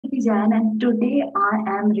Shruti Jain, and today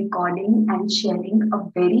I am recording and sharing a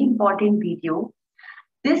very important video.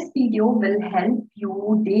 This video will help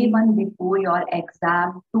you day one before your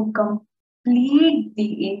exam to complete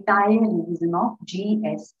the entire revision of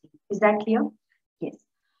GST. Is that clear? Yes.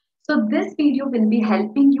 So this video will be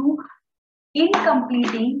helping you in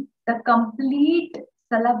completing the complete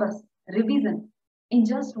syllabus revision in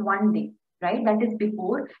just one day, right? That is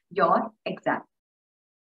before your exam.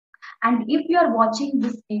 And if you are watching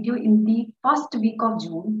this video in the first week of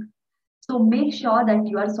June, so make sure that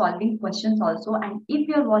you are solving questions also. And if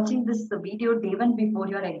you are watching this video day one before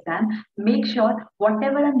your exam, make sure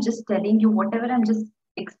whatever I'm just telling you, whatever I'm just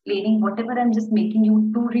explaining, whatever I'm just making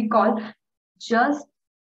you to recall, just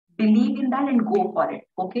believe in that and go for it.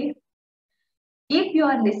 Okay. If you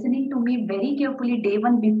are listening to me very carefully day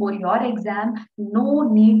one before your exam,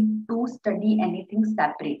 no need to study anything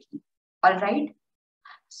separately. All right.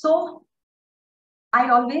 So I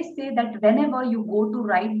always say that whenever you go to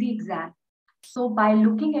write the exam, so by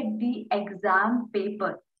looking at the exam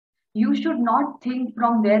paper, you should not think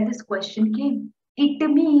from where this question came. It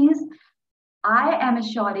means I am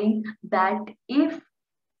assuring that if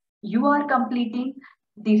you are completing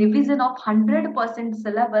the revision of 100%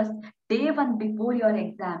 syllabus day one before your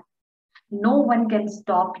exam, no one can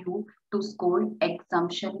stop you to score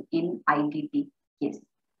exemption in IDT. Yes.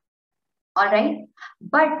 All right.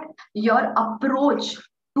 But your approach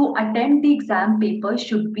to attempt the exam paper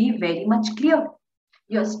should be very much clear.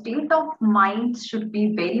 Your state of mind should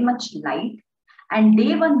be very much light. And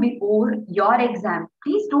day one before your exam,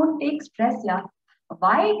 please don't take stress. Yeah.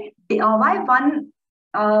 Why there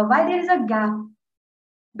is a gap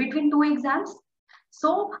between two exams?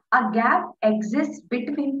 So a gap exists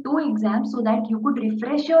between two exams so that you could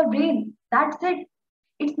refresh your brain. That's it.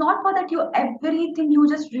 It's not for that you everything you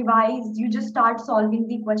just revise, you just start solving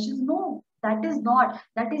the questions. No, that is not.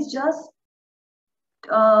 Uh,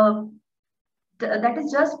 that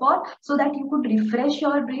is just for so that you could refresh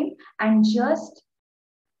your brain and just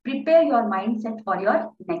prepare your mindset for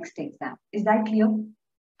your next exam. Is that clear?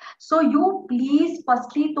 So you please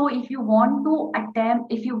firstly, so if you want to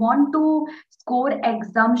attempt, if you want to score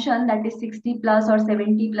exemption that is 60 plus or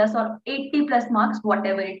 70 plus or 80 plus marks,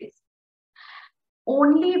 whatever it is,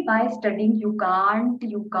 only by studying you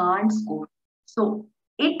can't score. So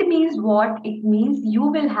it means what? It means you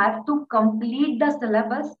will have to complete the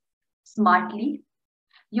syllabus smartly.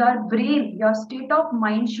 Your brain, your state of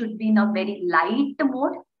mind should be in a very light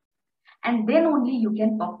mode, and then only you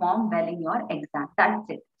can perform well in your exam. That's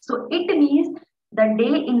it. So it means the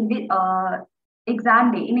day in the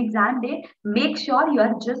exam day, make sure you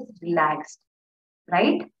are just relaxed,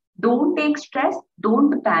 right? Don't take stress,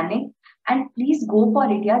 don't panic, and please go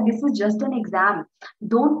for it. Yeah, this is just an exam.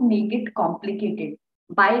 Don't make it complicated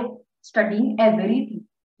by studying everything.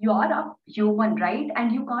 You are a human, right?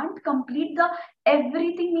 And you can't complete the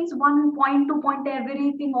everything means 1 point, 2 point,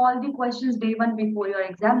 everything, all the questions day one before your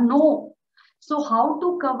exam. No. So how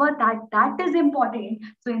to cover that? That is important.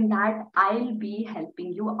 So in that, I'll be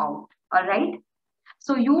helping you out. All right.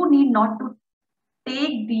 So you need not to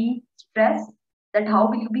take the stress that how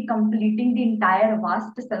will you be completing the entire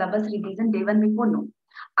vast syllabus revision day one before. No,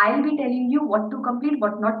 I'll be telling you what to complete,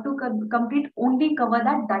 what not to complete. Only cover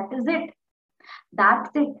that. That is it. That's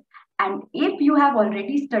it. And if you have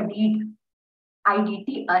already studied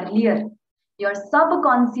IDT earlier, your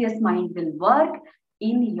subconscious mind will work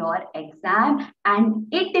in your exam and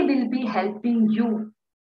it will be helping you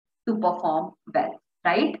to perform well,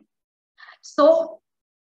 right? So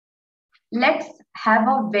let's have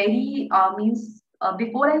a very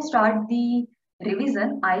before I start the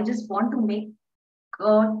revision, I just want to make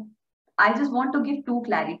I just want to give two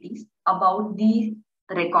clarities about the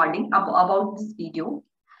recording about this video.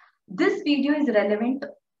 This video is relevant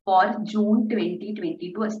for June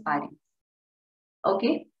 2022 aspirants.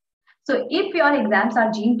 Okay, so if your exams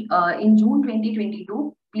are in June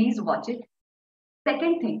 2022, please watch it.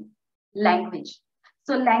 Second thing, language.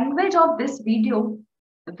 So language of this video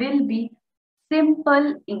will be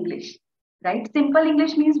simple English, right? Simple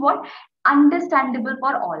English means what? Understandable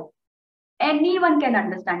for all. Anyone can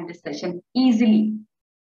understand this session easily,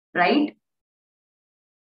 right?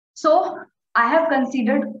 So I have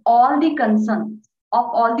considered all the concerns of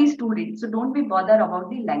all the students. So don't be bothered about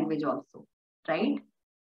the language also, right?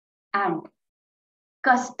 And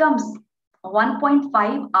customs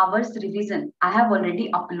 1.5 hours revision I have already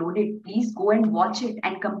uploaded. Please go and watch it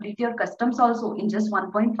and complete your customs also in just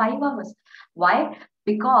 1.5 hours. Why?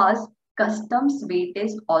 Because customs weight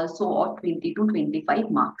is also of 20 to 25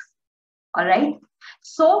 marks. All right.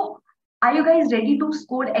 So are you guys ready to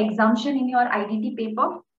score exemption in your IDT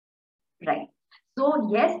paper? Right. So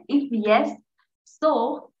yes, if yes,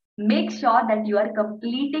 so make sure that you are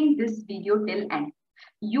completing this video till end.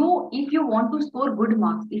 If you want to score good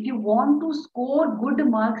marks, if you want to score good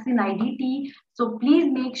marks in IDT, so please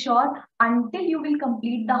make sure until you will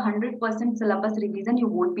complete the 100% syllabus revision, you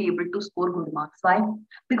won't be able to score good marks. Why?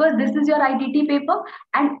 Because this is your IDT paper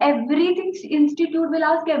and everything institute will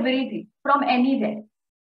ask everything from anywhere.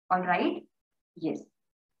 All right? Yes.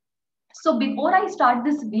 So before I start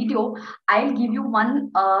this video, I'll give you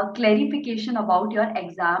one clarification about your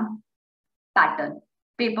exam pattern,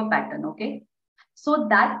 paper pattern, okay? So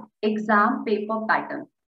that exam paper pattern,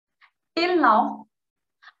 till now,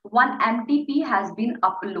 one MTP has been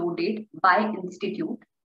uploaded by institute.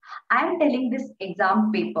 I am telling this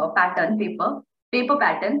exam paper pattern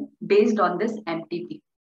based on this MTP.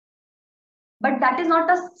 But that is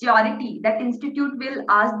not a surety that institute will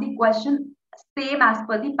ask the question same as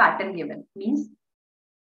per the pattern given. Means,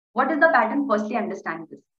 what is the pattern? Firstly, understand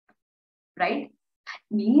this, right?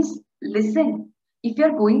 Means, listen, if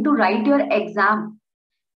you're going to write your exam,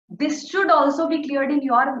 this should also be cleared in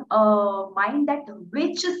your mind that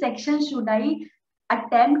which section should I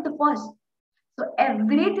attempt first. So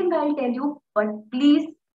everything I'll tell you, but please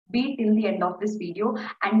be till the end of this video,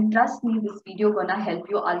 and trust me, this video gonna help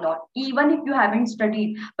you a lot. Even if you haven't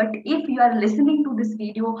studied, but if you are listening to this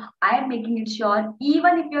video, I am making it sure,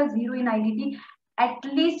 even if you are zero in IDT, at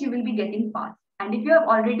least you will be getting pass. And if you have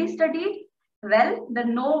already studied, well,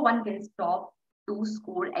 then no one can stop to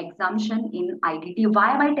score exemption in IDT.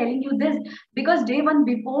 Why am I telling you this? Because day one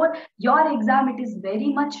before your exam, it is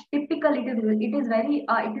very much typical. It is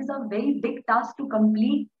a very big task to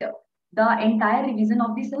complete the entire revision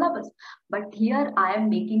of the syllabus. But here I am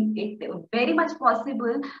making it very much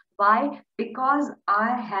possible. Why? Because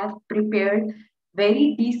I have prepared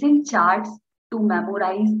very decent charts to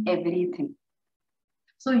memorize everything.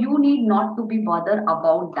 So you need not to be bothered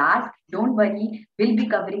about that. Don't worry, we'll be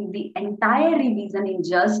covering the entire revision in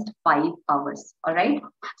just 5 hours. All right.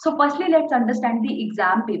 So firstly, let's understand the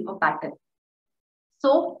exam paper pattern.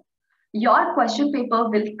 So your question paper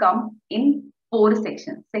will come in 4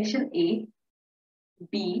 sections. Section A,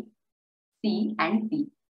 B, C, and D.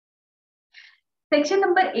 Section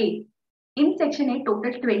number A. In section A,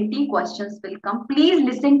 total 20 questions will come. Please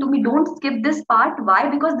listen to me. Don't skip this part. Why?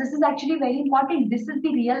 Because this is actually very important. This is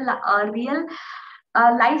the real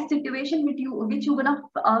life situation which you're gonna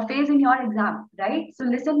face in your exam, right? So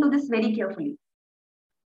listen to this very carefully.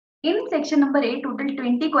 In section number A, total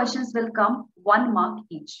 20 questions will come, 1 mark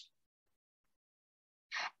each.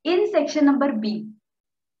 In section number B,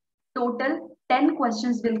 total 10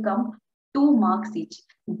 questions will come, 2 marks each.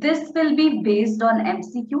 This will be based on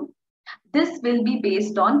MCQ. This will be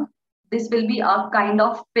a kind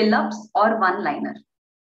of fill-ups or one-liner.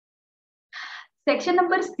 Section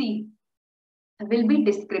number C will be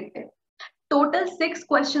descriptive. Total 6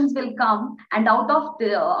 questions will come, and out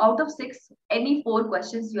of 6, any 4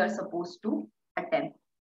 questions you are supposed to attempt.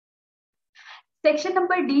 Section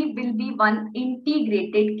number D will be one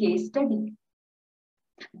integrated case study.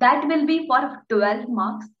 That will be for 12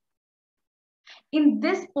 marks. In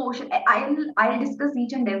this portion, I'll discuss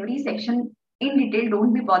each and every section in detail.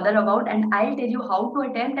 Don't be bothered about, and I'll tell you how to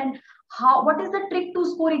attempt and what is the trick to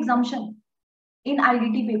score exemption in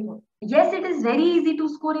IDT paper. Yes, it is very easy to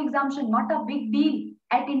score exemption, not a big deal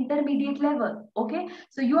at intermediate level. Okay,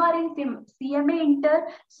 so you are in CMA Inter,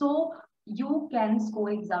 so you can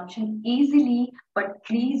score exemption easily. But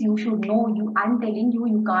please, you should know, I'm telling you,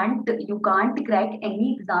 you can't crack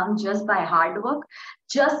any exam just by hard work,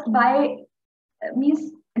 just by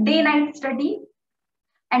means day-night study,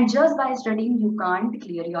 and just by studying you can't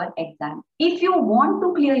clear your exam. If you want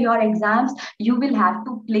to clear your exams, you will have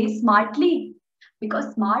to play smartly,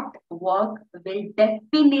 because smart work will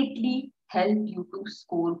definitely help you to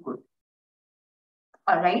score good.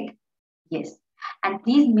 All right? Yes. And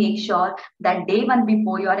please make sure that day one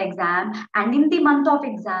before your exam and in the month of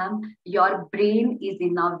exam, your brain is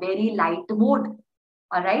in a very light mode.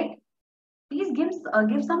 All right? Please give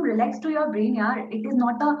some relax to your brain, yaar. It is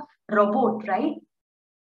not a robot, right?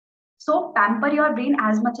 So pamper your brain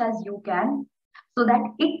as much as you can so that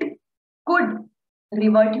it could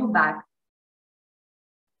revert you back,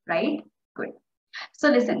 right? Good. So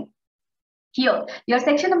listen, here, your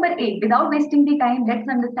section number 8, without wasting the time, let's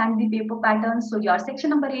understand the paper pattern. So your section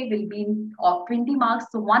number 8 will be of 20 marks,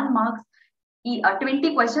 so 1 marks,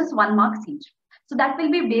 20 questions, 1 marks each. So that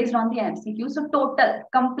will be based on the MCQ. So total,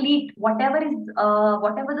 complete, whatever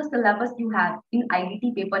the syllabus you have in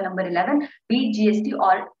IDT paper number 11, be it GST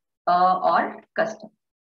or custom.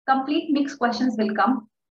 Complete mixed questions will come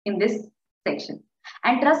in this section.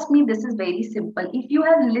 And trust me, this is very simple. If you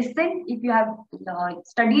have listened, if you have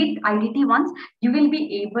studied IDT once, you will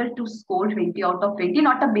be able to score 20 out of 20.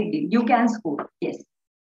 Not a big deal. You can score. Yes.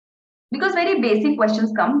 Because very basic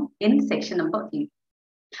questions come in section number A.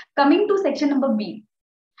 Coming to section number B.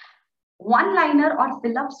 One-liner or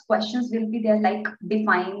fill-ups questions will be there, like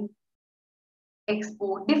define,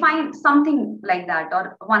 export, define, something like that,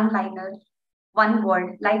 or one-liner, one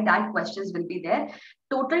word, like that questions will be there.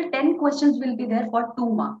 Total 10 questions will be there for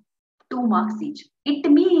 2 marks each. It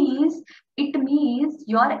means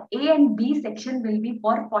your A and B section will be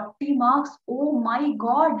for 40 marks. Oh my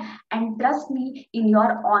God. And trust me, in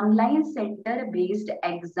your online center based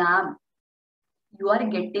exam, you are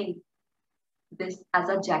getting this as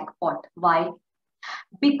a jackpot. Why?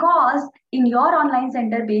 Because in your online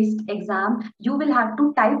center based exam, you will have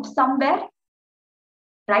to type somewhere,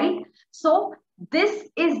 right? So this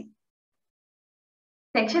is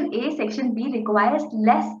section A, section B requires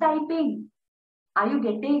less typing. Are you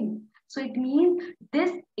getting? So it means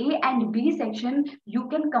this A and B section you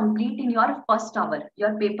can complete in your first hour.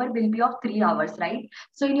 Your paper will be of 3 hours, right?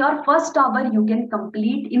 So in your first hour, you can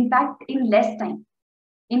complete, in fact, in less time.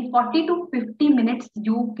 In 40 to 50 minutes,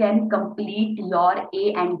 you can complete your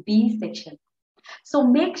A and B section. So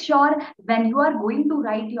make sure when you are going to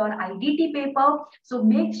write your IDT paper, so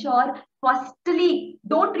make sure firstly,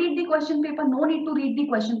 don't read the question paper. No need to read the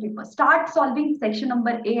question paper. Start solving section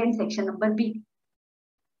number A and section number B.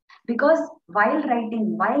 Because while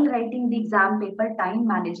writing the exam paper, time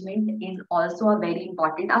management is also a very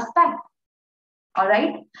important aspect. All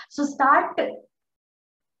right. So start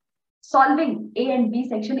solving A and B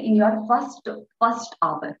section in your first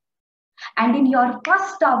hour. And in your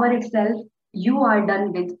first hour itself, you are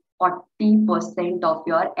done with 40% of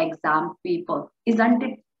your exam paper. Isn't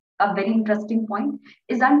it a very interesting point?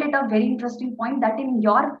 Isn't it a very interesting point that in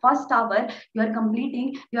your first hour, you are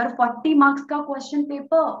completing your 40 marks ka question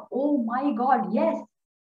paper? Oh my God, yes.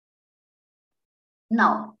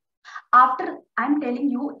 Now, after I'm telling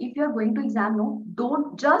you, if you're going to exam, no,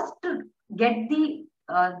 don't just get the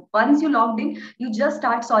once you logged in, you just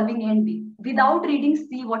start solving A and B without reading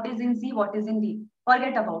C, what is in C, what is in D.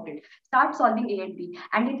 Forget about it. Start solving A and B.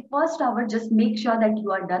 And in first hour, just make sure that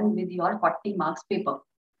you are done with your 40 marks paper.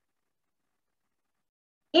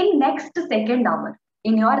 In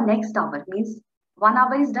your next hour, means 1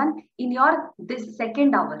 hour is done. In your this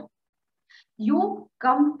second hour, you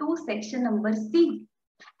come to section number C.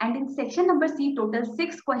 And in section number C, total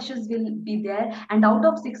 6 questions will be there. And out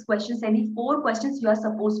of 6 questions, any 4 questions you are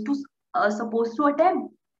supposed to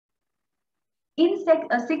attempt. In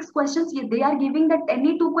 6 questions, they are giving that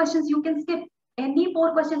any 2 questions you can skip. Any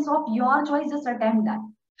 4 questions of your choice, just attempt that.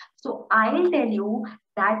 So I will tell you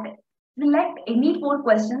that select any 4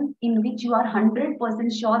 questions in which you are 100%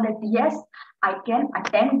 sure that yes, I can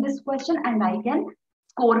attempt this question and I can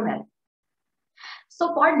score well.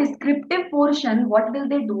 So for descriptive portion, what will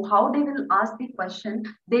they do? How they will ask the question?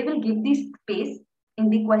 They will give the space in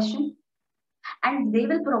the question and they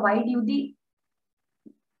will provide you the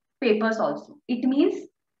papers also. It means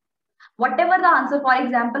whatever the answer, for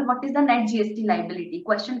example, what is the net GST liability?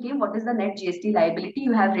 Question came, what is the net GST liability?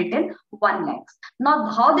 You have written 1 lakhs. Now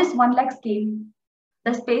how this 1 lakhs came?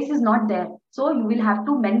 The space is not there. So you will have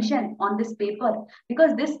to mention on this paper,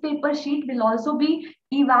 because this paper sheet will also be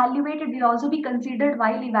evaluated, will also be considered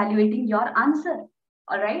while evaluating your answer.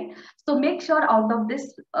 All right. So make sure out of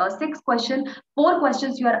this 6 questions, 4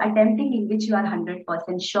 questions you are attempting in which you are 100%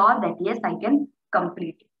 sure that yes, I can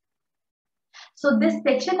complete it. So this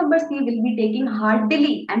section number C will be taking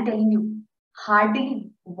hardly, I'm telling you, hardly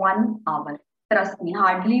 1 hour. Trust me,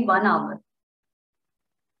 hardly 1 hour.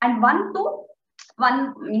 And 1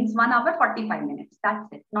 means 1 hour 45 minutes. That's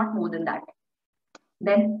it, not more than that.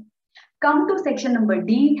 Then come to section number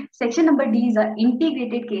D. Section number D is an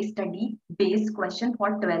integrated case study based question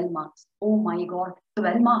for 12 marks. Oh my God,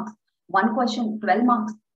 12 marks. 1 question, 12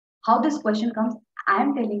 marks. How this question comes, I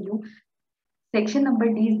am telling you, section number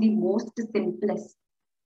D is the most simplest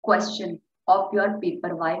question of your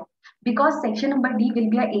paper. Why? Because section number D will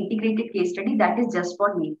be an integrated case study that is just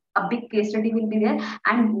for me. A big case study will be there,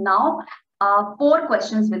 and now 4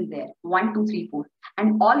 questions will be there. 1, 2, 3, 4.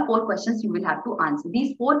 And all 4 questions you will have to answer.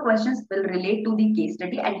 These 4 questions will relate to the case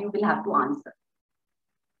study and you will have to answer.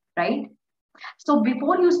 Right? So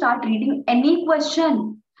before you start reading any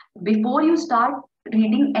question,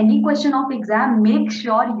 of exam, make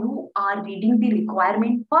sure you are reading the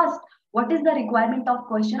requirement first. What is the requirement of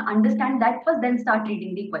question? Understand that first, then start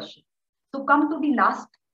reading the question. So come to the last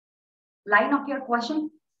line of your question.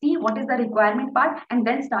 see what is the requirement part, and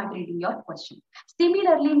then start reading your question.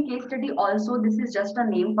 Similarly, in case study also, this is just a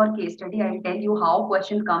name for case study. I'll tell you how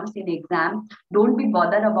question comes in exam. Don't be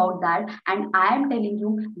bothered about that. And I am telling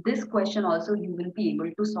you, this question also you will be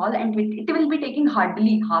able to solve, and it will be taking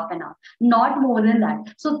hardly half an hour, not more than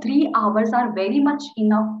that. So 3 hours are very much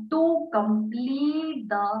enough to complete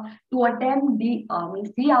to attempt the,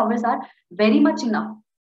 3 hours are very much enough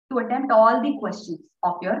to attempt all the questions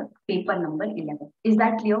of your paper number 11. Is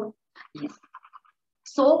that clear? Yes.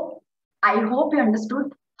 So I hope you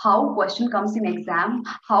understood how question comes in exam,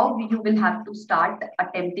 how you will have to start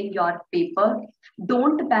attempting your paper.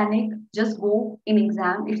 Don't panic, just go in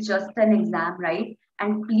exam. It's just an exam, right?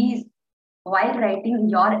 And please, while writing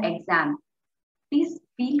your exam, please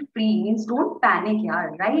feel free, means don't panic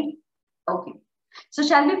here, right? Okay. So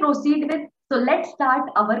shall we proceed with, so let's start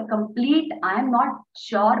our complete, I am not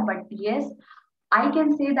sure, but yes, I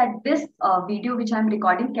can say that this video which I'm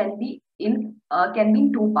recording can be in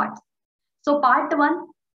 2 parts. So part 1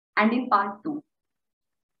 and in part 2.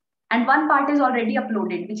 And one part is already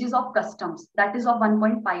uploaded, which is of customs, that is of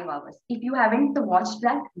 1.5 hours. If you haven't watched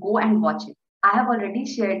that, go and watch it. I have already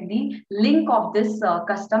shared the link of this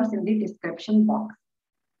customs in the description box.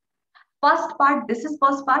 First part, this is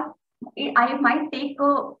first part. I might take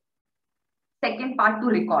a second part to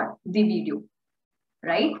record the video,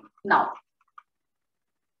 right? Now,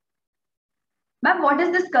 ma'am, what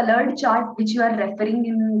is this colored chart which you are referring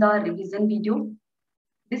in the revision video?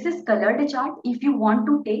 This is colored chart. If you want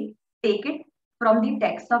to take it from the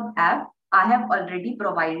text of app, I have already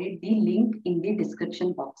provided the link in the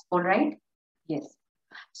description box. All right? Yes.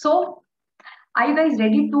 So, are you guys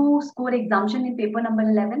ready to score exemption in paper number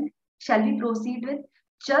 11? Shall we proceed with?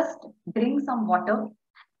 Just drink some water,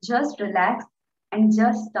 just relax, and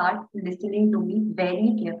just start listening to me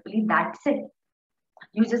very carefully. That's it.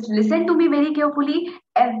 You just listen to me very carefully.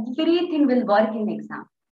 Everything will work in exam.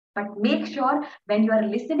 But make sure when you are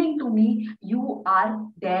listening to me, you are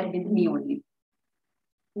there with me only.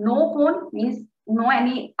 No phone means no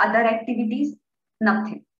any other activities,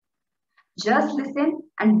 nothing. Just listen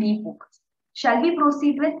and be focused. Shall we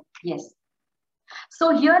proceed with? Yes.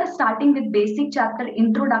 So here, starting with basic chapter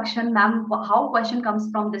introduction, ma'am, how question comes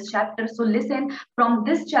from this chapter. So listen, from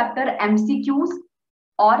this chapter, MCQs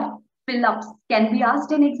or fill-ups can be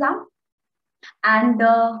asked in exam, and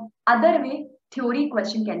other way, theory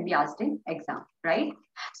question can be asked in exam, right?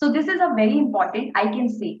 So this is a very important, I can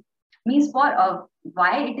say, means for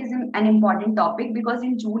why it is an important topic, because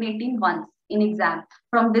in June 18 once in exam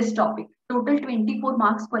from this topic, total 24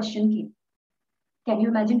 marks question came. Can you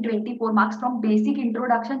imagine 24 marks from basic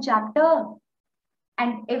introduction chapter?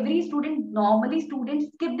 And every student, normally students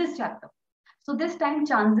skip this chapter. So this time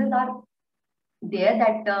chances are there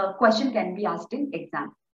that question can be asked in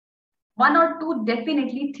exam. 1 or 2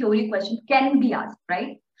 definitely theory question can be asked,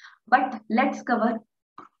 right? But let's cover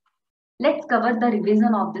the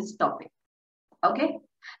revision of this topic. Okay.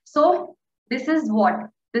 So this is what?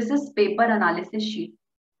 This is paper analysis sheet.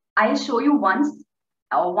 I show you once.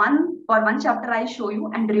 One chapter I show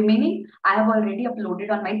you, and remaining I have already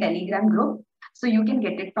uploaded on my Telegram group, so you can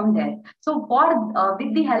get it from there. So for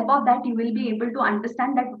with the help of that, you will be able to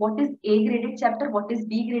understand that what is A graded chapter, what is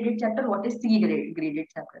B graded chapter, what is C graded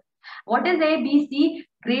chapter. What is A, B, C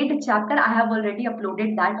grade chapter? I have already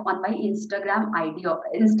uploaded that on my Instagram ID of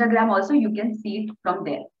Instagram. Also, you can see it from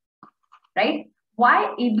there, right?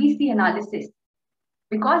 Why ABC analysis?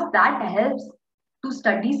 Because that helps to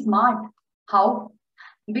study smart. How?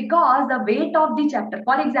 Because the weight of the chapter,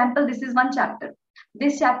 for example, this is one chapter.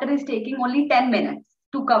 This chapter is taking only 10 minutes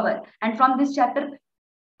to cover. And from this chapter,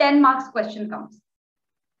 10 marks question comes.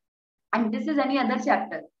 And this is any other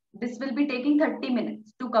chapter. This will be taking 30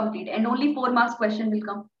 minutes to complete, and only 4 marks question will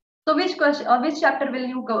come. So which chapter will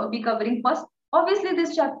you be covering first? Obviously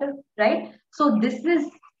this chapter, right? So this is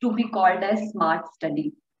to be called as smart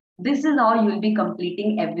study. This is how you will be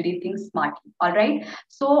completing everything smartly. All right.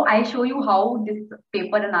 So I show you how this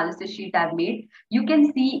paper analysis sheet I've made. You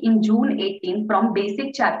can see in June 18 from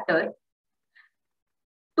basic chapter,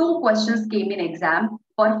 2 questions came in exam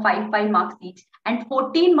for 5 marks each, and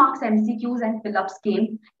 14 marks MCQs and fill-ups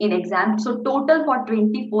came in exam. So total for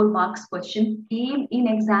 24 marks question came in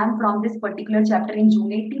exam from this particular chapter in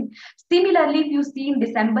June 18. Similarly, if you see in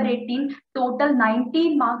December 18, total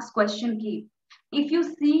 19 marks question came. If you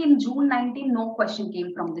see in June 19, no question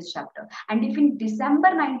came from this chapter. And if in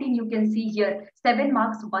December 19, you can see here, 7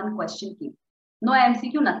 marks, 1 question came. No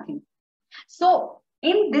MCQ, nothing. So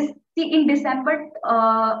in December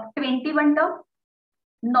 21 term,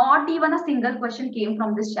 not even a single question came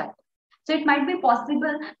from this chapter. So it might be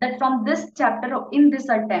possible that from this chapter in this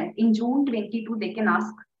attempt in June 22, they can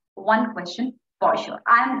ask one question for sure.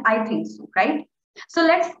 I think so, right? So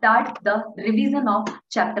let's start the revision of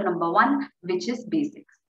chapter number 1, which is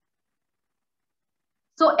basics.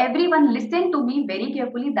 So everyone listen to me very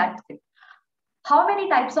carefully. That's it. How many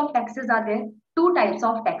types of taxes are there? Two types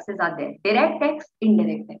of taxes are there. Direct tax,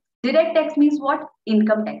 indirect tax. Direct tax means what?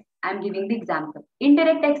 Income tax. I'm giving the example.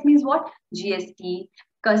 Indirect tax means what? GST,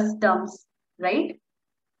 customs, right?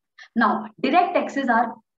 Now, direct taxes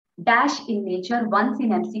are dash in nature once in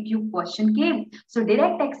MCQ question came. So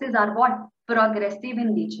direct taxes are what? Progressive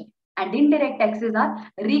in nature. And indirect taxes are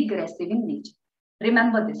regressive in nature.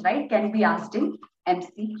 Remember this, right? Can be asked in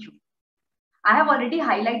MCQ. I have already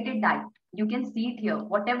highlighted that. You can see it here.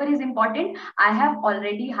 Whatever is important, I have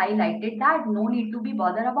already highlighted that. No need to be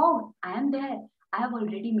bothered about. I am there. I have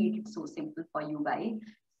already made it so simple for you guys.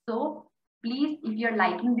 So please, if you're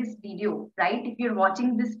liking this video, right? If you're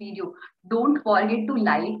watching this video, don't forget to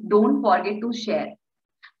like, don't forget to share.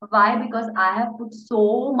 Why? Because I have put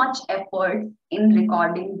so much effort in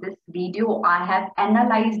recording this video. I have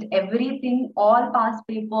analyzed everything, all past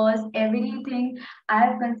papers, everything. I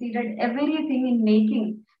have considered everything in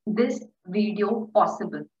making this video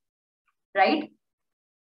possible, right?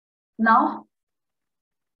 Now,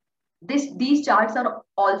 these charts are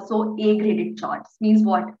also A-graded charts. Means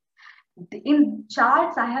what? In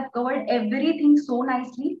charts, I have covered everything so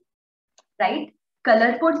nicely, right?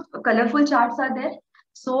 Colorful charts are there.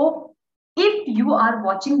 So if you are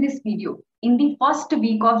watching this video in the first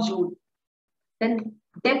week of June, then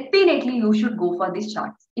definitely you should go for these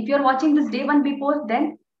charts. If you're watching this day one before,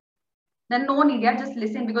 then no need, yeah, just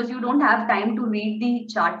listen because you don't have time to read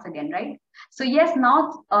the charts again, right? So yes,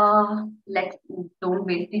 now let's don't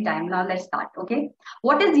waste the time. Now let's start. Okay,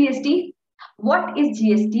 what is GST? What is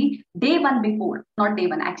GST? Day one before, not day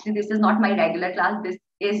one. Actually, this is not my regular class. This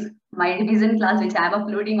is my revision class, which I am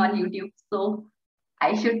uploading on YouTube. So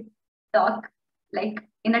I should talk like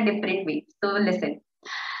in a different way. So listen,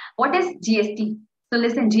 what is GST? So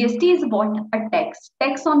listen, GST is what? A tax.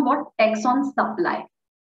 Tax on what? Tax on supply.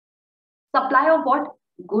 Supply of what?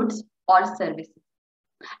 Goods or services.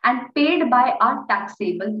 And paid by a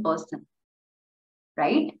taxable person,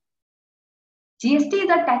 right? GST is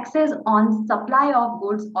the taxes on supply of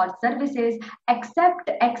goods or services except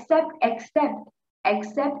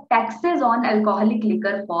taxes on alcoholic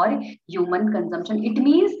liquor for human consumption. It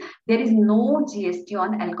means there is no GST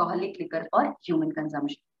on alcoholic liquor for human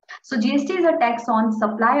consumption. So GST is a tax on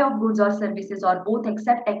supply of goods or services or both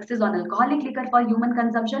except taxes on alcoholic liquor for human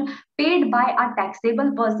consumption paid by a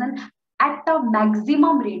taxable person at a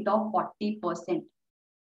maximum rate of 40%.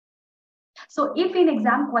 So if in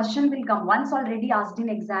exam question will come, once already asked in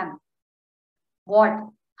exam, what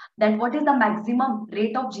is the maximum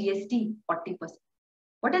rate of GST? 40%.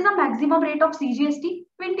 What is the maximum rate of CGST?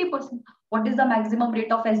 20%. What is the maximum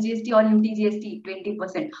rate of SGST or UTGST?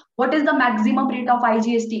 20%. What is the maximum rate of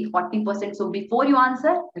IGST? 40%. So before you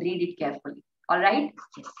answer, read it carefully. All right?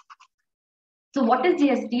 Yes. So what is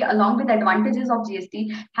GST along with advantages of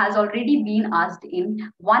GST has already been asked in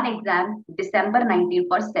one exam, December 19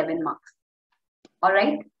 for 7 marks. All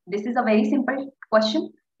right. This is a very simple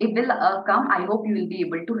question. It will come. I hope you will be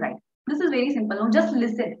able to write. This is very simple. Now just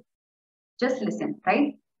listen. Just listen,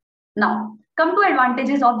 right? Now, come to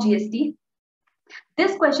advantages of GST.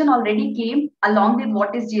 This question already came along with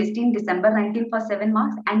what is GST in December 19 for 7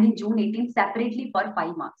 marks and in June 18 separately for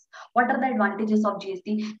 5 marks. What are the advantages of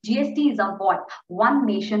GST? GST is a what? One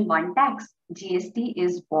nation, one tax. GST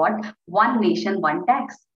is what? One nation, one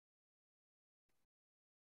tax.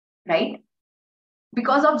 Right?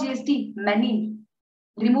 Because of GST,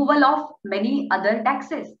 removal of many other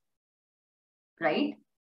taxes. Right?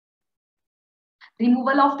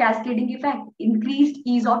 Removal of cascading effect, increased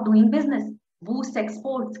ease of doing business, boost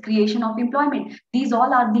exports, creation of employment. These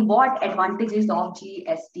all are the what advantages of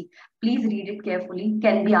GST. Please read it carefully,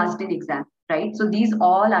 can be asked in exam, right? So these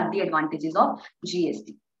all are the advantages of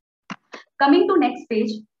GST. Coming to next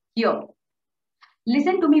page here.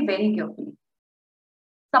 Listen to me very carefully.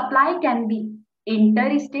 Supply can be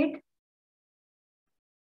interstate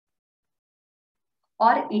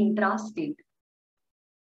or intrastate.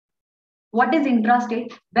 What is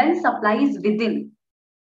intrastate? When supply is within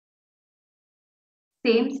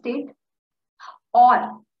same state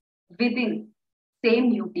or within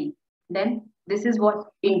same UT, then this is what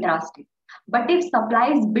intrastate. But if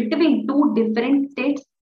supply is between two different states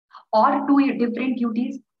or two different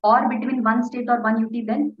UTs or between one state or one UT,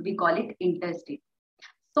 then we call it interstate.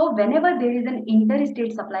 So whenever there is an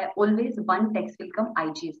interstate supply, always one tax will come,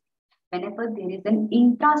 IGST. Whenever there is an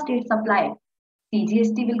intrastate supply,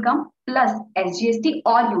 CGST will come plus SGST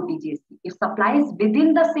or UTGST. If supply is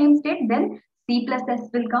within the same state, then C plus S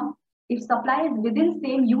will come. If supply is within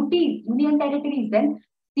same UT, Union Territories, then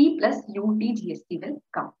C plus UT GST will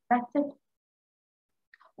come. That's it.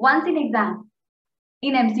 Once in exam,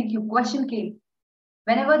 in MCQ, question came.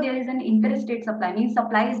 Whenever there is an interstate supply, means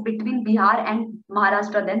supply is between Bihar and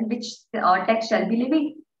Maharashtra, then which tax shall be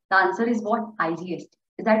levied? The answer is what? IGST.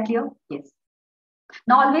 Is that clear? Yes.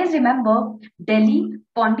 Now always remember, Delhi,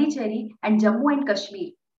 Pondicherry and Jammu and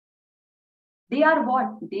Kashmir, they are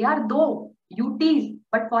what? They are though UTs,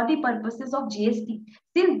 but for the purposes of GST.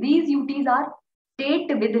 Since these UTs are state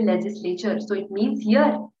with the legislature, so it means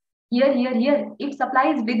here, here. If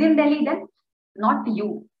supply is within Delhi, then not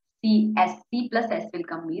you. C plus S will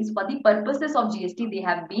come, means for the purposes of GST, they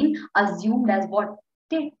have been assumed as what?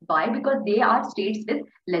 State. Why? Because they are states with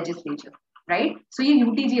legislature, right? So your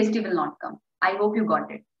UT GST will not come. I hope you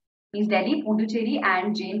got it. Means Delhi, Puducherry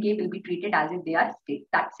and J&K will be treated as if they are state.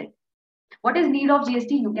 That's it. What is need of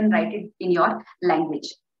GST? You can write it in your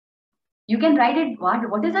language. You can write it,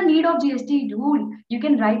 what is the need of GST, dude? You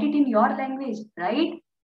can write it in your language, right?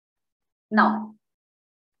 Now,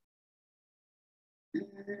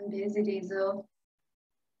 there's eraser.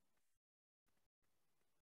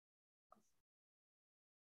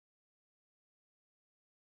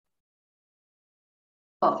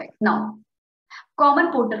 Perfect. Now,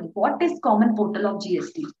 common portal. What is common portal of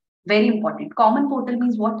GST? Very important. Common portal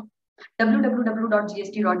means what?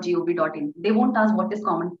 www.gst.gov.in. They won't ask what is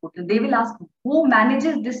common portal. They will ask who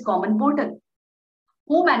manages this common portal.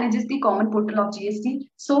 Who manages the common portal of GST?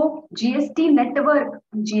 So GST network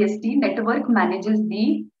manages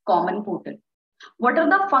the common portal. What are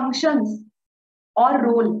the functions or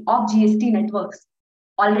role of GST networks?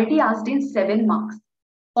 Already asked in 7 marks.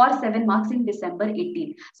 For 7 marks in December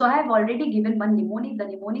 18. So I have already given one mnemonic. The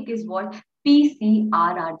mnemonic is what?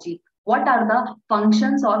 PCRRG. What are the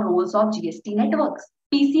functions or roles of GST networks?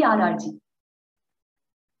 PCRRG.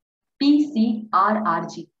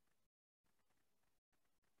 PCRRG.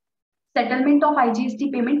 Settlement of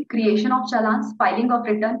IGST payment, creation of challans, filing of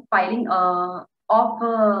return, filing of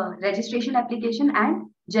registration application, and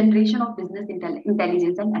generation of business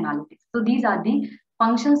intelligence and analytics. So these are the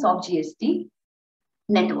functions of GST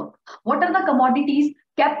network. What are the commodities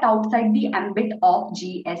kept outside the ambit of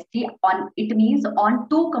GST? It means on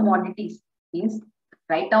 2 commodities. Means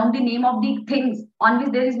write down the name of the things on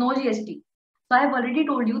which there is no GST. So I have already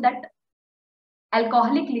told you that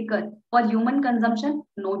alcoholic liquor for human consumption,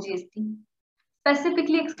 no GST.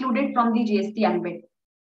 Specifically excluded from the GST ambit.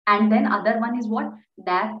 And then other one is what?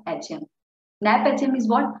 NAP-HM. NAP-HM is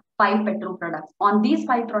what? 5 petro products. On these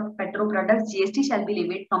 5 petro products, GST shall be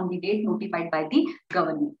levied from the date notified by the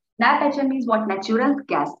government. NAP-HM means what? Natural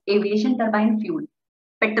gas, aviation turbine fuel,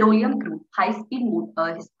 petroleum crude,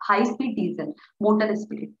 high-speed diesel, motor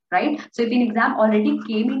spirit, right? So if in exam already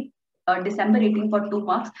came in December 18 for 2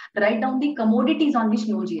 marks, write down the commodities on which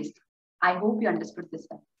no GST. I hope you understood this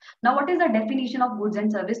one. Now, what is the definition of goods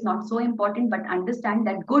and service? Not so important, but understand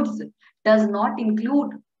that goods does not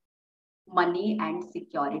include money and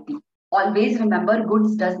security. Always remember,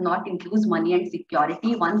 goods does not include money and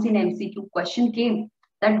security. Once in MCQ question came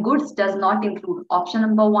that goods does not include option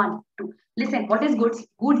number 1, 2. Listen, what is goods?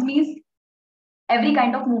 Goods means every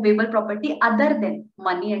kind of movable property other than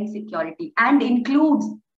money and security, and includes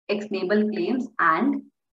actionable claims and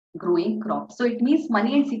growing crops. So it means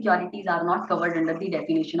money and securities are not covered under the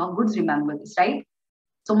definition of goods. Remember this, right?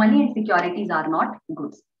 So money and securities are not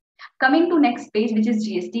goods. Coming to next page, which is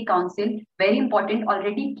GST Council. Very important,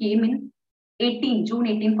 already came in June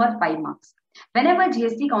 18 for 5 marks. Whenever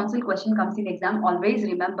GST Council question comes in exam, always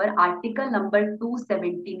remember article number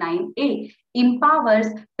 279A empowers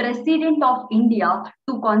President of India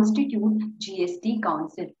to constitute GST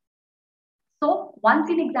Council. So once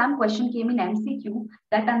in exam question came in MCQ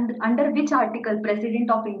that under which article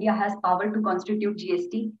President of India has power to constitute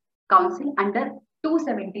GST Council? Under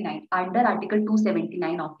 279, under article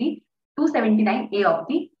 279 of the 279A of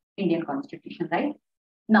the Indian Constitution, right?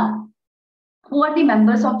 Now, who are the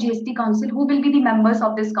members of GST Council? Who will be the members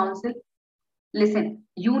of this council? Listen,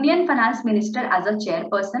 Union Finance Minister as a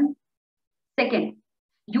chairperson. Second,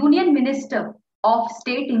 Union Minister of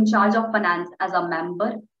State in charge of finance as a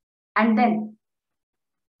member. And then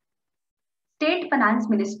State Finance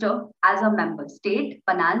Minister as a member. State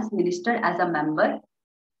Finance Minister as a member.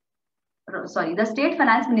 Sorry, the State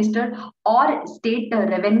Finance Minister or State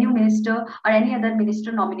Revenue Minister or any other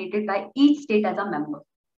minister nominated by each state as a member.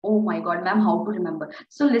 Oh my God, ma'am, how to remember?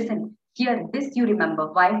 So listen, here, this you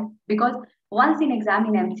remember. Why? Because Once in exam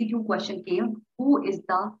in MCQ question came, who is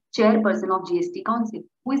the chairperson of GST Council?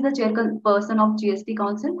 Who is the chairperson of GST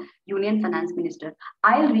Council? Union Finance Minister.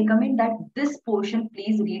 I'll recommend that this portion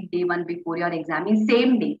please read day one before your exam in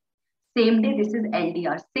same day. Same day, this is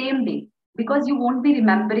LDR, same day. Because you won't be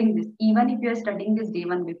remembering this, even if you're studying this day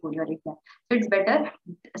one before your exam. So it's better,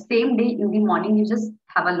 same day in the morning, you just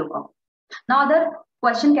have a look up. Now, the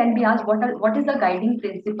question can be asked, what is the guiding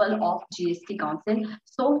principle of GST Council?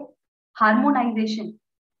 So, harmonization.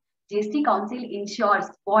 GST Council ensures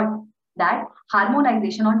what? That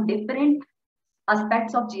harmonization on different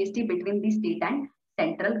aspects of GST between the state and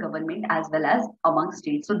central government as well as among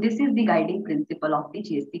states. So this is the guiding principle of the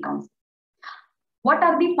GST Council. What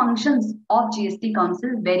are the functions of GST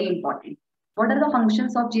Council? Very important. What are the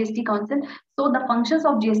functions of GST Council? So the functions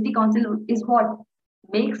of GST Council is what?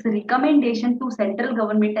 Makes recommendation to central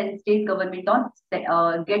government and state government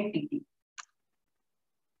on get TT.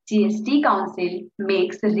 GST Council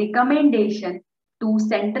makes recommendation to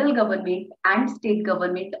central government and state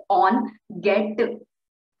government on get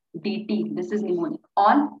DT. This is mnemonic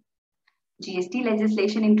on GST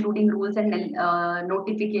legislation, including rules and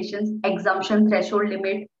notifications, exemption, threshold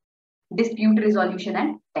limit, dispute resolution,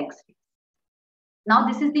 and tax rate. Now,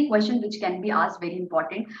 this is the question which can be asked, very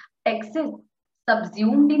important. Taxes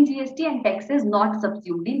subsumed in GST and taxes not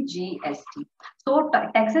subsumed in GST. So,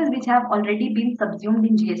 taxes which have already been subsumed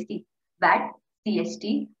in GST, VAT,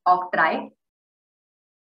 CST, octroi,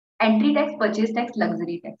 entry tax, purchase tax,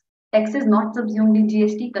 luxury tax. Taxes not subsumed in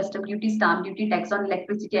GST, custom duty, stamp duty, tax on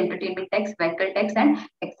electricity, entertainment tax, vehicle tax, and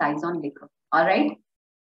excise on liquor. All right?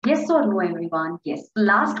 Yes or no, everyone? Yes.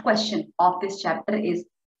 Last question of this chapter is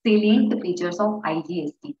salient features of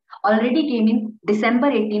IGST. Already came in December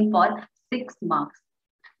 18 for 6 marks.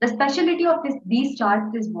 The specialty of these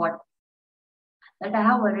charts is what? That I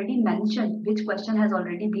have already mentioned which question has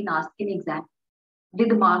already been asked in exam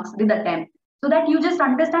with marks, with attempt. So that you just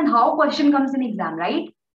understand how question comes in exam, right?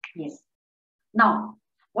 Yes. Now,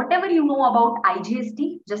 whatever you know about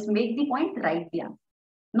IGST, just make the point, write the answer.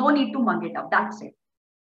 No need to mug it up. That's it.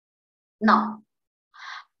 Now,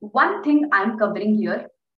 one thing I'm covering here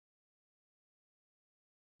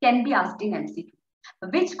can be asked in MCQ.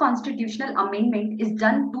 Which constitutional amendment is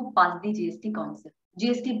done to pass the GST Council?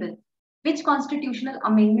 GST bill. Which constitutional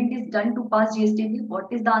amendment is done to pass GST bill?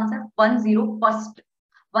 What is the answer? 101st.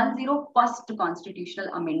 101st constitutional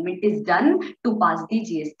amendment is done to pass the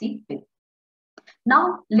GST bill.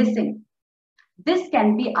 Now, listen. This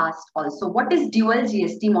can be asked also. What is dual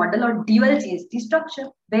GST model or dual GST structure?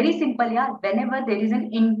 Very simple, yeah. Whenever there is an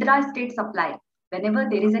intrastate supply,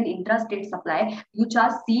 you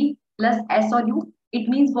charge C plus S or U. It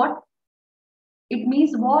means what? It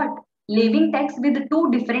means what? Levying tax with two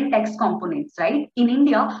different tax components, right? In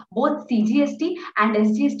India, both CGST and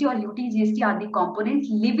SGST or UTGST are the components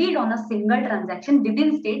levied on a single transaction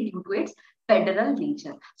within state due to its federal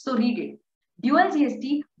nature. So read it. Dual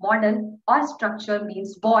GST model or structure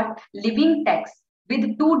means what? Levying tax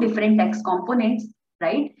with two different tax components,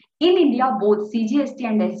 right? In India, both CGST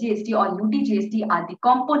and SGST or UTGST are the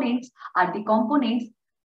components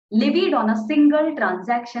levied on a single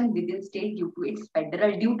transaction within state due to its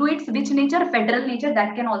which nature? Federal nature.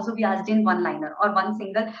 That can also be asked in one liner or one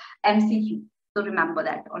single MCQ. So remember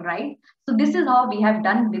that, all right? So this is how we have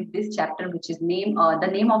done with this chapter, which is the name of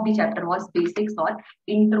the chapter was Basics or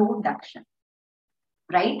Introduction,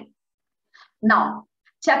 right? Now,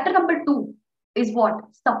 chapter number 2 is what?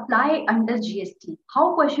 Supply under GST.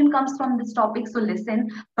 How question comes from this topic? So listen,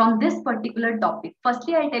 from this particular topic,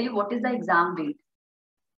 firstly, I'll tell you what is the exam weight.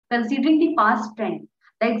 Considering the past trend,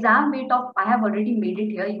 the exam weight of, I have already made it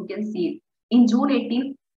here, you can see it. In June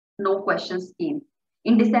 18, no questions came.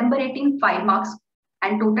 In December 18, 5 marks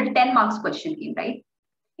and total 10 marks question came, right?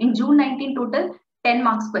 In June 19, total 10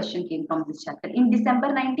 marks question came from this chapter. In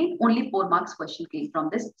December 19, only 4 marks question came from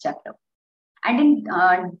this chapter. And in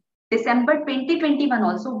December 2021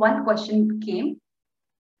 also, 1 question came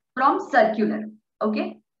from circular.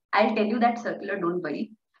 Okay, I'll tell you that circular, don't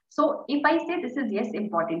worry. So if I say this is, yes,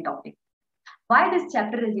 important topic. Why this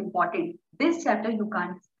chapter is important? This chapter you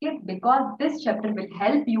can't skip because this chapter will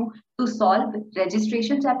help you to solve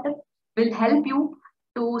registration chapter, will help you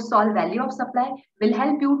to solve value of supply, will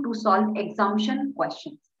help you to solve exemption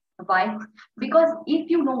questions. Why? Because if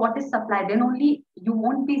you know what is supply, then only you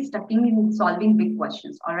won't be stuck in solving big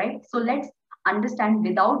questions. All right. So let's understand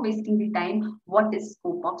without wasting the time what is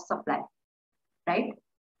scope of supply, right?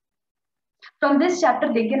 From this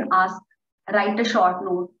chapter, they can ask, write a short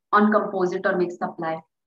note on composite or mixed supply.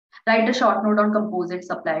 Write a short note on composite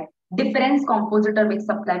supply. Difference composite or mixed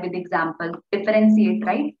supply with example. Differentiate,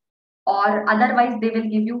 right? Or otherwise, they will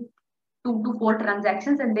give you to 4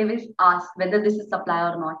 transactions, and they will ask whether this is supply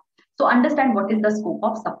or not. So understand what is the scope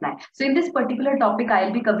of supply. So in this particular topic,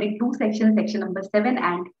 I'll be covering 2 sections, section number 7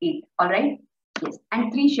 and 8. All right. Yes.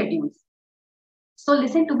 And 3 schedules. So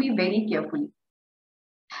listen to me very carefully.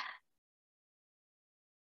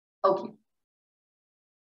 Okay.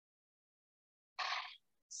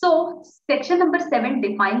 So section number 7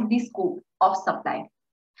 defines the scope of supply.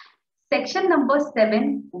 Section number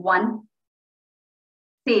 7(1)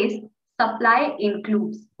 says supply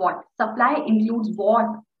includes what? Supply includes what?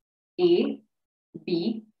 A,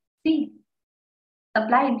 B, C.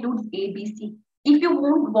 Supply includes A, B, C. If you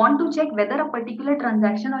want to check whether a particular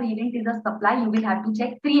transaction or event is a supply, you will have to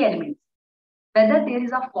check 3 elements. Whether there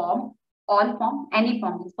is a form, all form, any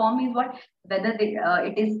form. This form is what? Whether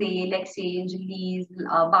it is sale, exchange, lease,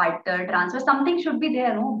 barter, transfer, something should be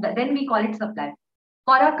there. No? Then we call it supply.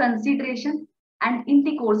 For a consideration and in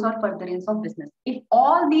the course or furtherance of business. If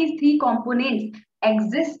all these 3 components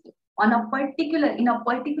exist on a in a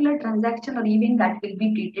particular transaction or event, that will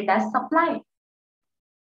be treated as supply.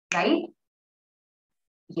 Right?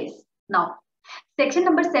 Yes. Now, section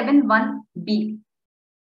number 7(1)(b).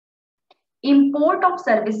 Import of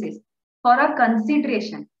services for a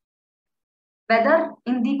consideration, whether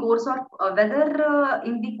in the course or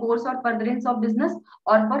furtherance of business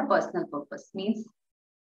or for personal purpose. Means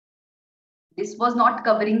this was not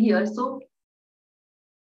covering here, so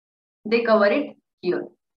they cover it here,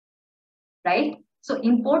 right? So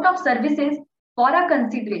import of services for a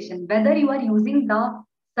consideration, whether you are using the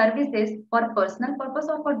services for personal purpose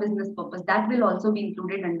or for business purpose, that will also be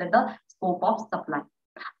included under the scope of supply.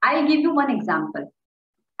 I'll give you one example.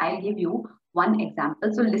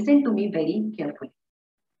 So listen to me very carefully.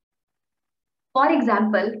 For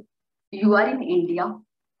example, you are in India.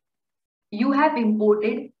 You have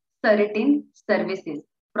imported certain services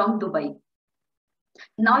from Dubai.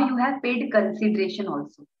 Now you have paid consideration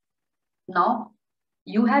also. Now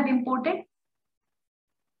you have imported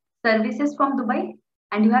services from Dubai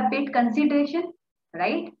and you have paid consideration,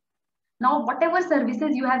 right? Now whatever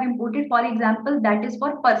services you have imported, for example, that is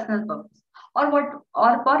for personal purpose or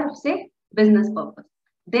for say business purpose.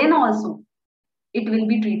 Then also it will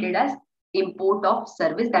be treated as import of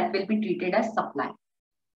service, that will be treated as supply,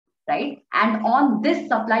 right? And on this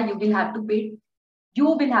supply you will have to pay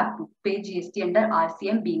GST under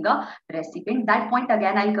RCM being a recipient. That point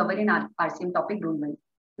again I'll cover in our RCM topic, don't worry.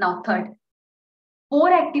 Now third,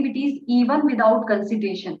 4 activities even without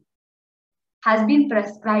consideration have been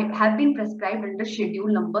prescribed under schedule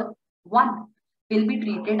number 1 will be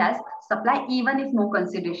treated as supply even if no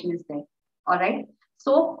consideration is there. All right.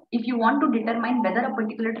 So if you want to determine whether a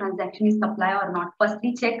particular transaction is supply or not,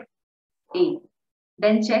 firstly check A.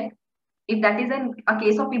 Then check if that is a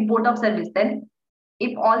case of import of service. Then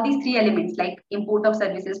if all these 3 elements like import of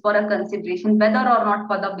services for a consideration, whether or not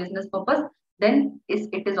for the business purpose, then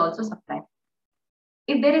it is also supply.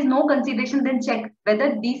 If there is no consideration, then check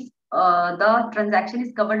whether the transaction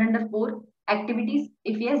is covered under 4 activities.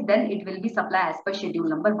 If yes, then it will be supply as per schedule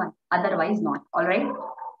number 1. Otherwise not. All right.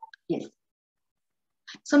 Yes.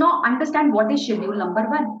 So now understand what is schedule number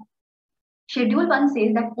 1. Schedule 1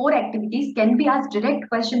 says that 4 activities can be asked. Direct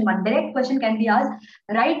question 1. Direct question can be asked.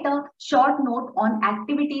 Write a short note on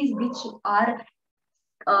activities which are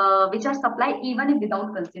supply even if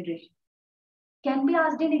without consideration. Can be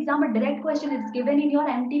asked in exam. A direct question is given in your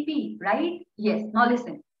MTP, right? Yes. Now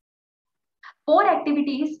listen. 4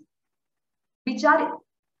 activities which are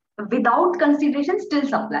without consideration still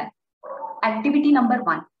supply. Activity number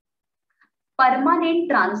 1. Permanent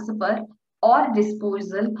transfer or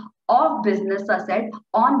disposal of business asset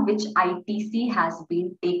on which ITC has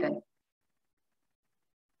been taken.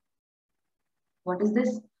 What is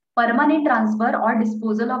this? Permanent transfer or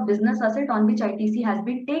disposal of business asset on which ITC has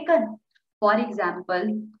been taken. For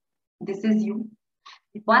example, this is you.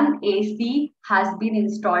 One AC has been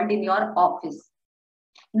installed in your office.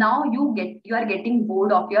 Now you are getting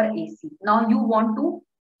bored of your AC. Now you want to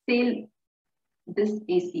sell this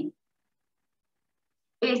AC.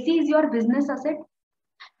 AC is your business asset.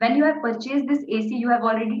 When you have purchased this AC, you have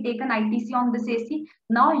already taken ITC on this AC.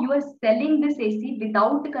 Now you are selling this AC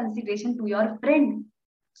without consideration to your friend.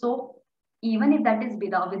 So even if that is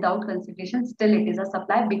without consideration, still it is a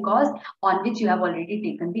supply because on which you have already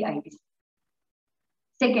taken the ITC.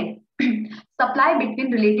 Second, supply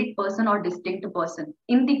between related person or distinct person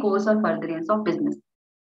in the course or furtherance of business.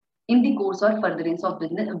 In the course or furtherance of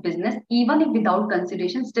business, even if without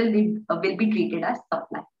consideration, still will be treated as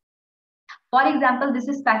supply. For example, this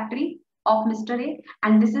is factory of Mr. A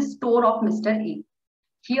and this is store of Mr. A.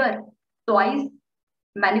 Here, toys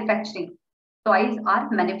manufacturing toys are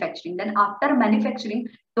manufacturing. Then after manufacturing,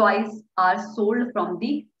 toys are sold from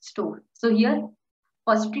the store. So here,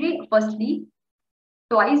 firstly,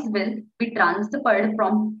 toys will be transferred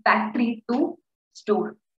from factory to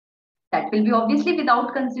store. That will be obviously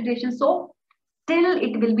without consideration. So still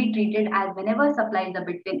it will be treated as whenever supply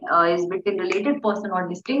is between related person or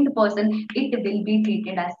distinct person, it will be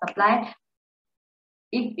treated as supply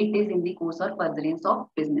if it is in the course or furtherance of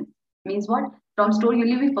business. Means what? From store you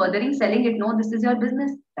will be furthering selling it. No, this is your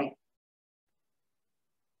business, right?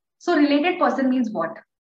 So related person means what?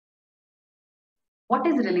 What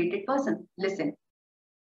is related person? Listen.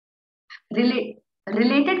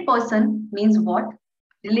 Related person means what?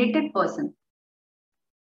 Related person.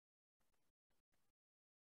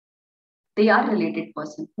 They are related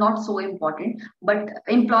person, not so important. But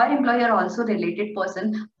employer are also related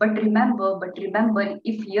person. But remember,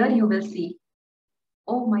 if here you will see,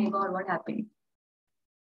 oh my God, what happened?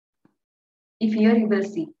 If here you will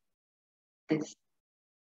see this.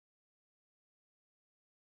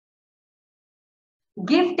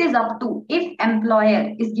 Gift is up to, if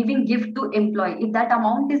employer is giving gift to employee, if that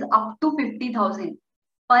amount is up to 50,000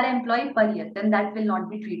 per employee per year, then that will not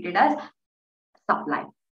be treated as supply.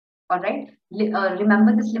 All right.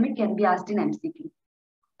 Remember, this limit can be asked in MCQ.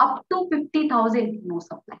 Up to 50,000, no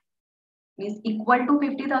supply. Means equal to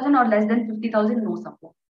 50,000 or less than 50,000, no supply.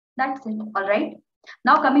 That's it. All right.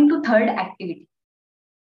 Now coming to third activity.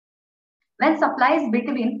 When supply is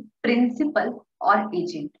between principal or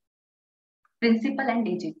agent. Principal and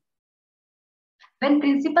agent. When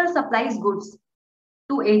principal supplies goods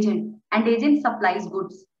to agent and agent supplies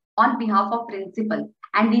goods on behalf of principal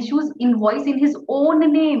and issues invoice in his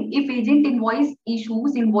own name. If agent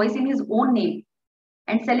issues invoice in his own name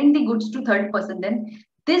and selling the goods to third person, then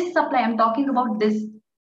this supply, I'm talking about this,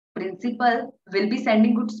 principal will be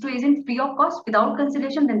sending goods to agent free of cost without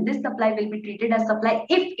consideration, then this supply will be treated as supply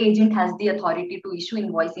if agent has the authority to issue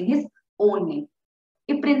invoice in his own name.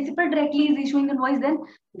 If principal directly is issuing invoice,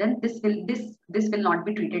 then this will not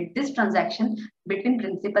be treated. This transaction between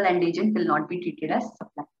principal and agent will not be treated as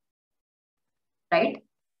supply. Right?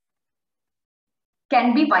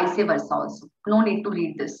 Can be vice versa also. No need to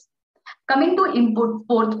read this. Coming to import,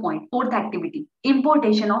 fourth activity,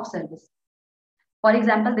 importation of service. For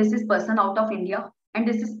example, this is person out of India and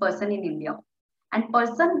this is person in India. And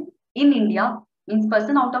person in India means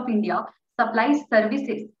person out of India supplies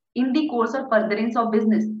services in the course or furtherance of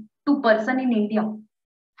business to person in India.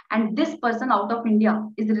 And this person out of India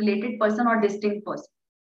is a related person or distinct person.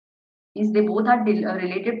 Means they both are a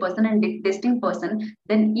related person and distinct person,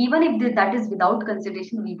 then even if that is without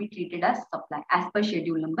consideration, will be treated as supply as per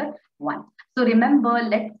schedule number 1. So remember,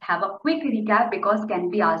 let's have a quick recap because can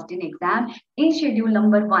be asked in exam. In schedule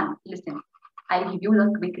number 1, listen, I'll give you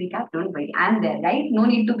a quick recap. Don't worry, I'm there, right? No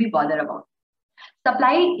need to be bothered about.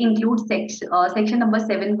 Supply includes section number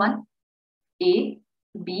 7(1), A,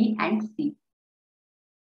 B, and C.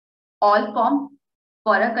 All form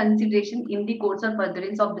for a consideration in the course or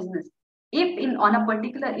furtherance of business. If in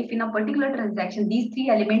a particular transaction these three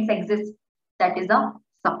elements exist, that is a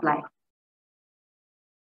supply.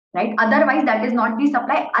 Right? Otherwise, that is not the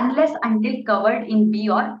supply unless until covered in B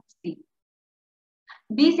or C.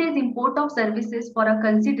 B says import of services for a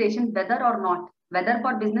consideration whether or not, whether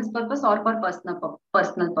for business purpose or for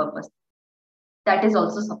personal purpose. That is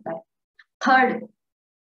also supply. Third,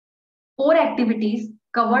 4 activities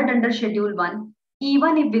covered under schedule 1,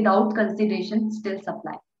 even if without consideration, still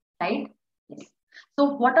supply. Right? Yes.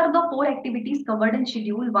 So what are the 4 activities covered in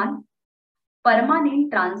schedule 1?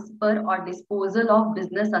 Permanent transfer or disposal of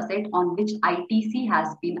business asset on which ITC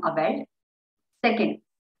has been availed. Second,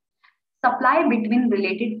 supply between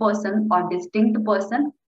related person or distinct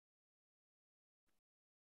person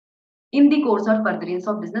in the course or furtherance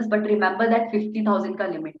of business, but remember that 50,000 ka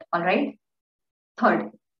limit. All right.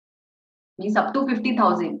 Third, means up to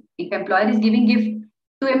 50,000. If employer is giving gift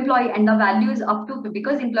to employee and the value is up to,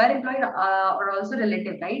 because employer are also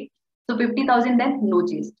relative, right? So 50,000, then no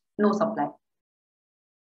GST, no supply.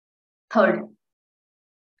 Third,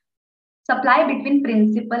 supply between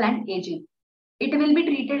principal and agent. It will be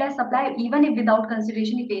treated as supply even if without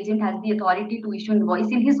consideration if agent has the authority to issue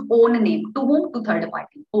invoice in his own name. To whom? To third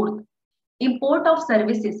party. Fourth, import of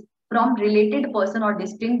services from related person or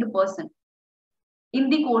distinct person in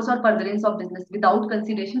the course or furtherance of business without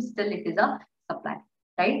consideration, still it is a supply,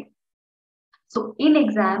 right? So in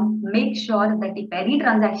exam, make sure that if any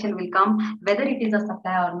transaction will come, whether it is a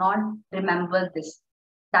supply or not, remember this.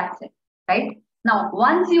 That's it, right? Now,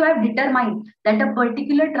 once you have determined that a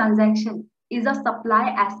particular transaction is a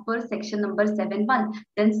supply as per section number 7.1.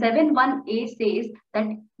 Then 7.1a says that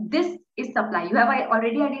this is supply. You have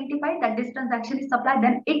already identified that this transaction is supply,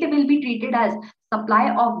 then it will be treated as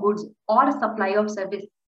supply of goods or supply of service.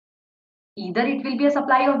 Either it will be a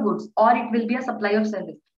supply of goods or it will be a supply of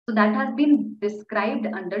service. So that has been described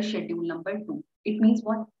under schedule number 2. It means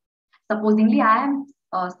what? Supposingly, I am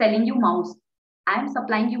selling you mouse. I am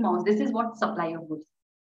supplying you mouse. This is what supply of goods.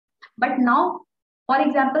 But now, for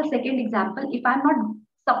example, second example, if I'm not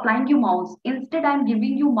supplying you mouse, instead I'm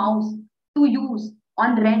giving you mouse to use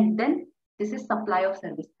on rent, then this is supply of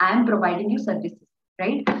service. I am providing you services,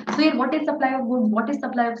 right? So here, what is supply of goods? What is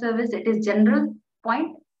supply of service? It is general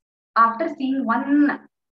point. After seeing one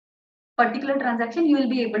particular transaction, you will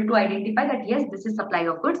be able to identify that yes, this is supply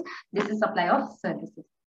of goods, this is supply of services.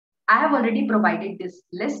 I have already provided this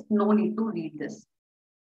list, no need to read this.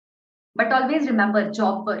 But always remember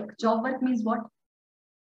job work. Job work means what?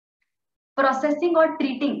 Processing or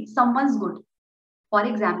treating someone's good. For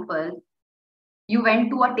example, you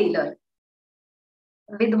went to a tailor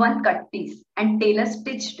with one cut piece and tailor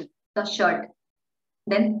stitched the shirt.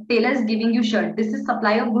 Then tailor is giving you shirt. This is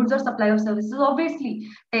supply of goods or supply of services. Obviously,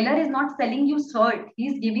 tailor is not selling you shirt. He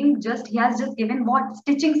has just given what?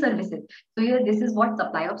 Stitching services. So here this is what?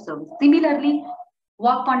 Supply of service. Similarly,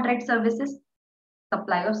 work contract services,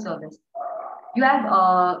 supply of service.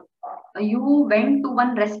 You went to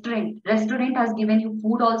one restaurant. Restaurant has given you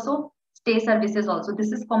food also, stay services also.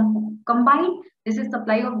 This is combined. This is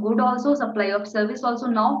supply of good also, supply of service also.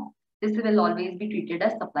 Now this will always be treated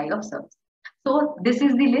as supply of service. So this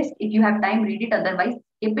is the list. If you have time, read it. Otherwise,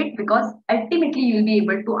 skip it, because ultimately you will be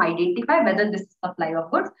able to identify whether this is supply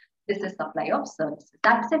of goods, this is supply of services.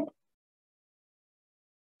 That's it.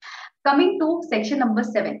 Coming to section number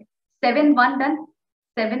 7. 7.1 done,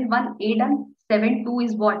 7.1a done, 7.2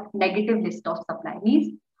 is what? Negative list of supply.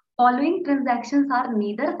 Means following transactions are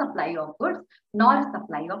neither supply of goods nor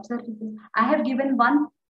supply of services. I have given one.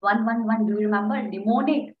 Do you remember?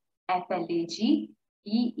 Mnemonic. FLAGEENCH.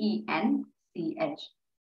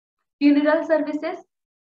 Funeral services,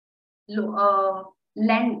 sale of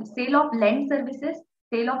land services,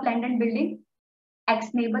 sale of land and building,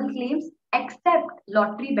 actionable claims except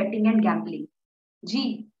lottery, betting and gambling.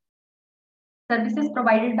 G. Services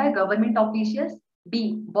provided by government officials.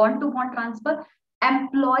 B. Bond to bond transfer.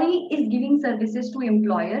 Employee is giving services to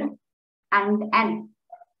employer. And N.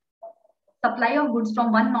 Supply of goods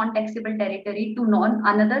from one non-taxable territory to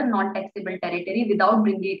another non-taxable territory without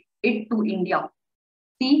bringing it to India.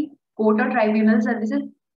 C. Court or tribunal services.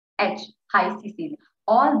 H. High seas.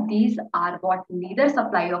 All these are what? Neither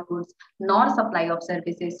supply of goods nor supply of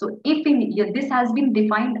services. So if this has been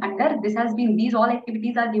defined under, these all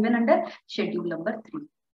activities are given under schedule number 3.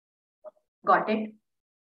 Got it?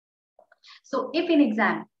 So if in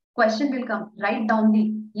exam, question will come, write down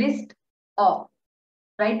the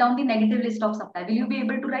negative list of supply. Will you be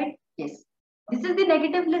able to write? Yes. This is the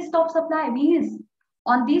negative list of supply. Means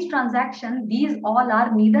on these transactions, these all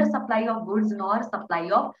are neither supply of goods nor supply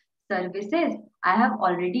of services. I have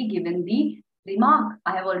already given the remark.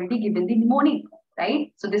 I have already given the mnemonic,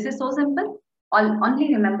 right? So this is so simple.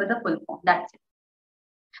 Only remember the full form. That's it.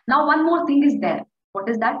 Now one more thing is there. What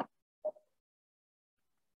is that?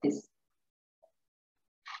 This.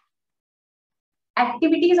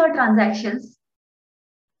 Activities or transactions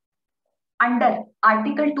under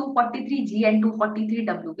Article 243G and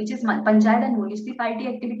 243W, which is Panchayat and Municipality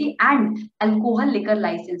activity and alcohol liquor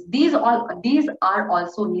license. These are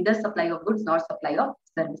also neither supply of goods nor supply of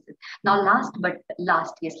services. Now last.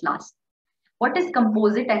 What is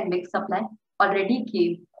composite and mixed supply? Already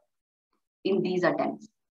came in these attempts.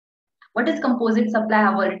 What is composite supply? I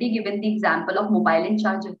have already given the example of mobile and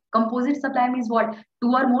charger. Composite supply means what?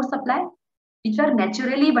 Two or more supply which are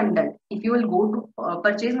naturally bundled. If you will go to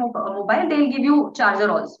purchase mobile, they will give you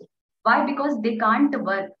charger also. Why? Because they can't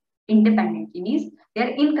work independently. Means they are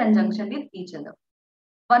in conjunction with each other.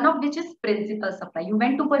 One of which is principal supply. You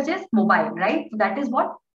went to purchase mobile, right? So that is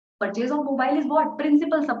what? Purchase of mobile is what?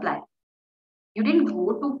 Principal supply. You didn't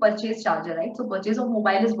go to purchase charger, right? So purchase of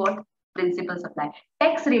mobile is what? Principal supply.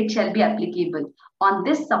 Tax rate shall be applicable. On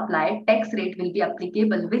this supply, tax rate will be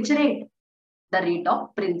applicable. Which rate? The rate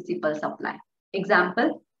of principal supply.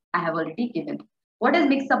 Example, I have already given. What is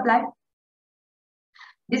mixed supply?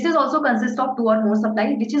 This is also consists of two or more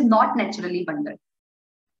supply, which is not naturally bundled.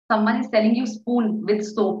 Someone is selling you spoon with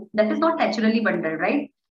soap. That is not naturally bundled, right?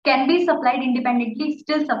 Can be supplied independently,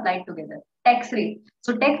 still supplied together. Tax rate.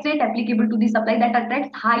 So tax rate applicable to the supply that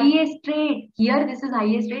attracts highest rate. Here this is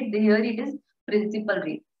highest rate. Here it is principal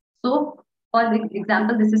rate. So for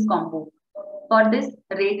example, this is combo. For this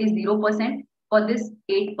rate is 0%. for this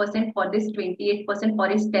 8%, for this 28%, for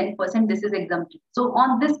this 10%, this is exempted. So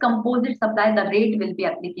on this composite supply, the rate will be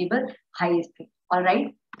applicable highest rate. All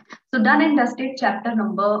right. So done and dusted. Chapter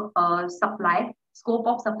number supply, scope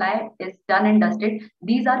of supply is done and dusted.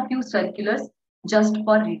 These are few circulars just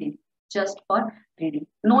for reading. Just for reading.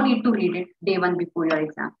 No need to read it day one before your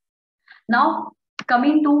exam. Now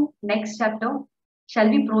coming to next chapter. Shall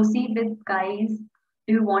we proceed with, guys?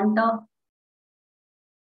 Do you want a,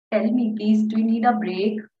 tell me please, do you need a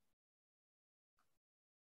break?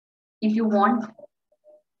 If you want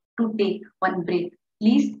to take one break,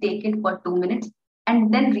 please take it for 2 minutes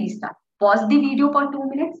and then restart. Pause the video for 2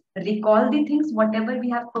 minutes, recall the things, whatever we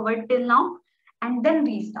have covered till now, and then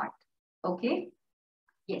restart. Okay?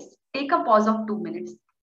 Yes, take a pause of 2 minutes.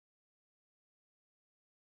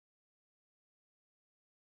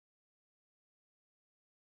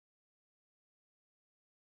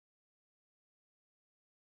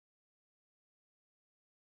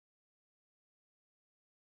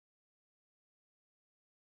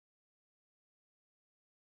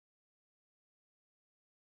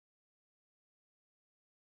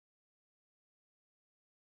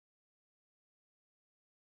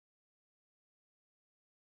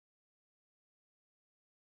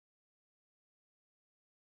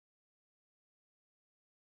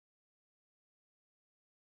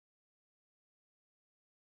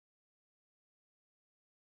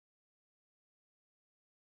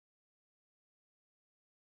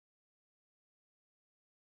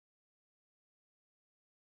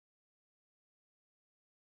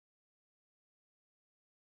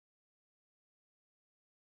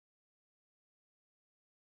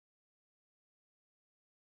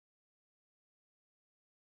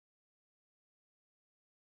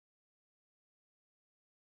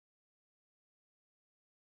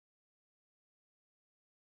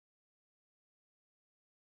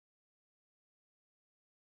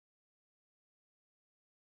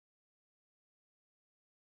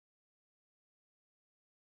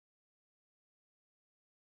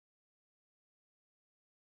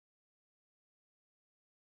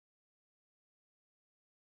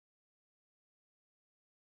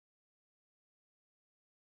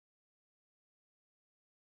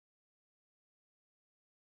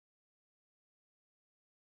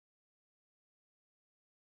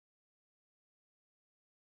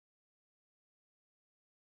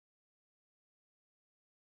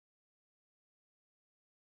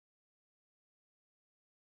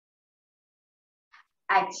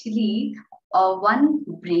 Actually, one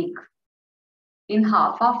break in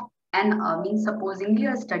half of an means supposing you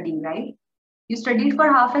are studying, right? You studied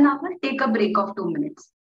for half an hour, take a break of 2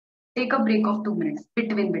 minutes. Take a break of 2 minutes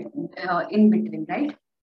in between, right?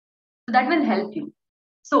 So that will help you.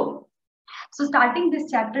 So starting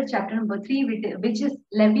this chapter, chapter number 3, which is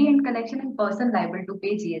levy and collection and person liable to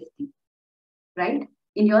pay GST, right?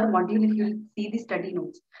 In your module, if you see the study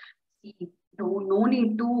notes, see, no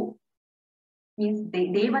need to, means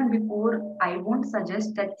day one before, I won't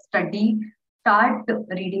suggest that start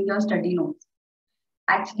reading your study notes.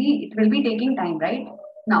 Actually, it will be taking time, right?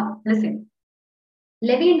 Now, listen.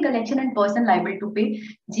 Levy and collection and person liable to pay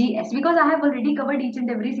GS, because I have already covered each and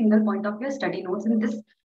every single point of your study notes in this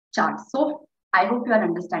chart. So I hope you are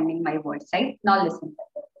understanding my words, right? Now listen.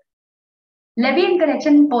 Levy and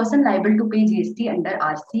collection and person liable to pay GST under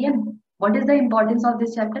RCM. What is the importance of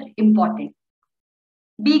this chapter? Important.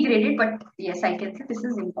 B graded, but yes, I can say this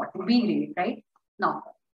is important. B graded, right? Now,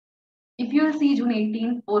 if you will see June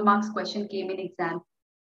 18, 4 marks question came in exam.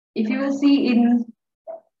 If you will see in,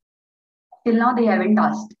 till now they haven't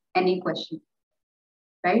asked any question,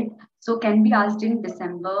 right? So can be asked in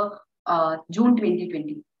December, June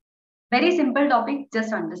 2020. Very simple topic,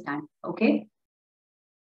 just understand, okay?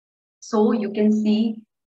 So you can see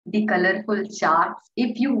the colorful charts.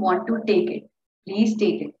 If you want to take it, please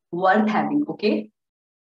take it. Worth having, okay?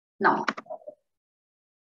 Now,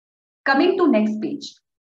 coming to next page.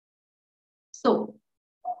 So,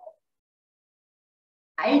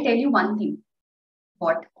 I'll tell you one thing.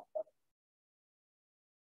 What?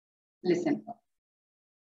 Listen.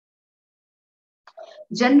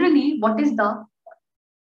 Generally, what is the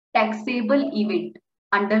taxable event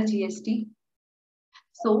under GST?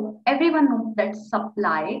 So, everyone knows that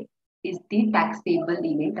supply is the taxable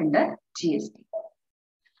event under GST.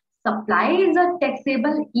 Supply is a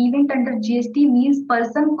taxable event under GST means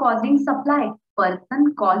person causing supply.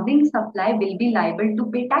 Person causing supply will be liable to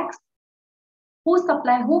pay tax.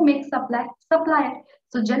 Who makes supply? Supplier.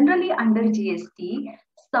 So generally under GST,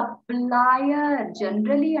 supplier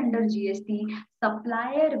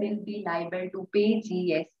will be liable to pay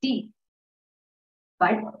GST.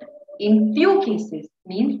 But in few cases,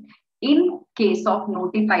 means In case of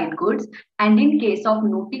notified goods and in case of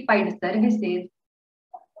notified services,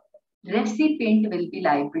 recipient will be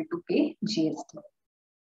liable to pay GST.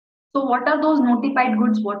 So what are those notified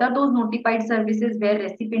goods? What are those notified services where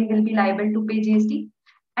recipient will be liable to pay GST?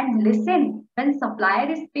 And listen, when supplier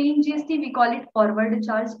is paying GST, we call it forward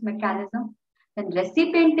charge mechanism. When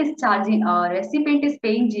recipient is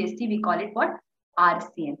paying GST, we call it what?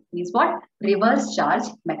 RCM. Means what? Reverse charge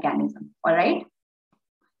mechanism. All right.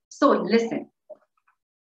 So listen.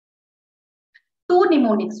 Two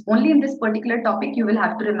mnemonics. Only in this particular topic, you will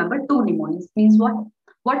have to remember two mnemonics. Means what?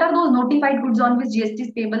 What are those notified goods on which GST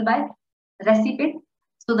is payable by recipient?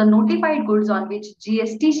 So the notified goods on which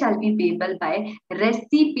GST shall be payable by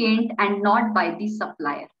recipient and not by the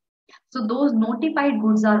supplier. So those notified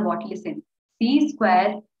goods are what? Listen. C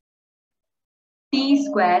square, T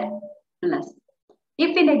square plus.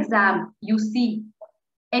 If in exam you see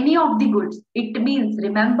any of the goods, it means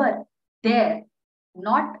remember there,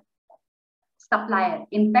 not supplier.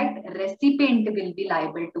 In fact, recipient will be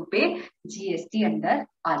liable to pay GST under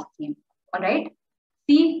RCM. All right.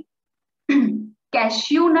 See,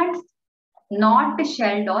 cashew nuts not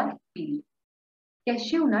shelled or peeled.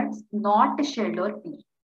 Cashew nuts not shelled or peeled.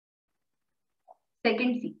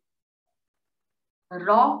 Second C,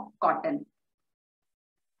 raw cotton.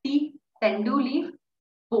 T, tendu leaf,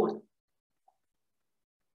 both.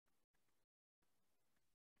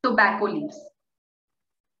 Tobacco leaves.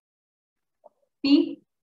 P,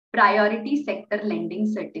 priority sector lending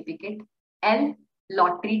certificate. L,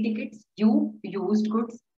 lottery tickets. U, used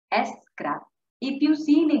goods. S, scrap. If you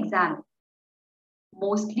see in exam,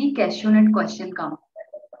 mostly cashew nut question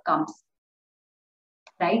comes.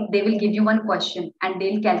 Right? They will give you one question and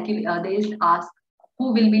they'll calculate, they'll ask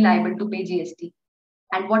who will be liable to pay GST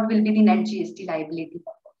and what will be the net GST liability.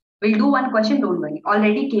 We'll do one question, don't worry.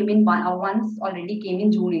 Already came in once, already came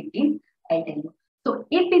in June 18, I'll tell you. So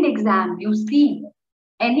if in exam you see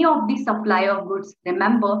any of the supplier of goods,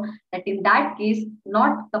 remember that in that case,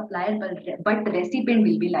 not supplier but recipient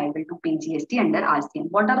will be liable to pay GST under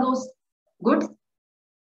RCM. What are those goods?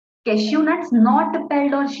 Cashew nuts, not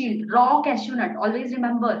peeled or shelled. Raw cashew nut. Always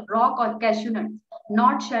remember, raw cashew nuts,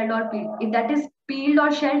 not shelled or peeled. If that is peeled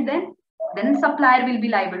or shelled, then supplier will be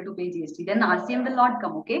liable to pay GST. Then RCM will not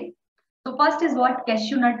come. Okay. So first is what?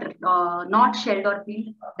 Cashew nut, not shelled or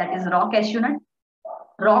peeled. That is raw cashew nut.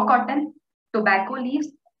 Raw cotton, tobacco leaves,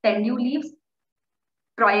 tendu leaves,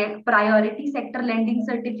 priority sector lending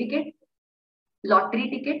certificate, lottery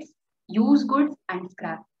tickets, used goods, and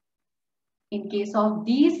scrap. In case of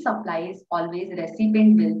these supplies, always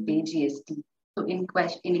recipient will pay GST. So in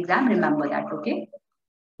exam, remember that, okay?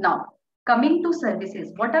 Now, coming to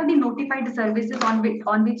services, what are the notified services on which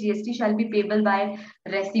GST shall be payable by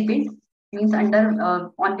recipient? Means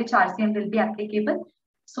on which RCM will be applicable.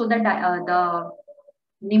 So that the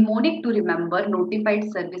mnemonic to remember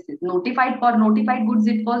notified services. For notified goods,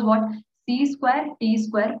 it was what? C square, T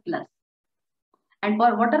square plus. And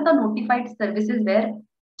for what are the notified services where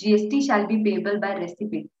GST shall be payable by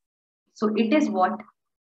recipient? So it is what?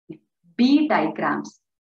 B diagrams.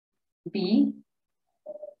 B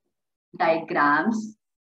diagrams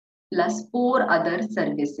plus 4 other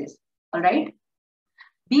services. All right.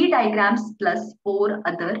 B diagrams plus 4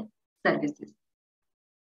 other services.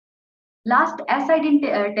 Last S I didn't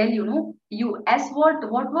tell you, no? You S what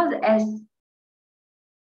was S?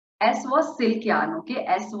 S was silk yarn. Okay.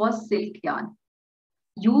 S was silk yarn.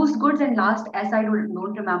 Used goods and last S I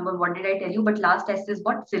don't remember what did I tell you, but last S is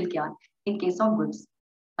what? Silk yarn in case of goods.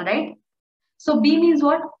 All right. So B means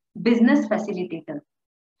what? Business facilitator.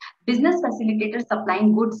 Business facilitator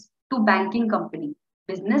supplying goods to banking company.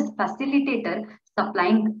 Business facilitator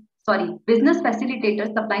supplying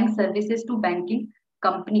services to banking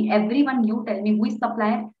company. Everyone, you tell me who is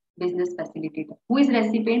supplier? Business facilitator. Who is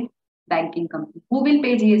recipient? Banking company. Who will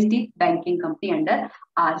pay GST? Banking company under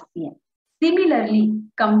RCM. Similarly,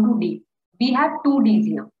 come to D. We have 2 Ds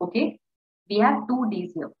here. Okay. We have 2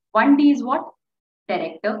 Ds here. One D is what?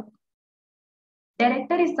 Director.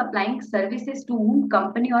 Director is supplying services to whom?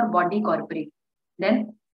 Company or body corporate.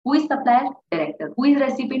 Then who is supplier? Director. Who is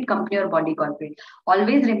recipient? Company or body corporate.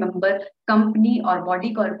 Always remember, company or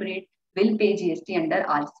body corporate will pay GST under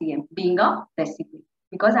RCM, being a recipient.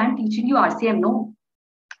 Because I am teaching you RCM, no?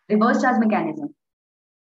 Reverse charge mechanism.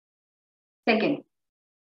 Second,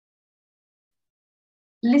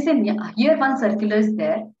 listen, here one circular is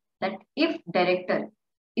there that if director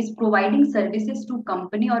is providing services to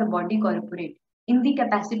company or body corporate in the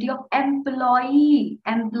capacity of employee,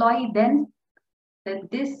 then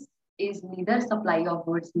this is neither supply of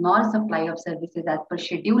goods nor supply of services as per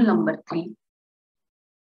schedule number 3.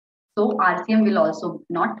 So RCM will also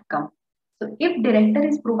not come. So if director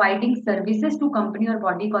is providing services to company or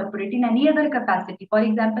body corporate in any other capacity, for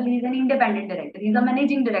example, he is an independent director, he is a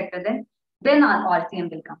managing director, then RCM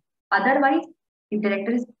will come. Otherwise, if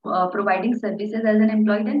director is providing services as an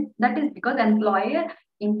employee, then that is because employee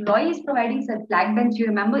is providing flag bench. You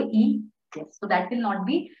remember E? Yes. So that will not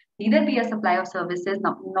be neither be a supply of services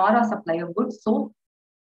nor a supply of goods. So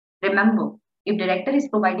remember, if director is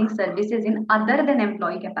providing services in other than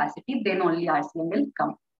employee capacity, then only RCM will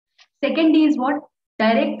come. Second is what?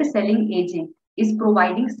 Direct selling agent is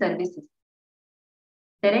providing services.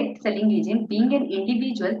 Direct selling agent, being an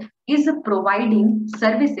individual, is providing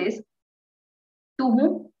services to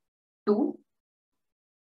whom? To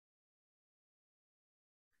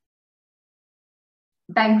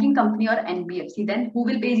banking company or NBFC. Then who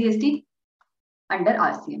will pay GST? Under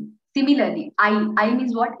RCM. Similarly, I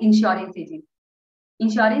means what? Insurance agent.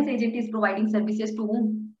 Insurance agent is providing services to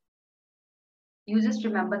whom? You just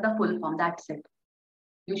remember the full form. That's it.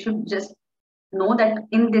 You should just know that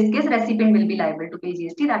in this case, recipient will be liable to pay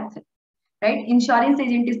GST. That's it. Right? Insurance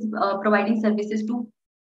agent is providing services to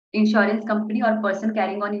insurance company or person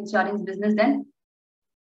carrying on insurance business. Then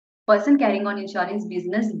person carrying on insurance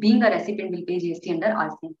business being a recipient will pay GST under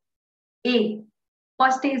RCM. A.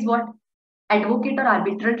 First A is what? Advocate or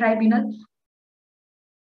arbitral tribunal.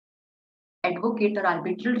 Advocate or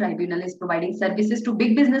arbitral tribunal is providing services to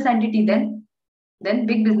big business entity. Then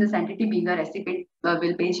big business entity being a recipient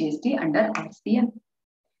will pay GST under RCM.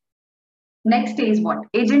 Next is what?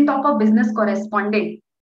 Agent of a business correspondent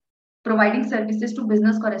providing services to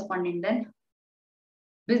business correspondent. Then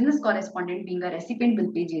business correspondent being a recipient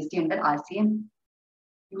will pay GST under RCM.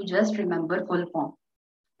 You just remember full form,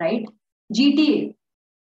 right? GTA.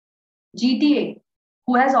 GTA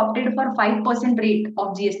who has opted for 5% rate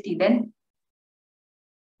of GST, then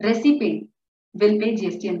recipient will pay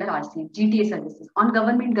GST under RCM. GTA services. On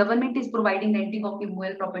government is providing renting of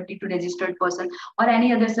immovable property to registered person or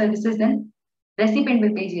any other services, then recipient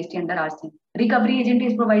will pay GST under RCM. Recovery agent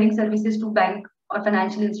is providing services to bank or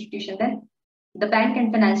financial institution, then the bank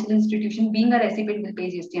and financial institution being a recipient will pay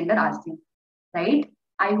GST under RCM. Right?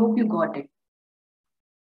 I hope you got it.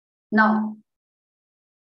 Now,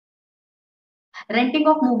 renting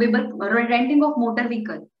of motor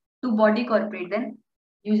vehicle to body corporate, then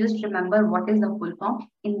you just remember what is the full form.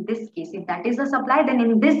 In this case, if that is the supply, then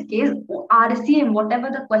in this case, RCM,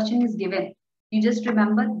 whatever the question is given, you just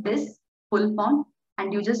remember this full form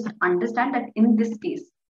and you just understand that in this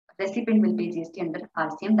case, recipient will pay GST under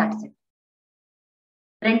RCM. That's it.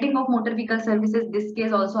 Renting of motor vehicle services, this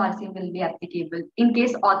case also RCM will be applicable. In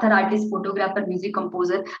case author, artist, photographer, music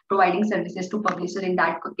composer providing services to publisher, in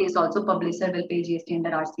that case also publisher will pay GST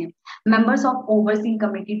under RCM. Members of overseeing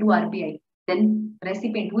committee to RBI, then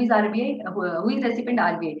recipient, who is RBI? Who is recipient?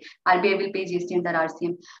 RBI. RBI will pay GST under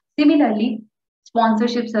RCM. Similarly,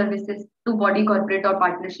 sponsorship services to body corporate or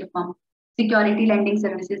partnership firm. Security lending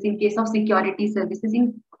services, in case of security services,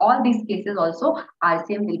 in all these cases also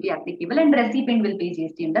RCM will be applicable and recipient will pay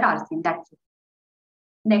GST under RCM. That's it.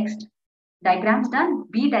 Next, diagrams done.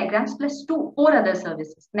 B diagrams plus 4 other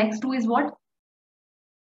services. Next 2 is what?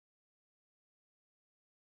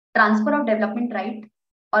 Transfer of development right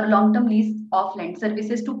or long-term lease of land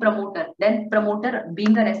services to promoter. Then promoter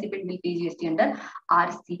being a recipient will pay GST under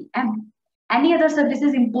RCM. Any other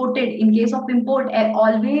services imported, in case of import,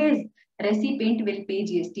 always recipient will pay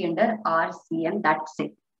GST under RCM. That's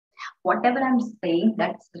it. Whatever I'm saying,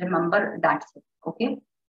 that's remember, that's it. Okay.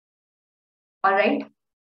 All right.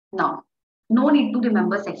 Now, no need to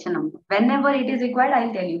remember section number. Whenever it is required,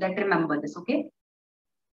 I'll tell you that remember this. Okay.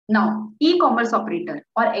 Now, e-commerce operator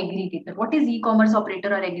or aggregator. What is e-commerce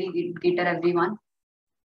operator or aggregator, everyone?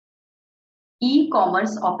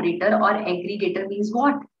 E-commerce operator or aggregator means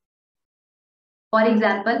what? For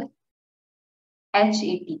example,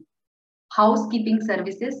 HAT. Housekeeping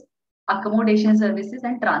services, accommodation services,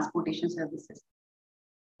 and transportation services.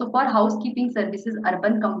 So for housekeeping services,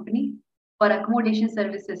 urban company. For accommodation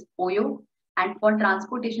services, OYO. And for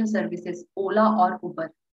transportation services, Ola or Uber.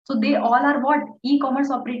 So they all are what? E-commerce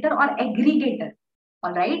operator or aggregator.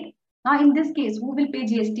 All right. Now in this case, who will pay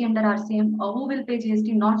GST under RCM or who will pay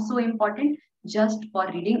GST? Not so important. Just for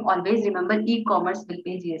reading, always remember e-commerce will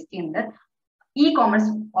pay GST under e-commerce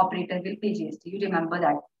operator will pay GST. You remember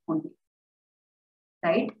that only.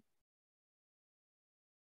 Right?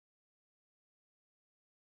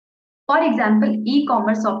 For example,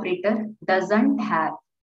 e-commerce operator doesn't have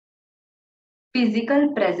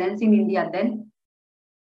physical presence in India, then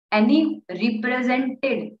any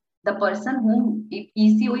represented, the person whom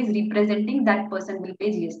ECO is representing, that person will pay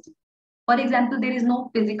GST. For example, there is no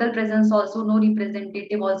physical presence also, no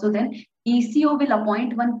representative also, then ECO will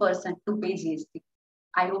appoint one person to pay GST.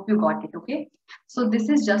 I hope you got it, okay? So this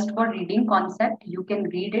is just for reading concept. You can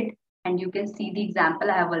read it and you can see the example.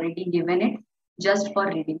 I have already given it just for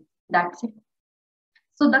reading. That's it.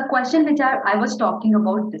 So the question which I was talking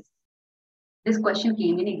about this question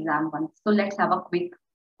came in exam once. So let's have a quick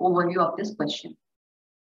overview of this question.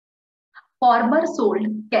 Farmer sold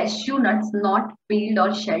cashew nuts not peeled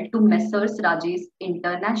or shelled to Messrs. Rajesh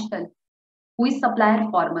International. Who is supplier?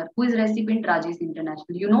 Farmer. Who is recipient? Rajesh International.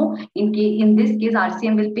 You know, in this case,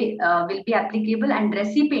 RCM will be applicable and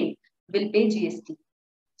recipient will pay GST.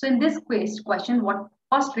 So in this question, what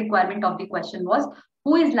first requirement of the question was,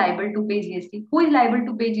 who is liable to pay GST? Who is liable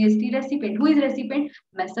to pay GST? Recipient. Who is recipient?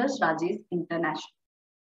 Messrs. Rajesh International.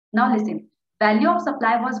 Now listen, value of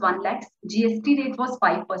supply was 1 lakh, GST rate was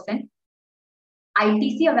 5%,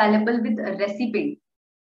 ITC available with recipient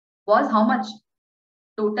was how much?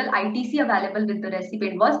 Total ITC available with the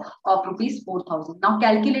recipient was of rupees 4,000. Now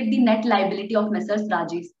calculate the net liability of Messrs.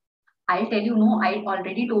 Rajesh. I'll tell you, no, I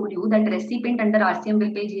already told you that recipient under RCM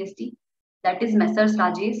will pay GST. That is Messrs.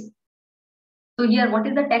 Rajesh. So here, what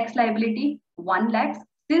is the tax liability? 1 lakh.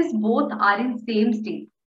 Since both are in same state,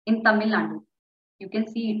 in Tamil Nadu, you can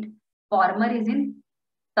see it. Farmer is in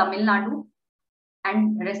Tamil Nadu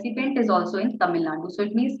and recipient is also in Tamil Nadu. So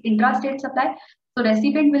it means intra-state supply. So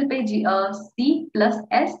recipient will pay C plus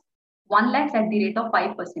S 1 lakh at the rate of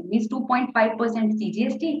 5%. Means 2.5%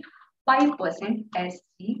 CGST, 5%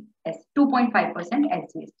 SGS, 2.5%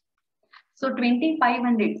 SGST. So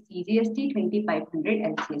 2500 CGST,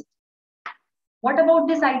 2500 SGST. What about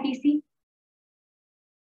this ITC?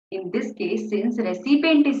 In this case, since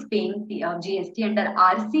recipient is paying the GST under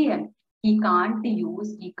RCM, he can't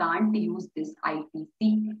use this ITC.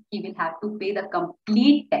 He will have to pay the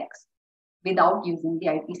complete tax without using the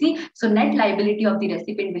ITC. So net liability of the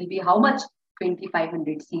recipient will be how much?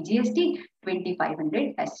 2500 CGST,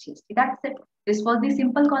 2500 SGST. That's it. This was the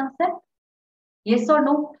simple concept. Yes or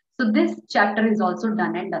no? So this chapter is also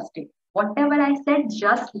done and dusted. Whatever I said,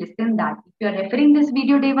 just listen that. If you are referring this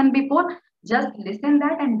video day one before, just listen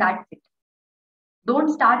that and that's it. Don't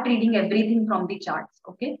start reading everything from the charts,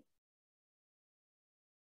 okay?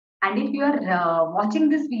 And if you are watching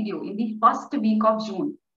this video in the first week of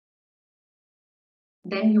June,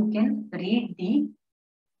 then you can read the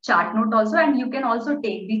chart note also and you can also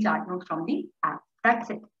take the chart note from the app.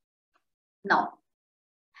 That's it. Now,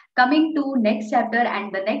 coming to next chapter,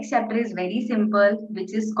 and the next chapter is very simple,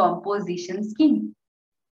 which is composition scheme.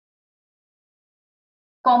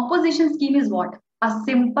 Composition scheme is what? A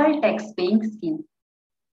simple tax paying scheme.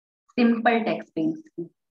 Simple tax paying scheme,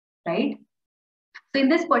 right? So in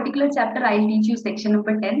this particular chapter, I'll teach you section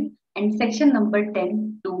number 10 and section number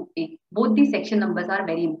 10 to 8. Both the section numbers are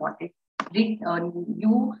very important.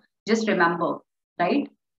 You just remember, right?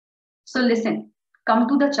 So listen, come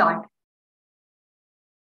to the chart.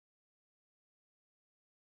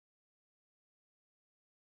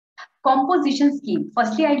 Composition scheme.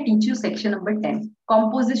 Firstly, I'll teach you section number 10.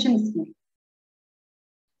 Composition scheme.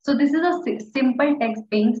 So this is a simple tax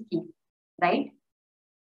paying scheme, right?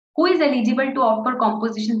 Who is eligible to opt for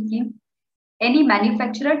composition scheme? Any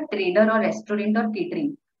manufacturer, trader or restaurant or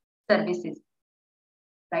catering services,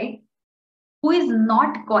 right? Who is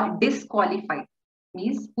not disqualified,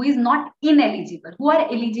 means who is not ineligible. Who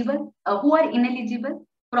are eligible? Who are ineligible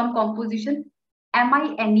from composition?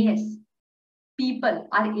 MINES. People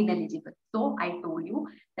are ineligible. So I told you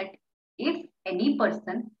that if any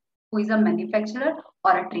person who is a manufacturer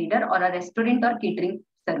or a trader or a restaurant or catering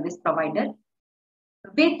service provider,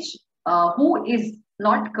 which who is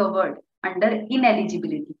not covered under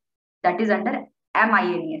ineligibility, that is under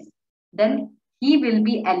MINES, then he will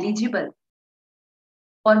be eligible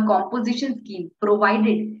for composition scheme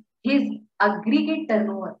provided his aggregate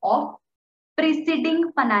turnover of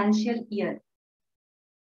preceding financial year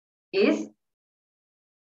is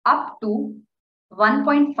up to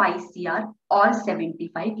 1.5 CR or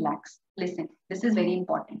 75 lakhs. Listen, this is very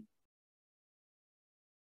important.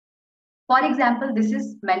 For example, this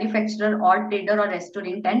is manufacturer or trader or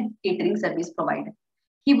restaurant and catering service provider.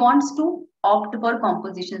 He wants to opt for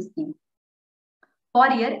composition scheme for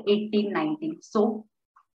year 18-19. So,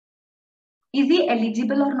 is he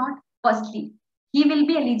eligible or not? Firstly, he will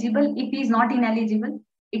be eligible if he is not ineligible.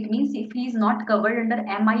 It means if he is not covered under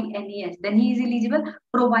MINES, then he is eligible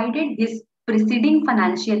provided his preceding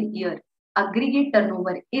financial year aggregate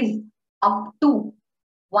turnover is up to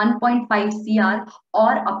 1.5 CR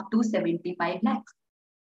or up to 75 lakhs.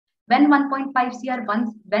 When 1.5 CR,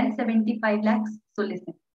 when 75 lakhs. So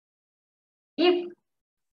listen, if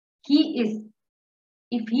he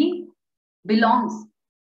belongs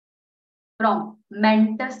from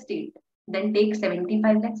mentor state, then take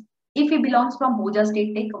 75 lakhs. If he belongs from Bhoja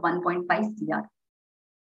state, take 1.5 CR.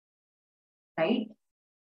 Right?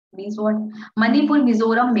 Means what? Manipur,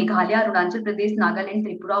 Mizoram, Meghalaya, Arunachal Pradesh, Nagaland,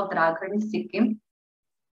 Tripura, Uttarakhand, Sikkim,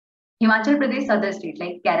 Himachal Pradesh, other states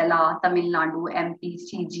like Kerala, Tamil Nadu, MP,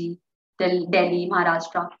 CG, Delhi,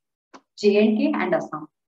 Maharashtra, J&K, and Assam.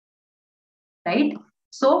 Right?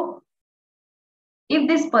 So, if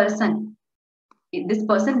this person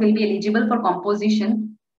will be eligible for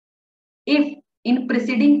composition if in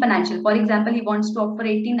preceding financial, for example, he wants to opt for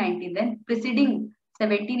 18-19, then preceding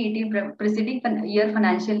 17-18 preceding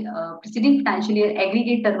financial year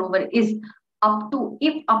aggregate turnover is up to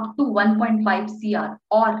 1.5 CR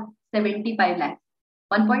or 75 lakhs.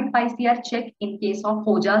 1.5 CR check in case of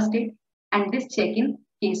Hoja state and this check in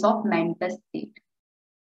case of mentor state.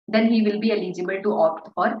 Then he will be eligible to opt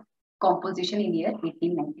for composition in year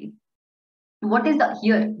 18-19. What is the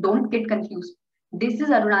here? Don't get confused. This is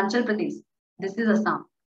Arunachal Pradesh. This is Assam.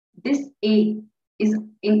 This A is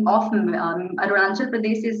in of Arunachal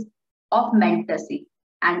Pradesh is of Mentasi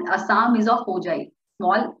and Assam is of Ojai.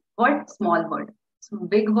 Small word. So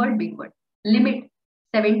big word, big word. Limit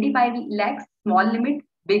 75 lakhs, small limit,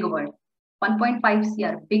 big word. 1.5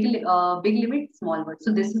 CR, big limit, small word.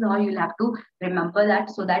 So this is how you'll have to remember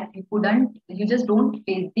that so that you just don't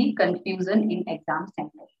face the confusion in exam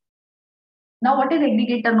center. Now, what is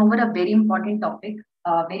aggregate turnover? A very important topic,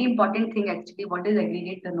 very important thing actually. What is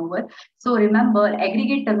aggregate turnover? So remember,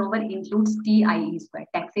 aggregate turnover includes TIE square,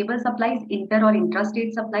 taxable supplies, inter or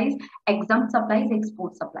intrastate supplies, exempt supplies,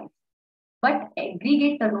 export supplies. But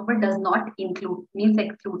aggregate turnover does not include, means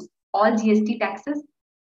excludes all GST taxes,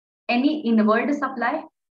 any inward supply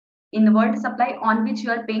on which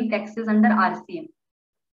you are paying taxes under RCM,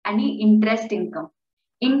 any interest income.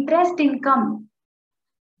 Interest income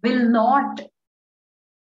will not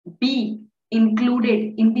be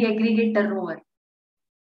included in the aggregate turnover,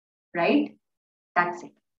 right? That's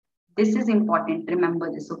it. This is important.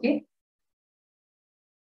 Remember this, okay?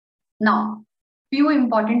 Now, few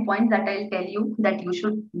important points that I'll tell you that you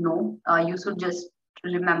should know. You should just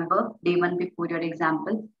remember day one before your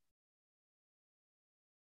example.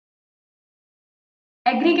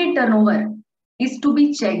 Aggregate turnover is to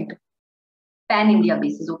be checked pan-India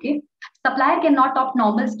basis, okay? Supplier cannot opt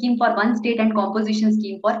normal scheme for one state and composition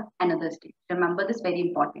scheme for another state. Remember this, very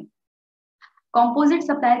important. Composite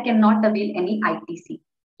supplier cannot avail any ITC.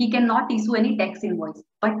 He cannot issue any tax invoice,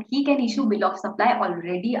 but he can issue bill of supply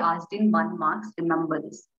already asked in 1 marks. Remember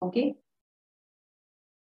this, okay?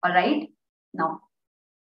 All right. Now,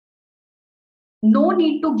 no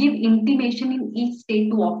need to give intimation in each state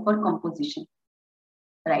to opt for composition,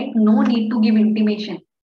 right? No need to give intimation.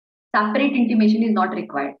 Separate intimation is not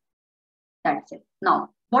required. That's it. Now,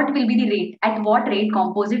 what will be the rate? At what rate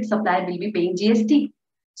composite supplier will be paying GST?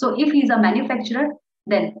 So if he is a manufacturer,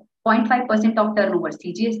 then 0.5% of turnover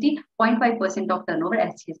CGST, 0.5% of turnover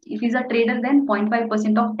SGST. If he is a trader, then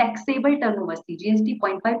 0.5% of taxable turnover CGST,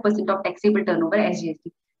 0.5% of taxable turnover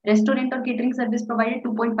SGST. Restaurant or catering service provided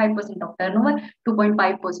 2.5% of turnover,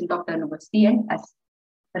 2.5% of turnover C and S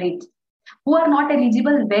rates. Who are not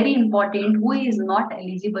eligible, very important. Who is not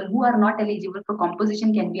eligible? Who are not eligible for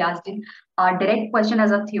composition can be asked in direct question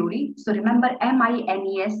as a theory. So remember,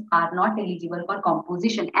 MINES are not eligible for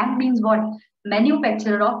composition. M means what?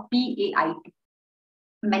 Manufacturer of PAIT.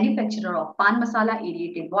 Manufacturer of pan masala,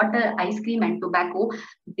 aerated water, ice cream and tobacco,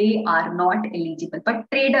 they are not eligible. But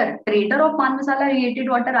trader of pan masala, aerated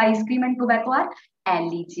water, ice cream and tobacco are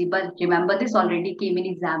eligible. Remember this, already came in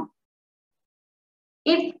exam.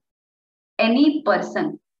 If any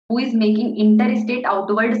person who is making interstate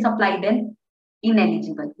outward supply, then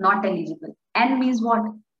ineligible, not eligible. N means what?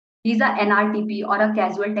 He's a NRTP or a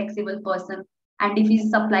casual taxable person. And if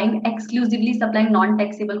he's exclusively supplying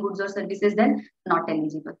non-taxable goods or services, then not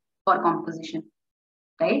eligible for composition,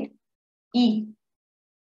 right? E,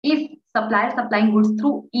 if supplier supplying goods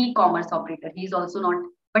through e-commerce operator, he is also not,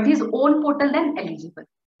 but his own portal, then eligible.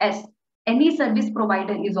 S, any service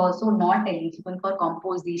provider is also not eligible for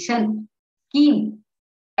composition scheme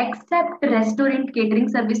except restaurant catering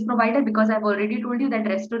service provider, because I've already told you that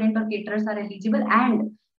restaurant or caterers are eligible,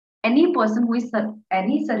 and any person who is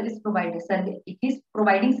any service provider, if he's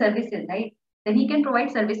providing services, right, then he can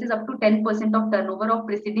provide services up to 10% of turnover of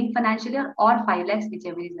preceding financial year or 5 lakhs,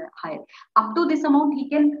 whichever is higher. Up to this amount, he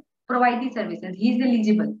can provide the services. He is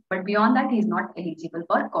eligible, but beyond that, he is not eligible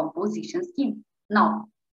for composition scheme. Now,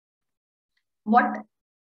 what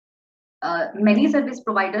many service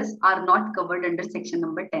providers are not covered under section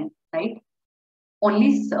number 10, right?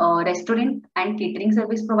 only restaurant and catering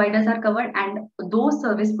service providers are covered, and those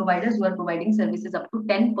service providers who are providing services up to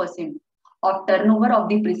 10% of turnover of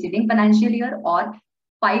the preceding financial year, or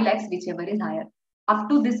 5 lakhs, whichever is higher. Up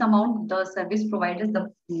to this amount, the service providers,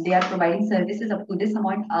 they are providing services up to this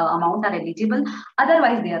amount are eligible.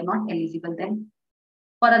 Otherwise, they are not eligible then.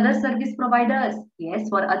 For other service providers, yes,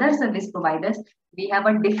 for other service providers, we have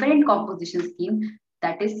a different composition scheme,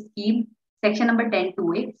 that is scheme section number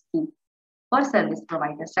 10(2)(a) scheme for service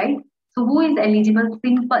providers, right? So who is eligible?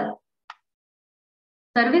 Simple.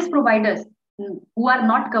 Service providers who are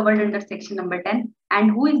not covered under section number 10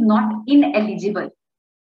 and who is not ineligible,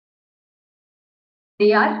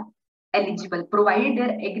 they are eligible provided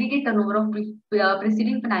their aggregate turnover of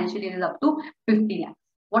preceding financial year is up to 50 lakhs.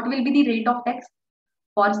 What will be the rate of tax?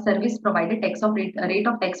 For service provider, rate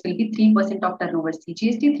of tax will be 3% of turnover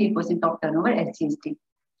CGST, 3% of turnover SGST.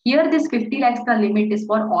 Here this 50 lakhs ka limit is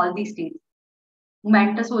for all the states.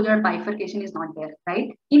 Momentous or bifurcation is not there, right?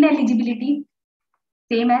 Ineligibility,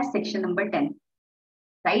 same as section number 10,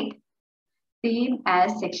 right? Same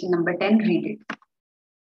as section number 10, read it.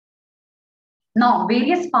 Now,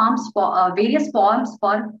 various forms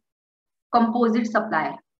for composite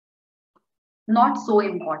supplier. Not so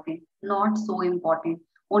important, not so important.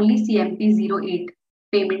 Only CMP 08,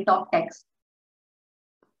 payment of tax.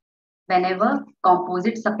 Whenever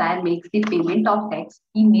composite supplier makes the payment of tax,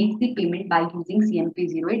 he makes the payment by using CMP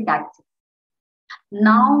 08, that's it.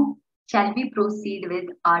 Now, shall we proceed with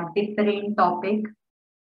a different topic?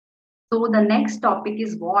 So the next topic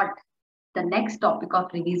is what? The next topic of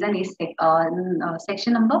revision is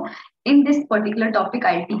section number. In this particular topic,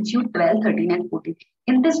 I'll teach you 12, 13 and 14.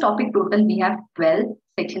 In this topic total, we have 12,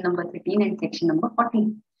 section number 13 and section number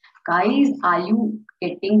 14. Guys, are you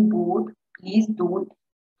getting bored? Please don't.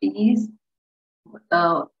 Please,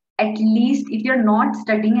 at least if you're not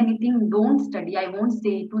studying anything, don't study. I won't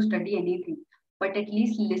say to study anything, but at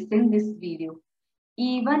least listen this video.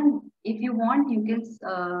 Even if you want, you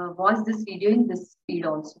can watch this video in this speed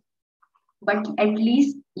also. But at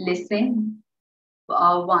least listen,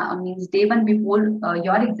 means day one before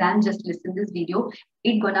your exam, just listen this video.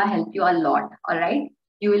 It's gonna help you a lot, all right?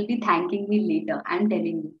 You will be thanking me later, I'm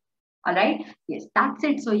telling you, all right? Yes, that's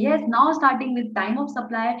it. So yes, now starting with time of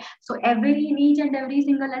supply. So in each and every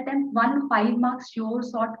single attempt, 1 5 marks sure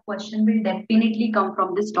short question will definitely come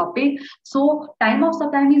from this topic. So time of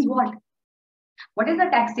supply means what? What is the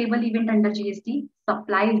taxable event under GST?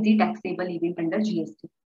 Supply is the taxable event under GST.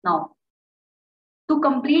 Now, to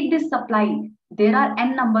complete this supply, there are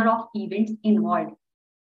n number of events involved.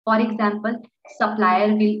 For example,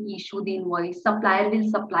 supplier will issue the invoice, supplier will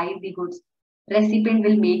supply the goods, recipient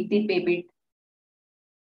will make the payment.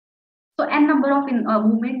 So n number of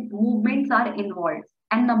movements are involved.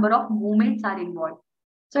 N number of movements are involved.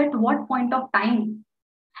 So at what point of time?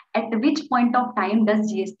 At which point of time does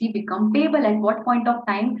GST become payable? At what point of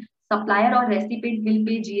time supplier or recipient will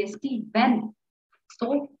pay GST? When?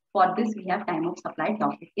 So for this, we have time of supply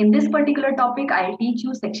topic. In this particular topic, I'll teach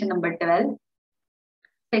you section number 12,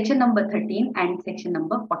 section number 13, and section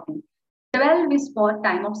number 14. 12 is for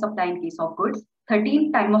time of supply in case of goods,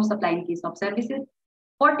 13 time of supply in case of services,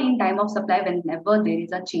 14 time of supply whenever there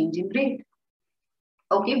is a change in rate.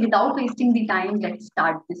 Okay, without wasting the time, let's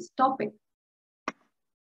start this topic.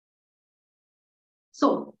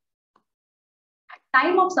 So,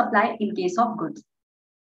 time of supply in case of goods.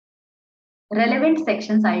 Relevant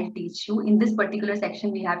sections I'll teach you. In this particular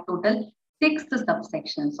section, we have total 6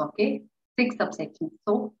 subsections, okay? 6 subsections.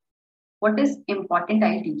 So, what is important,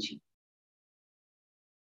 I'll teach you.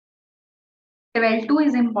 12.2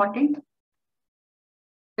 is important.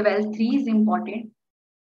 12.3 is important.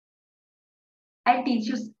 I'll teach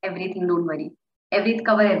you everything, don't worry.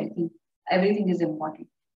 Cover everything. Everything is important.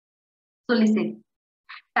 So, listen.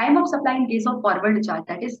 Time of supply in case of forward charge,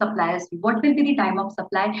 that is supplier's fee. What will be the time of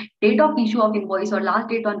supply? Date of issue of invoice or last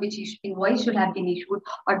date on which invoice should have been issued,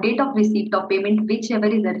 or date of receipt of payment, whichever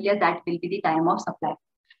is earlier, that will be the time of supply.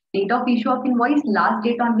 Date of issue of invoice, last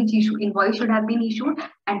date on which invoice should have been issued,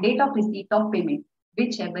 and date of receipt of payment,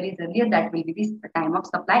 whichever is earlier, that will be the time of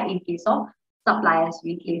supply in case of supplier's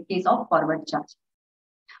fee, in case of forward charge.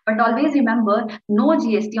 But always remember, no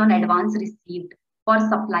GST on advance received for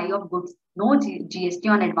supply of goods. No GST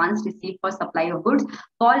on advance received for supply of goods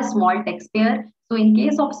for small taxpayer. So in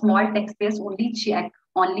case of small taxpayers, only check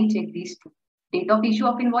these two. Date of issue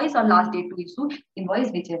of invoice or last date to issue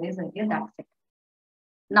invoice, whichever is earlier, that's it.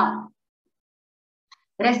 Now,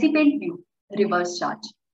 recipient view, reverse charge.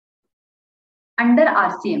 Under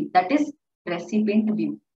RCM, that is recipient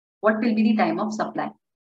view, what will be the time of supply?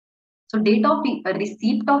 So date of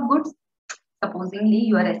receipt of goods, Supposingly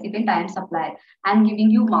you are recipient, I am supplier. I am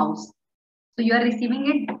giving you mouse. So you are receiving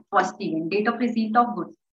it first event, date of receipt of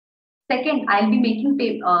goods. Second, I'll be making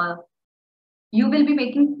you will be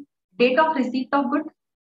making date of receipt of goods.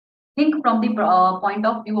 Think from the point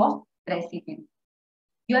of view of recipient.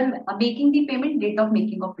 You are making the payment, date of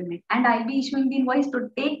making of payment, and I'll be issuing the invoice to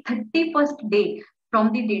take 31st day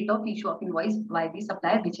from the date of issue of invoice by the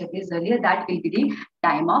supplier, whichever is earlier, that will be the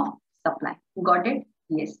time of supply. Got it?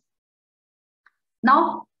 Yes.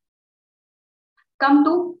 Now come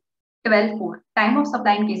to 12.4, time of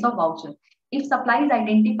supply in case of voucher. If supply is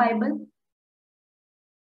identifiable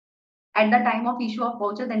at the time of issue of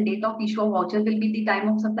voucher, then date of issue of voucher will be the time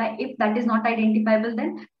of supply. If that is not identifiable,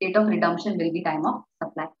 then date of redemption will be time of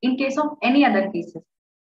supply. In case of any other cases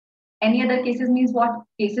means what?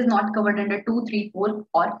 Cases not covered under 2, 3, 4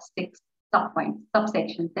 or 6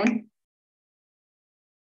 subsections. Then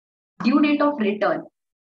due date of return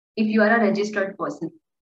if you are a registered person,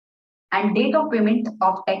 and date of payment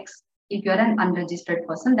of tax if you are an unregistered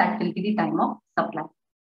person, that will be the time of supply.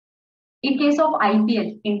 In case of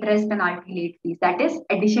IPL, interest, penalty, late fees, that is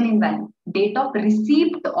addition in value, date of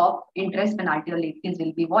receipt of interest, penalty or late fees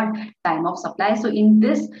will be what? Time of supply. So in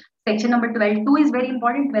this section number 12.2 is very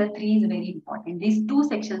important, 12.3 is very important. These two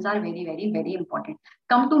sections are very, very, very important.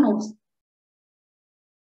 Come to notes.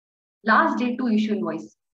 Last date to issue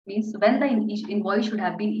invoice means when the invoice should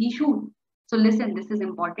have been issued. So listen, this is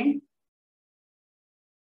important.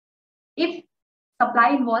 If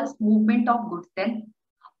supply involves movement of goods, then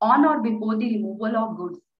on or before the removal of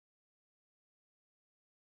goods,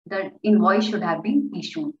 the invoice should have been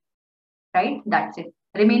issued, right? That's it.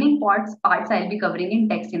 Remaining parts I'll be covering in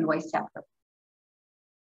tax invoice chapter.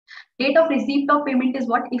 Date of receipt of payment is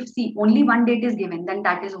what? If only one date is given, then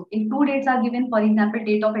that is okay. If two dates are given, for example,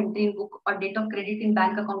 date of entry in book or date of credit in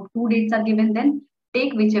bank account, two dates are given, then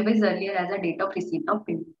take whichever is earlier as a date of receipt of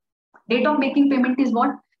payment. Date of making payment is what?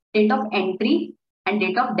 Date of entry and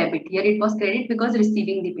date of debit. Here it was credit because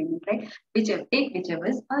receiving the payment, right? Take whichever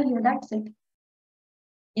is earlier. That's it.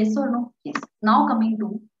 Yes or no? Yes. Now coming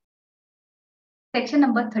to section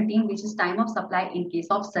number 13, which is time of supply in case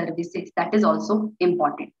of services. That is also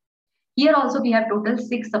important. Here also we have total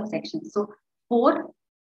 6 subsections. So 4,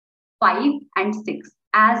 5 and 6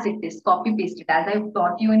 as it is. Copy paste it as I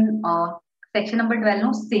taught you in section number 12.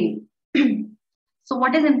 No, same. So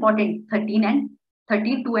what is important? 13 and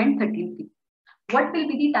 32 and 33. What will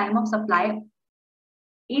be the time of supply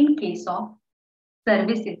in case of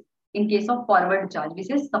services? In case of forward charge,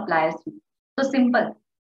 which is supplier's fee. So simple.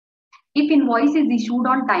 If invoice is issued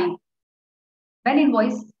on time, when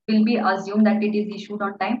invoice will be assumed that it is issued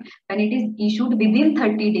on time, when it is issued within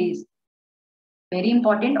 30 days. Very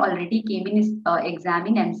important, already came in exam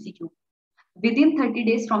in MCQ. Within 30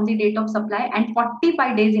 days from the date of supply and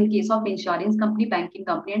 45 days in case of insurance company, banking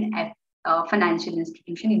company and financial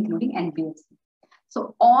institution including NBFC.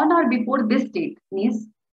 So on or before this date means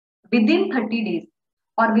within 30 days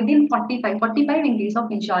or within 45 in case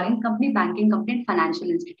of insurance company, banking company and financial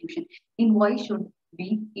institution. Invoice should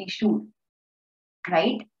be issued,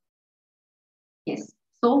 right? Yes.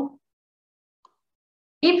 So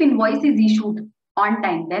if invoice is issued on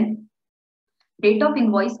time, then date of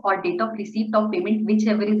invoice or date of receipt of payment,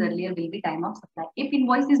 whichever is earlier, will be time of supply. If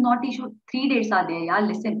invoice is not issued, 3 dates are there. Yeah,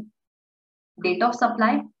 listen. Date of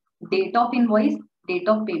supply, date of invoice, date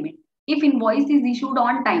of payment. If invoice is issued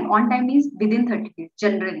on time means within 30 days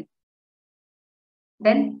generally.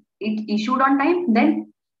 Then it issued on time,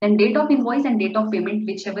 then date of invoice and date of payment,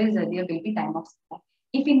 whichever is earlier, will be time of supply.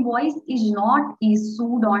 If invoice is not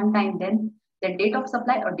issued on time, then the date of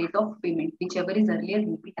supply or date of payment, whichever is earlier,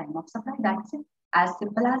 will be time of supply. That's it. As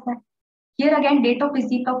simple as that. Here again, date of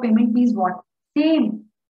receipt of payment means what? Same.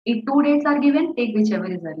 If 2 dates are given, take whichever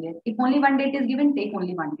is earlier. If only 1 date is given, take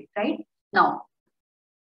only 1 date, right? Now.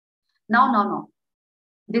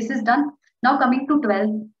 This is done. Now coming to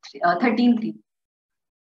 13.3.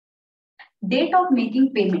 Date of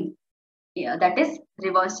making payment. Yeah, that is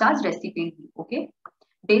reverse charge recipient. Okay.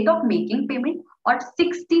 Date of making payment or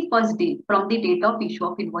 61st day from the date of issue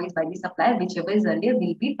of invoice by the supplier, whichever is earlier,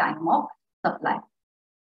 will be time of supply.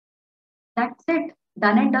 That's it.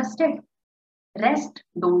 Done and dusted. Rest,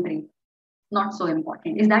 don't read. Not so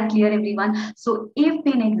important. Is that clear, everyone? So if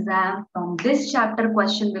in exam from this chapter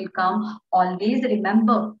question will come, always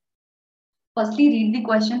remember, firstly read the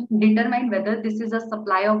question, determine whether this is a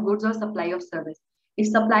supply of goods or supply of service. If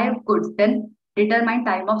supply of goods, then determine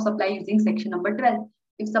time of supply using section number 12.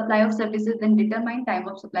 If supply of services, then determine time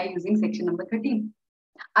of supply using section number 13.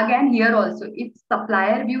 Again, here also, if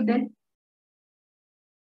supplier view, then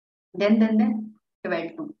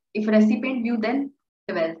 12.2. If recipient view, then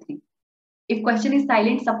 12.3. If question is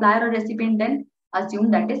silent, supplier or recipient, then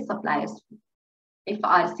assume that is suppliers. If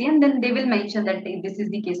RCM, then they will mention that this is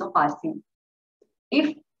the case of RCM.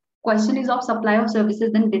 If question is of supply of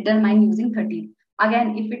services, then determine using 13.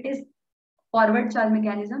 Again, if it is forward charge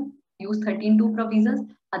mechanism, use 13.2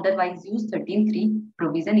 provisions. Otherwise, use 13.3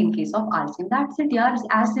 provision in case of RCM. That's it, yeah. It's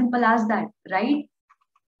as simple as that, right?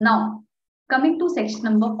 Now, coming to section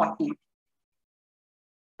number 14.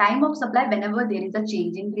 Time of supply whenever there is a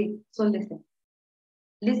change in rate. So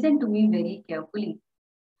listen to me very carefully.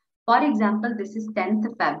 For example, this is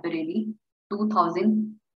 10th February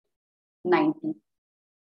 2019.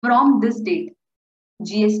 From this date,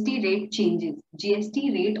 GST rate changes.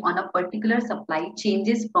 GST rate on a particular supply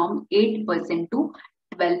changes from 8% to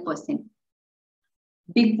 12%.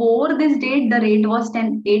 Before this date, the rate was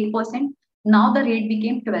 8%. Now the rate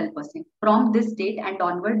became 12%. From this date and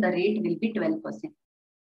onward, the rate will be 12%.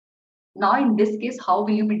 Now, in this case, how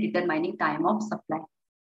will you be determining time of supply?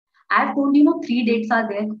 I have told you, 3 dates are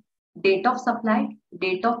there. Date of supply,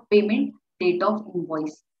 date of payment, date of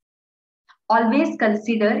invoice. Always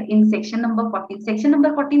consider in section number 14. Section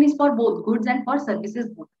number 14 is for both goods and for services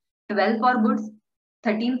both. 12 for goods,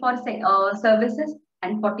 13 for services,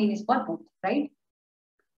 and 14 is for both, right?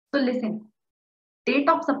 So listen, date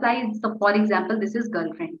of supply is, for example, this is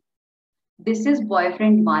girlfriend. This is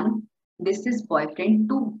boyfriend 1. This is boyfriend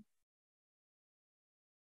 2.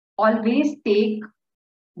 Always take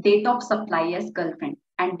date of supply as girlfriend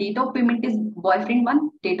and date of payment is boyfriend 1,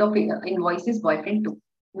 date of invoice is boyfriend 2.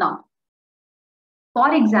 Now,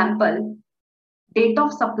 for example, date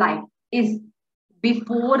of supply is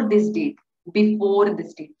before this date. Before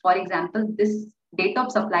this date. For example, this date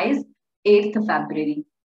of supply is 8th February.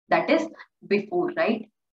 That is before, right?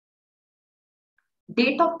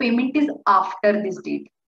 Date of payment is after this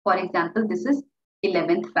date. For example, this is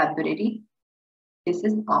 11th February. This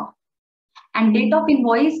is after. And date of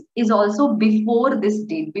invoice is also before this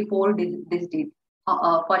date. Before this date.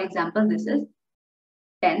 For example, this is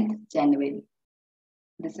 10th January.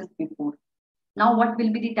 This is before. Now, what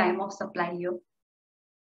will be the time of supply here?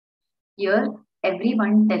 Here,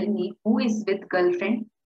 everyone tell me who is with girlfriend,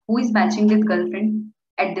 who is matching with girlfriend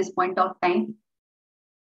at this point of time.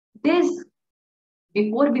 This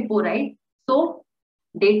before, right? So,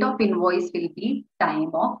 date of invoice will be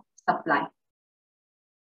time of supply.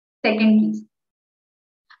 Second case.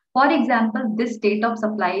 For example, this date of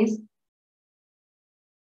supply is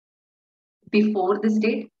before this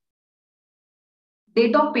date.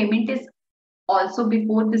 Date of payment is also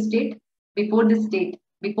before this date. Before this date.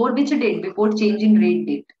 Before which date? Before change in rate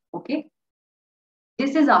date. Okay.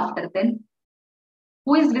 This is after then.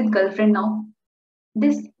 Who is with girlfriend now?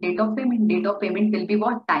 This date of payment. Date of payment will be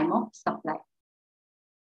what? Time of supply.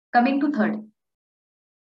 Coming to third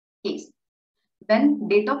case. When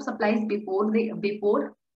date of supply is before,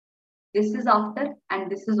 this is after and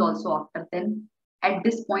this is also after. Then at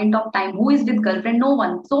this point of time, who is with girlfriend? No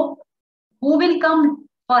one. So who will come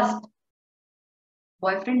first?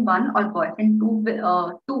 Boyfriend 1 or boyfriend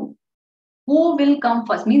 2? Who will come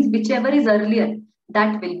first? Means whichever is earlier,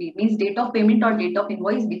 that will be. Means date of payment or date of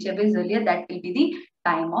invoice, whichever is earlier, that will be the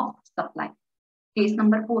time of supply. Case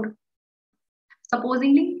number 4.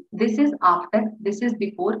 Supposingly, this is after, this is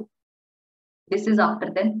before, this is after,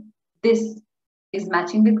 then this is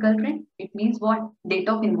matching with girlfriend. It means what? Date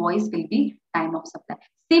of invoice will be time of supply.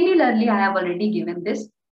 Similarly, I have already given this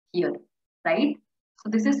here, right? So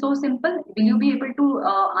this is so simple. Will you be able to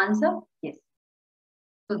answer? Yes.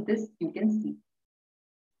 So this you can see.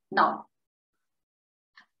 Now,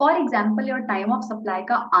 for example, your time of supply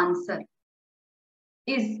ka answer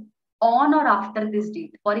is on or after this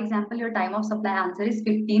date. For example, your time of supply answer is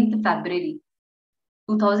 15th February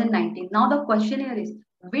 2019. Now the question here is,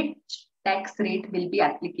 which tax rate will be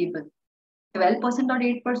applicable? 12% or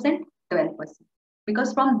 8%? 12%.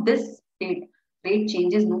 Because from this date, rate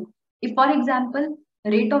changes. No. If, for example,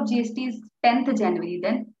 rate of GST is 10th January,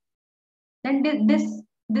 then this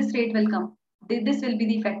rate will come. This will be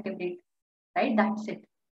the effective date, right? That's it.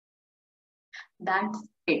 That's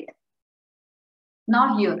it.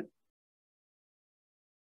 Now here,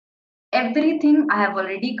 everything I have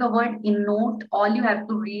already covered in note. All you have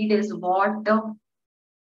to read is what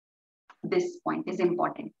this point is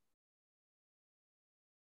important.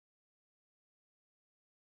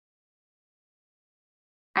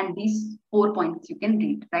 And these 4 points you can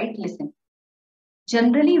read, right? Listen.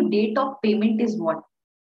 Generally, date of payment is what?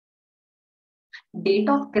 Date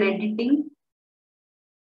of crediting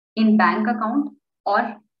in bank account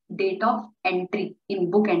or date of entry in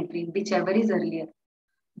book entry, whichever is earlier.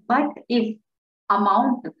 But if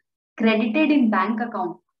amount credited in bank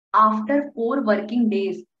account after 4 working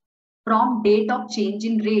days from date of change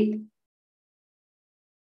in rate.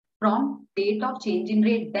 From date of change in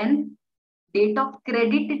rate, then date of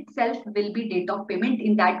credit itself will be date of payment.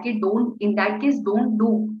 In that case, don't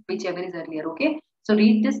do whichever is earlier. Okay. So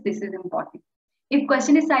read this. This is important. If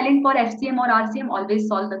question is silent for FCM or RCM, always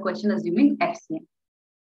solve the question assuming FCM.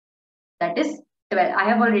 That is 12. I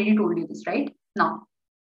have already told you this, right? Now,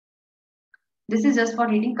 this is just for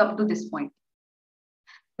reading. Come to this point.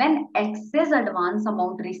 When excess advance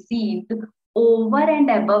amount received over and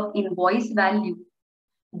above invoice value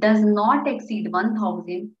does not exceed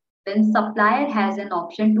 1000, then supplier has an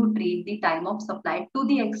option to treat the time of supply to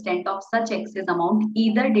the extent of such excess amount,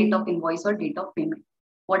 either date of invoice or date of payment.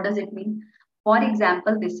 What does it mean? For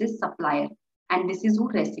example, this is supplier and this is who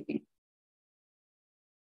recipient.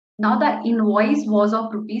 Now the invoice was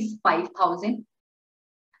of rupees 5000,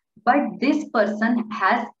 but this person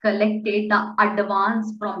has collected the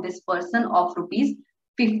advance from this person of rupees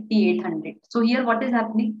 5800. So here what is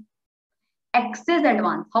happening? Excess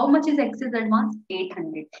advance. How much is excess advance?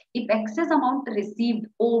 800. If excess amount received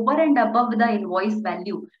over and above the invoice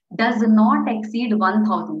value does not exceed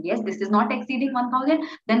 1000, yes, this is not exceeding 1000,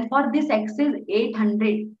 then for this excess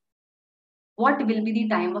 800, what will be the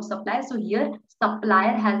time of supply? So here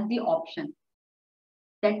supplier has the option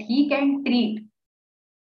that he can treat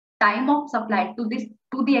time of supply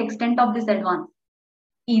to the extent of this advance,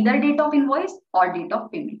 either date of invoice or date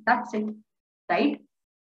of payment. That's it, right?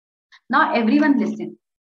 Now everyone listen.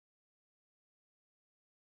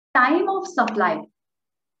 Time of supply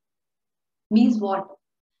means what?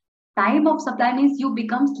 Time of supply means you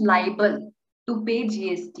becomes liable to pay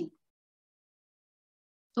GST.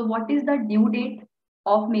 So what is the due date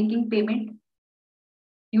of making payment?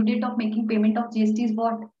 Due date of making payment of GST is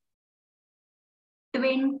what?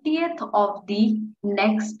 20th of the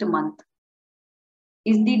next month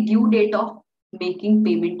is the due date of making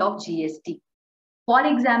payment of GST. For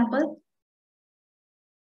example,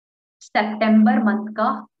 September month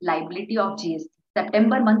का liability of GST.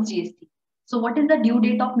 September month GST. So what is the due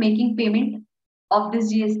date of making payment of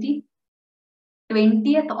this GST?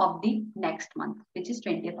 20th of the next month, which is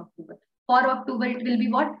 20th October. For October, it will be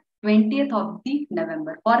what? 20th of the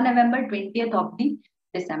November. For November, 20th of the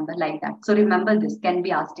December, like that. So remember this can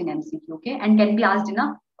be asked in MCQ, okay? And can be asked in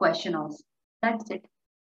a question also. That's it,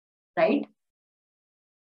 right?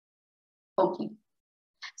 Okay.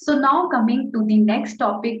 So now coming to the next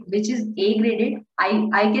topic, which is A graded.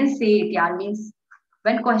 I can say it, yeah, means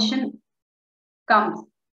when question comes,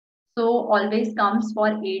 so always comes for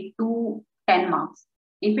 8 to 10 marks.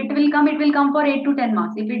 If it will come for 8 to 10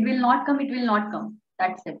 marks. If it will not come, it will not come.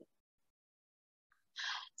 That's it.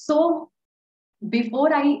 So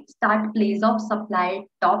before I start place of supply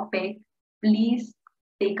topic, please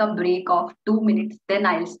take a break of 2 minutes, then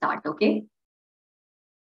I'll start, okay?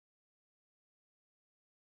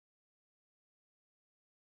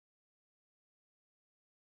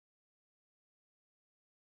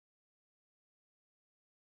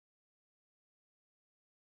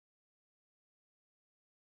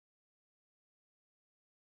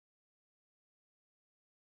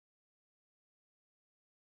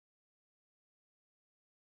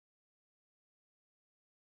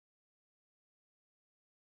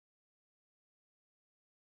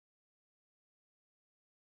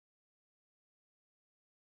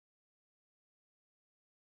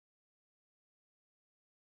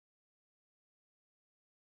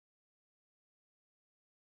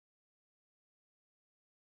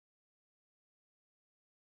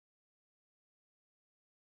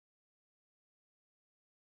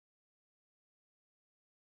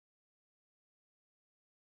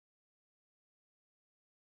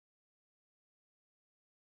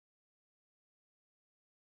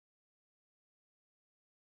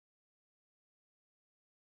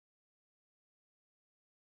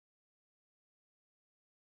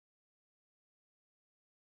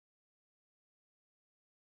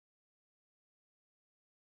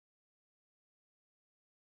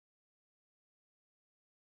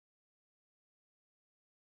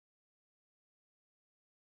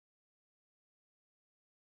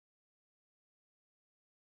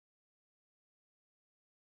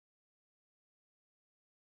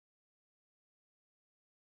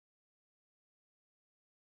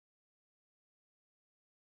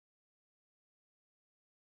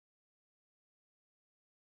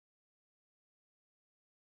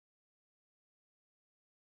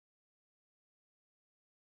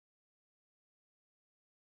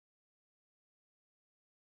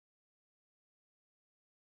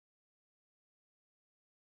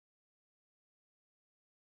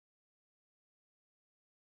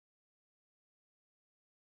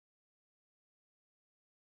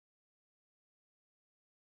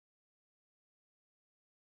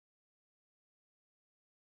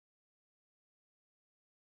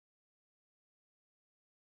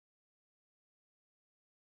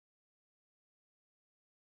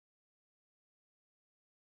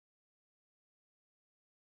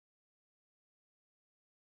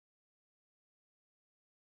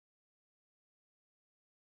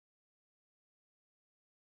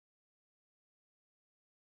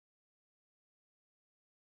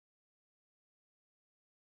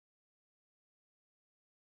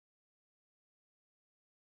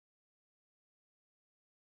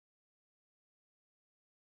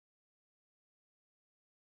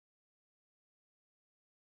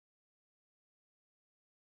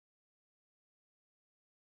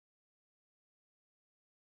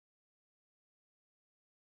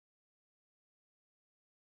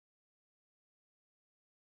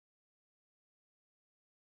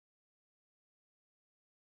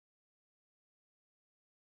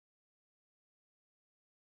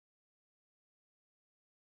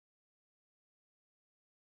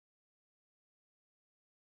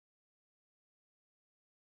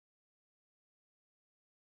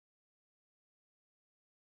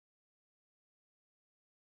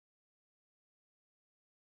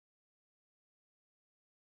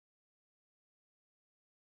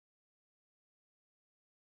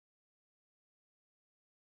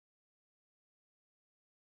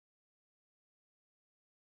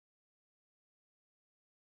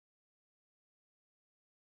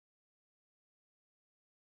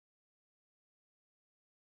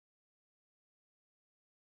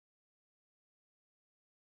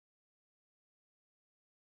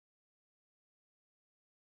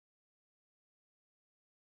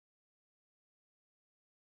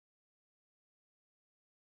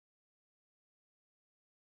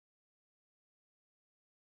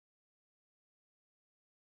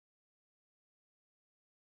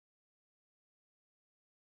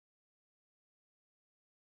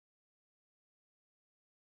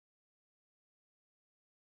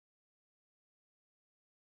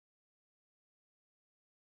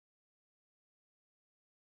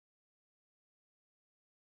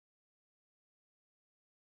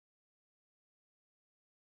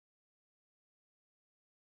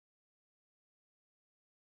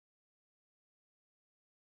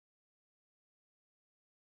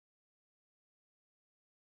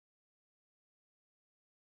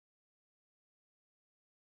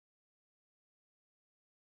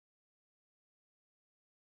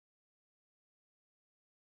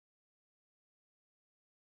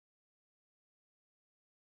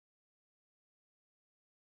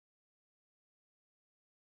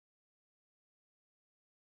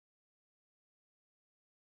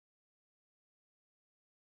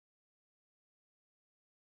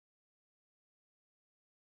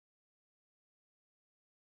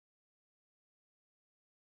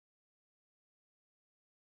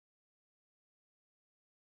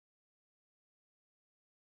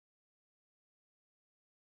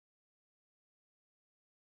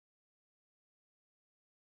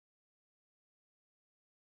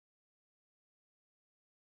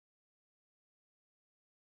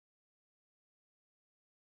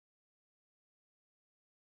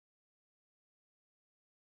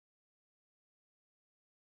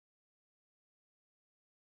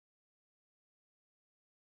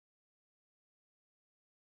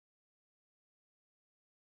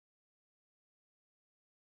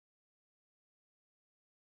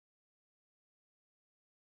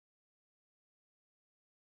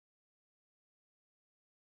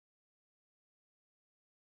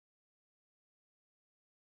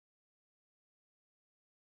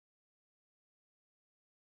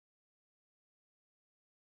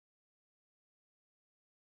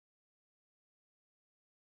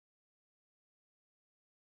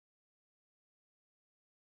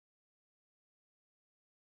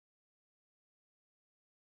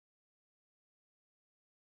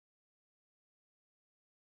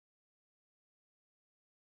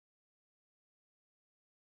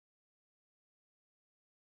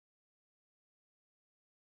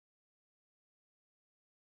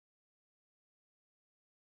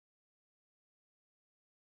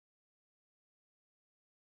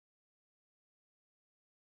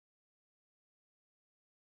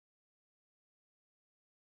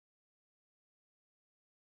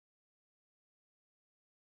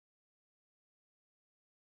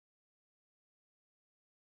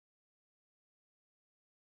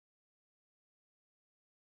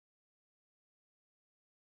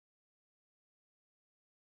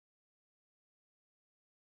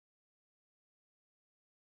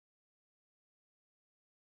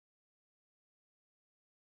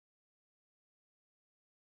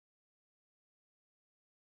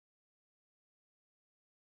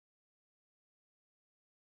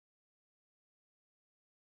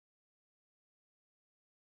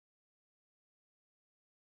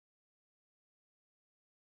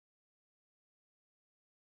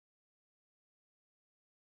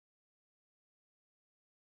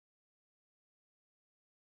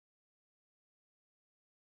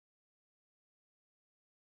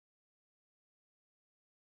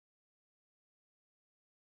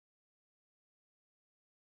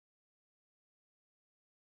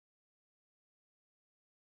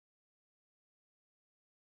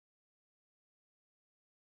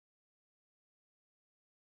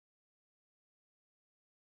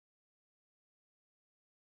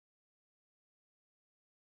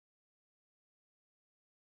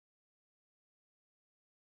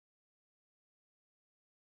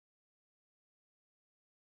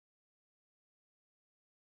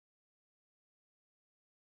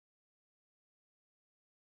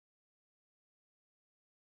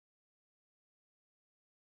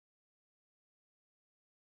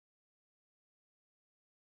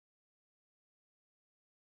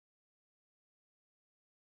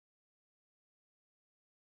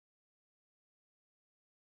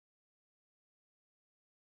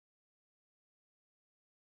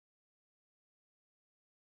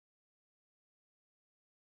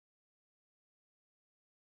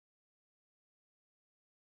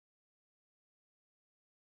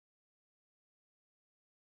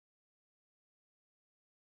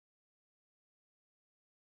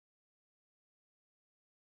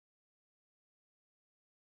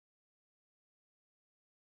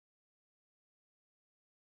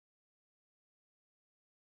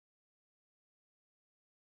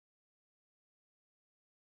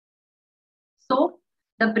 So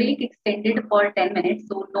the break extended for 10 minutes,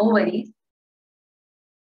 so no worries.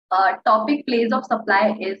 Topic place of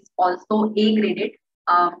supply is also A graded.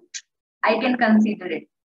 I can consider it.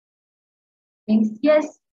 Means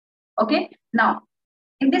yes. Okay. Now,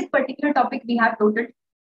 in this particular topic, we have total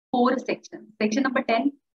 4 sections. Section number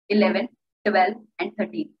 10, 11, 12, and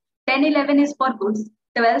 13. 10, 11 is for goods.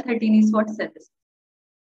 12, 13 is for services.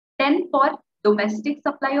 10 for domestic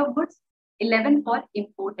supply of goods. 11 for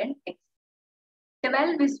import and export.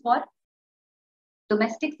 12 is for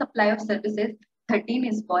domestic supply of services. 13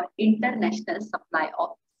 is for international supply of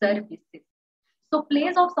services. So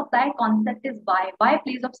place of supply concept is why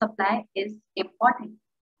place of supply is important.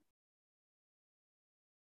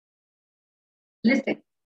 Listen,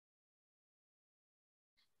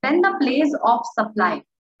 when the place of supply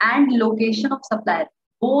and location of supplier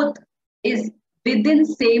both is within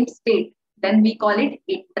same state, then we call it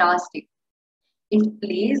intrastate. If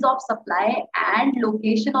place of supply and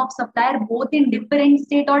location of supplier both in different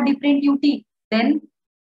state or different UT, then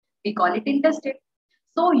we call it interstate.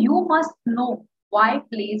 So you must know why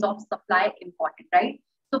place of supply important, right?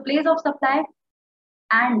 So place of supply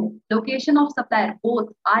and location of supplier both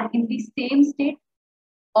are in the same state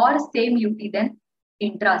or same UT, then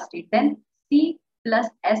intrastate, then C plus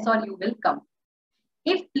S or U will come.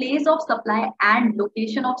 If place of supply and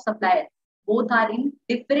location of supplier both are in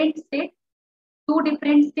different states, two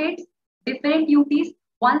different states, different UTs,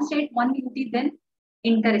 one state, one UT, then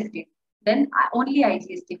interstate, then only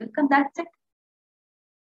IGST will come. That's it.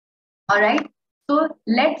 All right. So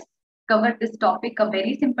let's cover this topic, a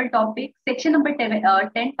very simple topic. Section number 10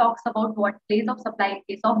 talks about what place of supply in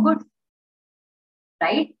case of goods,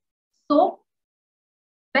 right? So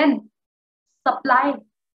when supply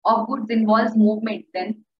of goods involves movement,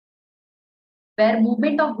 then where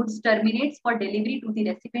movement of goods terminates for delivery to the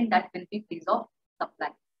recipient, that will be place of supply.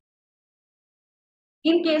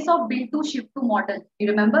 In case of bill to ship to model, you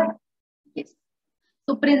remember? Yes.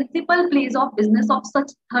 So principal place of business of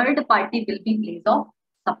such third party will be place of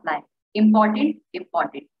supply.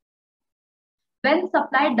 Important. When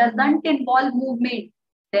supply doesn't involve movement,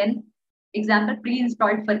 then example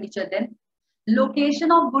pre-installed furniture, then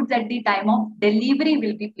location of goods at the time of delivery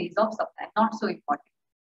will be place of supply. Not so important.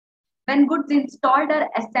 When goods installed or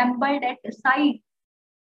assembled at site,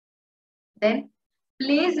 then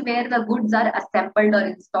place where the goods are assembled or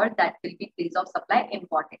installed, that will be place of supply.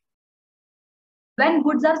 Important. When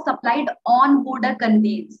goods are supplied on board a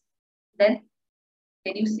conveyance, then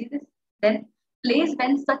can you see this? Then place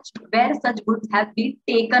where such goods have been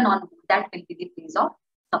taken on board, that will be the place of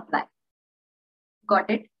supply. Got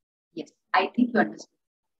it? Yes, I think you understood.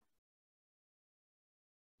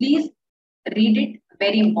 Please read it,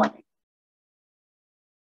 very important.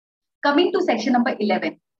 Coming to section number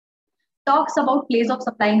 11, talks about place of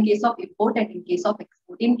supply in case of import and in case of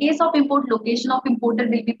export. In case of import, location of importer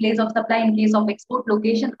will be place of supply. In case of export,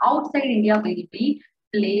 location outside India will be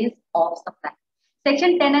place of supply.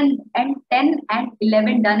 Section 10 and 10 and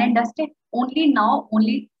 11 done and dusted.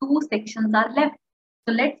 Only two sections are left.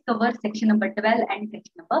 So let's cover section number 12 and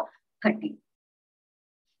section number 13.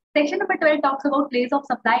 Section number 12 talks about place of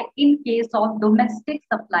supply in case of domestic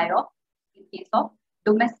supply of services.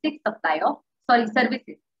 Domestic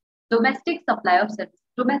supply of services.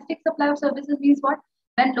 Domestic supply of services means what?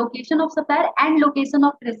 When location of supplier and location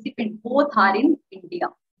of recipient both are in India.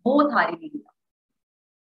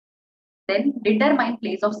 Then determine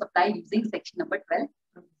place of supply using section number 12.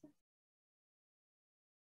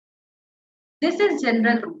 This is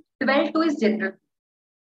general rule. 12.2 is general.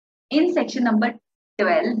 In section number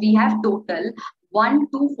 12, we have total 1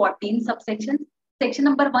 to 14 subsections. Section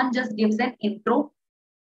number 1 just gives an intro.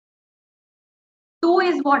 2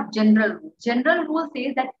 is what? General rule. General rule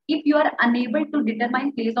says that if you are unable to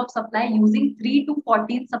determine place of supply using 3 to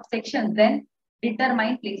 14 subsections, then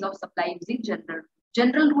determine place of supply using general rule.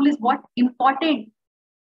 General rule is what? Important.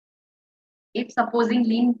 If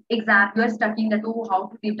supposingly in exam you are studying that how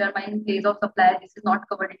to determine place of supply, this is not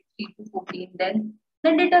covered in 3 to 14, then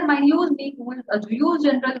determine, use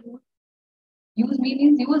general rule. Use me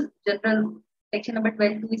means use general rule. Section number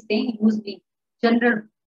 12.2 is saying use me. General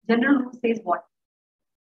rule says what?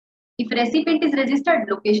 If recipient is registered,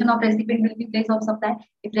 location of recipient will be place of supply.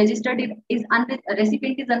 If recipient is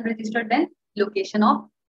unregistered, then location of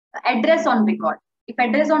address on record. If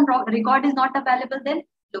address on record is not available, then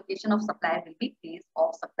location of supplier will be place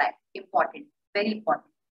of supply. Important, very important.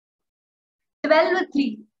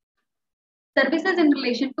 12.3, services in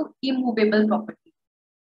relation to immovable property.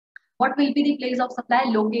 What will be the place of supply?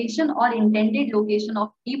 Location or intended location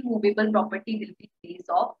of immovable property will be place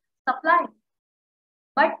of supply.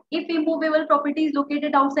 But if immovable property is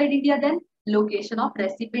located outside India, then Location of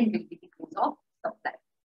recipient will be the place of supply.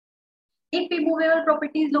 If immovable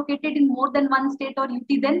property is located in more than one state or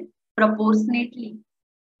UT, then proportionately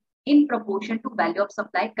in proportion to value of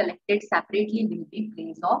supply collected separately will be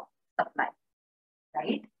place of supply,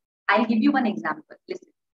 right? I'll give you one example. Listen.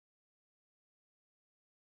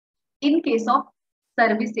 In case of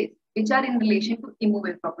services which are in relation to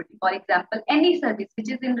immovable property, for example, any service which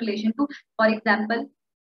is in relation to, for example,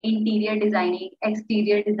 interior designing,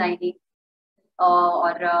 exterior designing,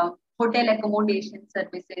 or hotel accommodation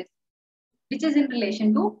services, which is in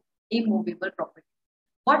relation to immovable property.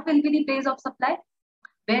 What will be the place of supply?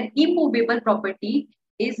 Where immovable property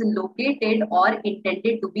is located or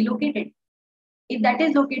intended to be located. If that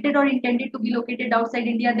is located or intended to be located outside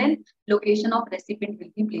India, then location of recipient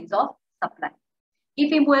will be place of supply.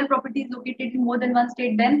 If immovable property is located in more than one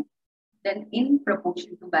state, then in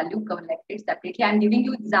proportion to value collected separately. I am giving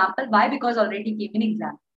you example. Why? Because already came in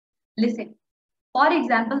exam. Listen. For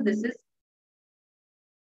example, this is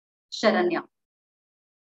Sharanya.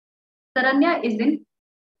 Sharanya is in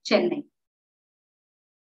Chennai,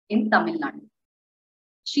 in Tamil Nadu.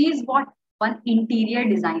 She is what? One interior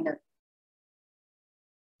designer.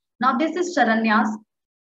 Now this is Sharanya's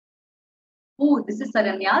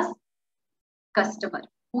customer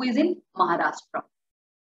who is in Maharashtra.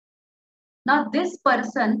 Now this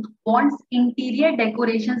person wants interior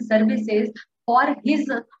decoration services for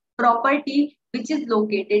his property which is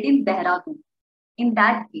located in Dehradun. In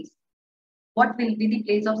that case, what will be the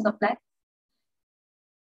place of supply?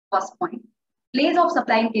 First point. Place of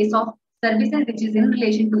supply in case of services which is in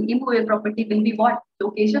relation to immovable property will be what?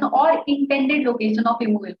 Location or intended location of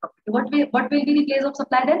immovable property. What will be the place of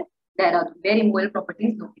supply then? Dehradun, where immovable property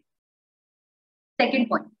is located. Second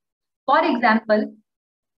point. For example,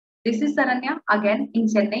 this is Saranya again in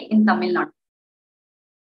Chennai in Tamil Nadu.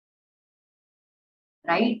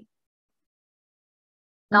 Right?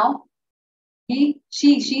 Now, she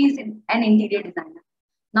is an interior designer.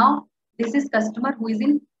 Now, this is customer who is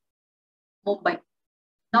in Mumbai.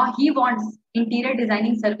 Now, he wants interior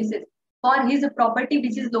designing services for his property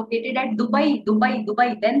which is located at Dubai.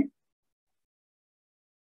 Then,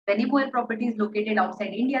 when immovable property is located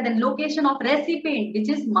outside India, then location of recipient which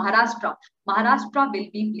is Maharashtra. Maharashtra will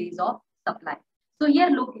be place of supply. So here,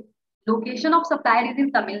 location of supplier is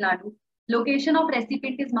in Tamil Nadu. Location of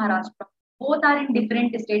recipient is Maharashtra. Both are in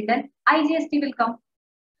different states. Then IGST will come.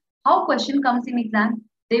 How question comes in exam?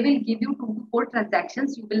 They will give you 2 to 4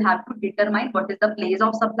 transactions. You will have to determine what is the place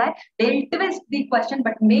of supply. They'll twist the question,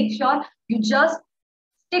 but make sure you just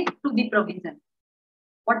stick to the provision.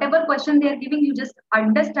 Whatever question they are giving, you just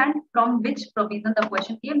understand from which provision the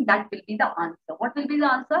question came. That will be the answer. What will be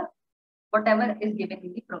the answer? Whatever is given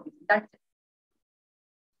in the provision. That's it.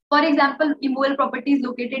 For example, immovable property is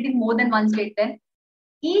located in more than one state. Then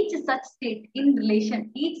each such state in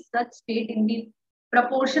the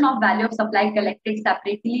proportion of value of supply collected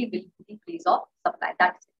separately will be the place of supply.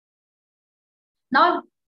 That's it. Now,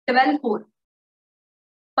 12.4.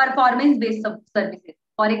 Performance-based services.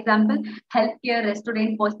 For example, healthcare,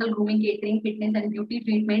 restaurant, personal grooming, catering, fitness and beauty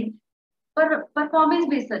treatment. For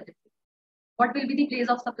performance-based services, what will be the place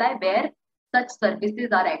of supply? Where such services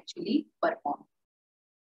are actually performed.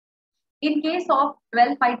 In case of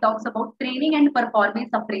 12.5 talks about training and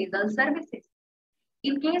performance appraisal services.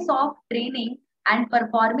 In case of training and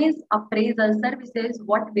performance appraisal services,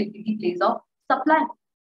 what will be the place of supply?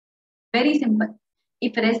 Very simple.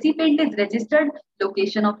 If recipient is registered,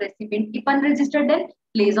 location of recipient. If unregistered, then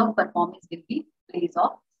place of performance will be place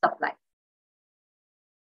of supply.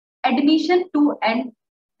 Admission to an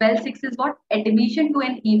 12.6 is what? Admission to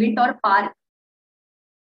an event or park.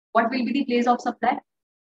 What will be the place of supply?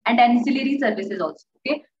 And ancillary services also.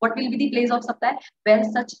 Okay. What will be the place of supply? Where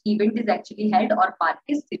such event is actually held or park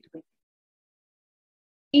is situated.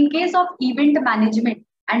 In case of event management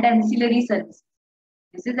and ancillary services,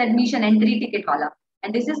 this is admission, entry, ticket wala.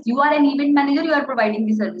 And this is, you are an event manager, you are providing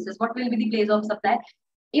the services. What will be the place of supply?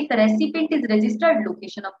 If recipient is registered,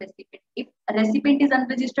 location of recipient. If recipient is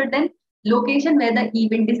unregistered, then location where the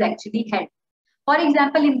event is actually held. For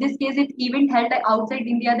example, in this case, if event held outside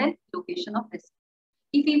India, then location of recipient.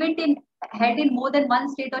 If event held in more than one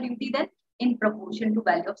state or UT, then in proportion to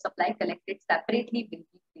value of supply collected separately will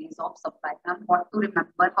be place of supply. And what to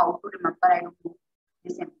remember, how to remember, I don't know.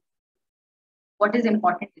 Listen. What is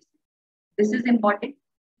important? This is important.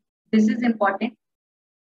 This is important.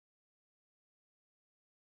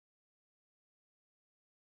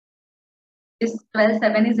 This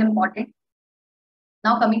 12.7 is important.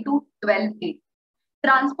 Now coming to 12.8.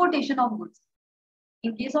 Transportation of goods.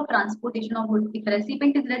 In case of transportation of goods, if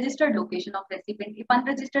recipient is registered, location of recipient. If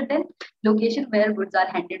unregistered, then location where goods are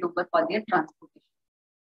handed over for their transportation.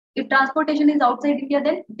 If transportation is outside India,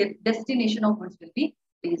 then the destination of goods will be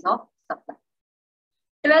place of supply.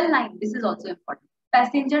 12.9, this is also important.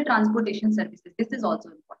 Passenger transportation services, this is also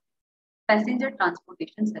important. Passenger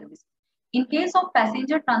transportation services. In case of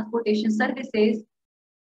passenger transportation services,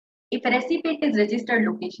 if a recipient is registered,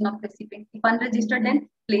 location of recipient. If unregistered, then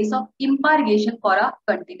place of embarkation for a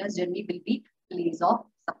continuous journey will be place of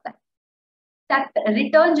supply. That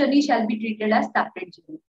return journey shall be treated as separate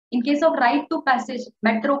journey. In case of right to passage,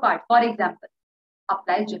 metro card, for example,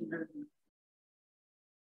 apply general rule.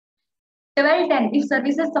 12.10, if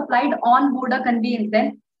services supplied on board a conveyance,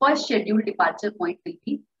 then first scheduled departure point will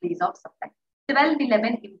be place of supply.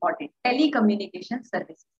 12.11, important, telecommunication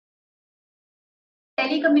services.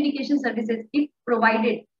 Telecommunication services, if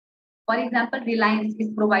provided, for example, Reliance is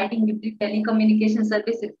providing the telecommunication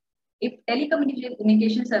services. If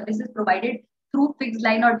telecommunication services provided through fixed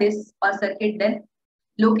line or dish or circuit, then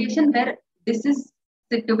location where this is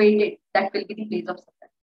situated, that will be the place of supply.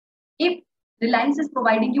 If Reliance is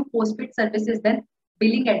providing you postpaid services, then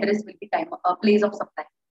billing address will be place of supply.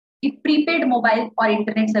 If prepaid mobile or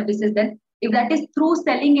internet services, then if that is through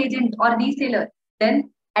selling agent or reseller,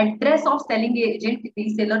 then address of selling agent,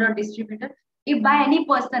 reseller or distributor. If by any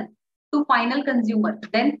person to final consumer,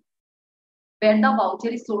 then where the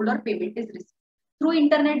voucher is sold or payment is received. Through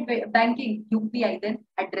internet banking, UPI, then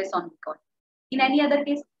address on record. In any other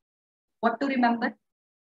case, what to remember?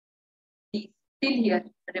 Please, till here,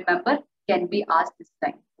 remember, can be asked this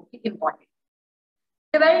time. Okay, important.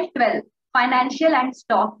 12.12, financial and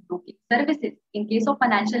stock broking services. In case of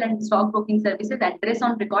financial and stock broking services, address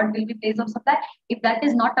on record will be place of supply. If that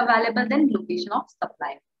is not available, then location of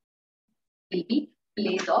supply will be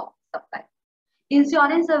place of supply.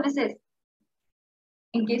 Insurance services.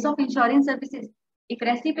 In case of insurance services, if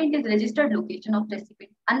recipient is registered, location of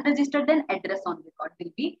recipient. Unregistered, then address on record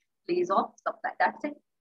will be place of supply. That's it.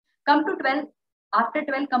 Come to 12. After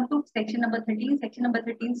 12, come to section number 13. Section number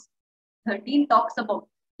 13 talks about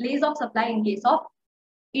place of supply in case of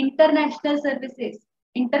international services.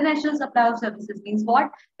 International supply of services means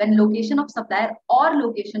what? When location of supplier or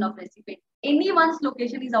location of recipient, anyone's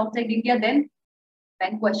location is outside India, then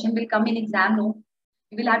when question will come in exam, no,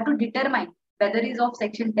 you will have to determine whether is of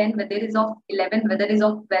section 10, whether is of 11, whether is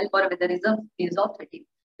of 12, or whether is of 13.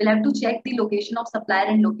 We'll have to check the location of supplier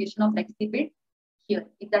and location of recipient here.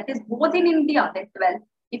 If that is both in India, then 12.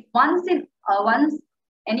 If once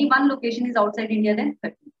any one location is outside India, then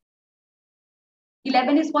 13.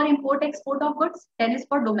 11 is for import export of goods. 10 is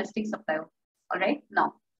for domestic supply. All right.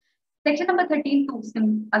 Now, section number 13 too.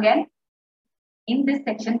 Again, in this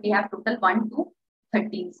section we have total 1 to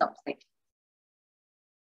 13 subsections.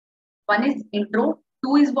 One is intro.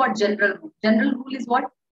 2 is what? General rule. General rule is what?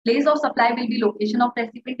 Place of supply will be location of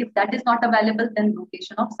recipient. If that is not available, then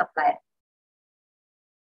location of supplier.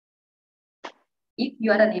 If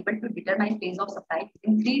you are unable to determine place of supply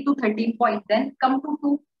in 3 to 13 points, then come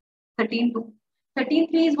to 13.2.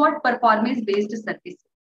 13.3 is what? Performance-based services.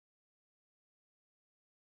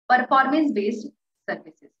 Performance-based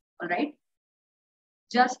services. All right.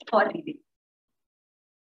 Just for reading.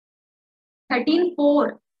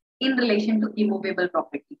 13.4 in relation to immovable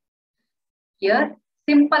property. Here,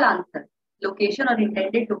 simple answer. Location or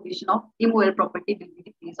intended location of immovable property will be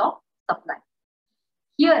the place of supply.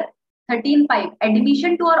 Here, 13.5,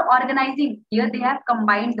 admission to or organizing. Here they have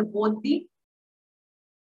combined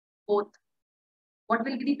both. What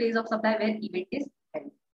will be the place of supply where event is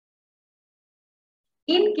held?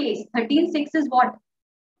 In case 13.6 is what?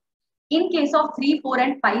 In case of 3, 4,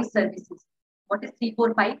 and 5 services. What is 3,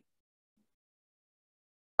 4, 5?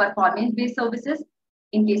 Performance-based services.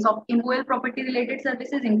 In case of immovable property related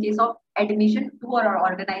services. In case of admission to or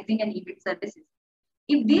organizing and event services.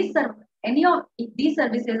 If these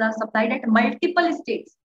services are supplied at multiple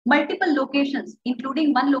states, multiple locations,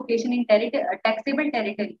 including one location in taxable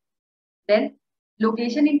territory, then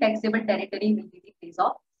location in taxable territory will be the place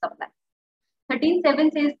of supply.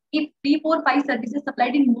 13.7 says if 3, 4, 5 services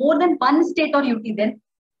supplied in more than one state or UT, then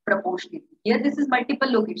proportionally. Here this is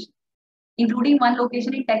multiple locations, including one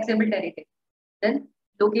location in taxable territory. Then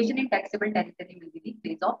location in taxable territory will be the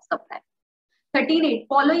place of supply. 13.8,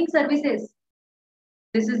 following services.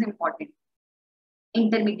 This is important.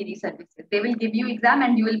 Intermediary services. They will give you exam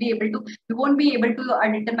and you won't be able to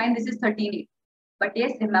determine this is 13.8. But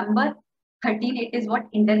yes, remember 13.8 is what?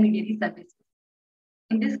 Intermediary services.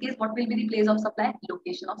 In this case, what will be the place of supply?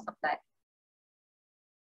 Location of supply.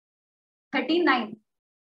 13.9.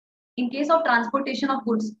 In case of transportation of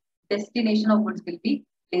goods, destination of goods will be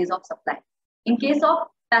place of supply. In case of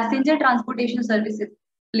passenger transportation services,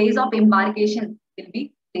 place of embarkation will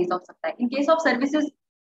be place of supply. In case of services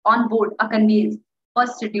on board a conveyance,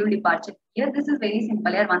 first scheduled departure. Here this is very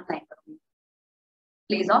simple. Here one line.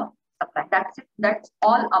 Place of supply. That's it. That's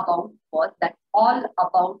all about what. That's all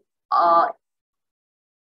about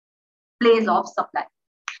place of supply.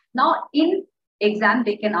 Now in exam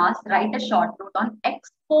they can ask, write a short note on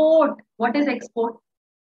export. What is export?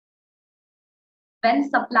 When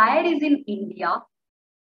supplier is in India,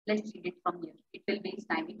 let's read it from here. It will waste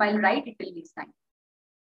time. If I'll write, it will waste time.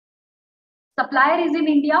 Supplier is in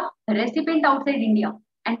India, recipient outside India,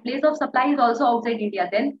 and place of supply is also outside India.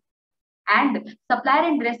 Then, and supplier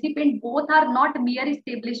and recipient both are not mere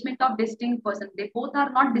establishment of distinct person. They both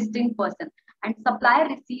are not distinct person. And supplier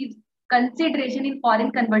receives consideration in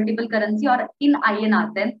foreign convertible currency or in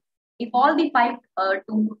INR. Then, if all the 5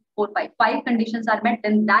 conditions are met,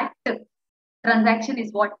 then that transaction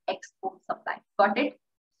is what? Export supply. Got it?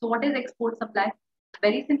 So what is export supply?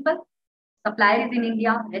 Very simple. Supplier is in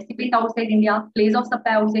India, recipient outside India, place of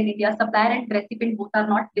supply outside India. Supplier and recipient both are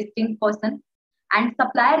not distinct person. And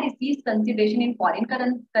supplier receives consideration in foreign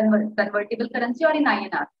convertible currency or in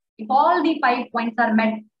INR. If all the 5 points are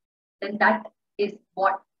met, then that is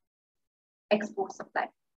what? Export supply.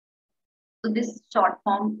 So this short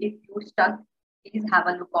form, if you stuck, please have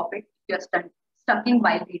a look of it. If you're stucking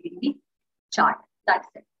while reading the chart. That's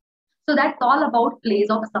it. So that's all about place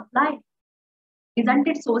of supply. Isn't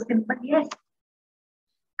it so simple? Yes.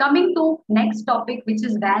 Coming to next topic, which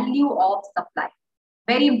is value of supply.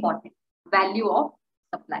 Very important. Value of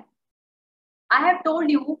supply. I have told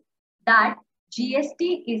you that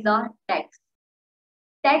GST is a tax.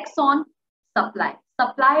 Tax on supply.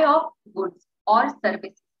 Supply of goods or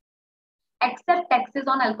services. Except taxes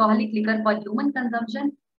on alcoholic liquor for human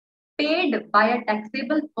consumption paid by a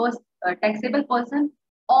taxable person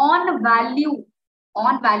on value.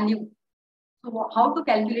 On value. So how to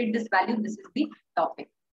calculate this value? This is the topic.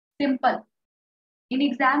 Simple. In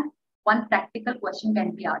exam, one practical question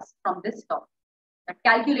can be asked from this topic.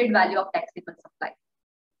 Calculate value of taxable supply.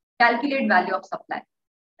 Calculate value of supply.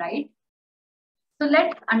 Right? So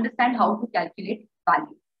let's understand how to calculate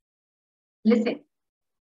value. Listen.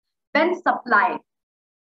 When supply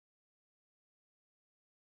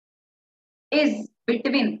is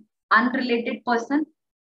between unrelated person,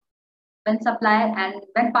 when supplier and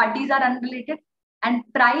when parties are unrelated, and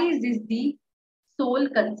price is the sole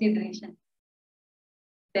consideration,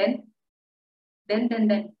 then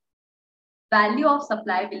value of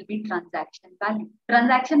supply will be transaction value.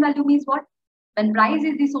 Transaction value means what? When price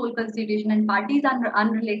is the sole consideration and parties are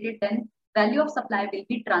unrelated, then value of supply will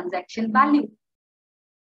be transaction value.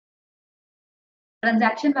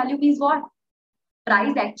 Transaction value means what?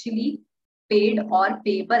 Price actually paid or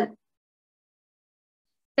payable.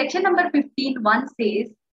 Section number 15(1)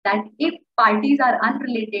 says that if parties are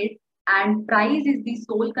unrelated and price is the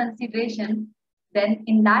sole consideration, then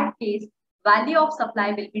in that case, value of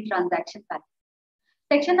supply will be transaction value.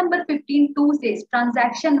 Section number 15(2) says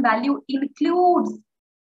transaction value includes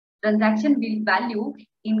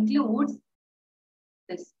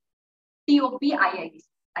this TOPIIS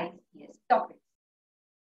topic.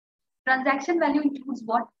 Transaction value includes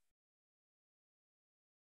what?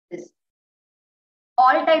 This.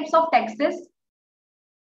 All types of taxes,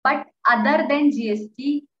 but other than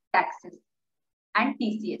GST taxes and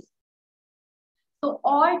TCS. So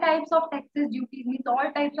all types of taxes, duties means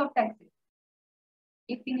all types of taxes.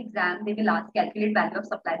 If in exam they will ask calculate value of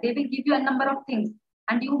supply, they will give you a number of things,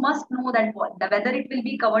 and you must know that whether it will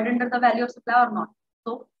be covered under the value of supply or not.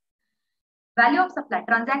 So value of supply,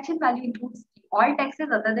 transaction value includes all taxes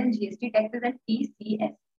other than GST taxes and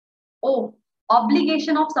TCS. O,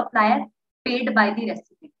 obligation of supplier paid by the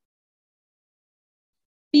recipient.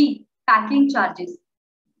 P, packing charges.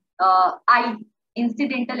 I,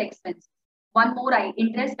 incidental expense. One more I,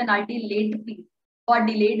 interest, penalty, late fee for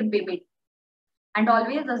delayed payment. And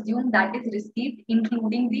always assume that is received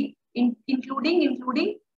including GST.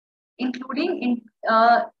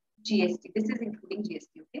 This is including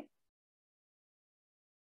GST. Okay.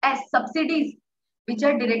 S, subsidies which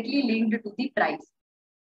are directly linked to the price,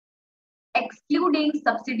 excluding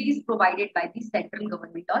subsidies provided by the central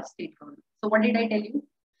government or state government. So what did I tell you?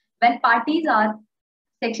 When parties are,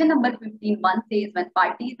 section number 15(1) says when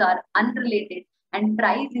parties are unrelated and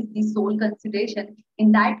price is the sole consideration,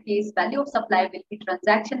 in that case, value of supply will be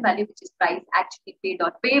transaction value, which is price actually paid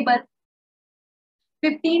or payable.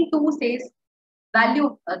 15(2) says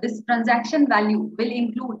value, this transaction value will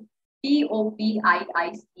include TOPIIS,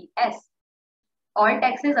 all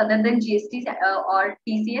taxes other than GST or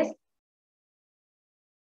TCS,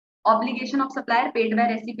 obligation of supplier paid by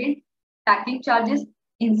recipient, Packing charges,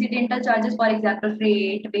 incidental charges, for example,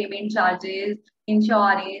 freight, payment charges,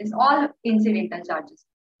 insurance, all incidental charges.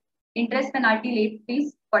 Interest, penalty, late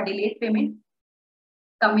fees for delayed payment,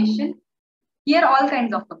 commission. Here all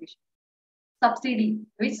kinds of commission. Subsidy.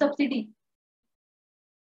 Which subsidy?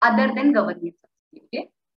 Other than government subsidy. Okay.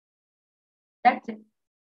 That's it.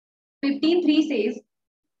 15.3 says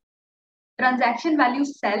transaction value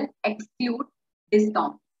shall exclude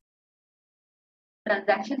discount.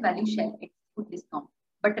 Transaction value shall exclude discount.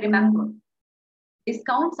 But remember,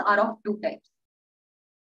 discounts are of two types.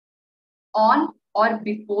 On or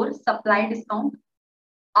before supply discount,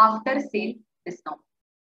 after sale discount.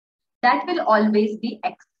 That will always be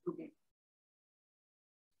excluded.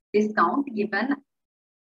 Discount given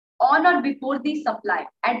on or before the supply,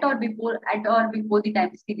 at or before the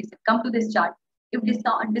time. Come to this chart. If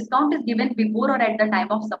discount is given before or at the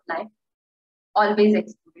time of supply, always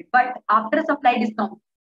excluded. But after supply discount,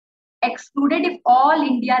 excluded if all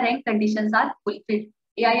India rank conditions are fulfilled.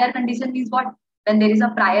 AIR condition means what? When there is a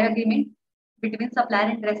prior agreement between supplier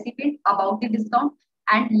and recipient about the discount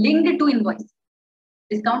and linked to invoice.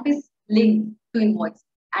 Discount is linked to invoice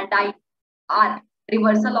and IR,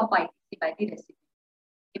 reversal of ITC by the recipient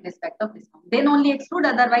in respect of discount. Then only exclude,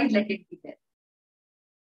 otherwise let it be there.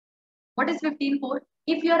 What is 15.4?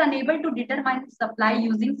 If you are unable to determine supply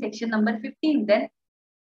using section number 15, then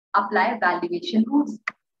apply valuation rules.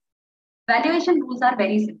 Valuation rules are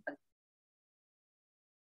very simple.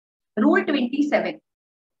 Rule 27.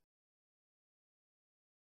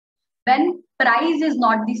 When price is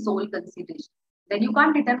not the sole consideration, then you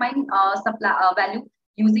can't determine supply value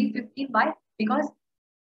using 15. Why? Because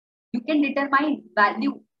you can determine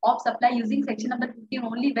value of supply using section number 15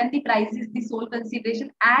 only when the price is the sole consideration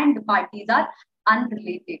and parties are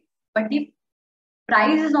unrelated. But if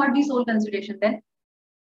price is not the sole consideration, then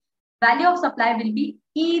value of supply will be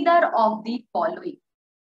either of the following: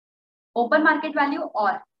 open market value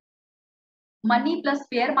or money plus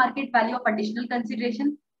fair market value of additional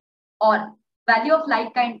consideration, or value of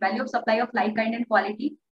like kind, value of supply of like kind and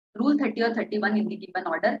quality, rule 30 or 31 in the given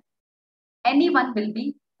order. Any one will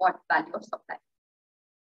be what? Value of supply.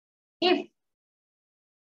 If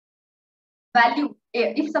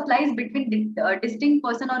supply is between distinct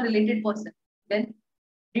person or related person, then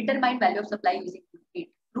determine value of supply using rule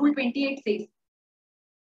 8. Rule 28 says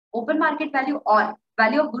open market value or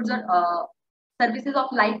value of goods or services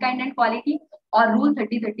of like kind and quality, or rule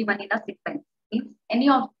 30-31 in a sequence. Means any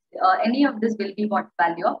of this will be what?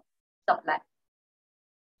 Value of supply.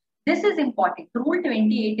 This is important. Rule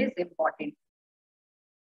 28 is important.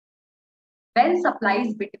 When supply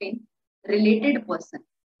is between related person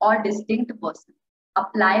or distinct person,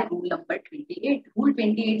 apply rule number 28. Rule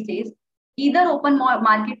 28 says either open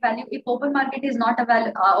market value. If open market is not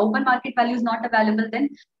open market value is not available, then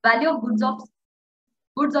value of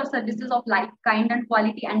goods or services of like kind and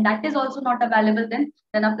quality, and that is also not available, then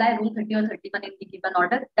apply rule 30 or 31 in the given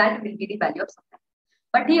order. That will be the value of supply.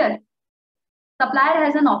 But here, supplier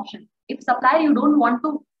has an option. If supplier you don't want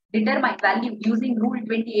to determine value using rule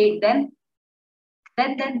 28, then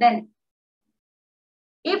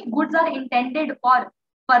if goods are intended for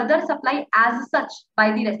further supply as such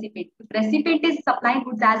by the recipient, if recipient is supplying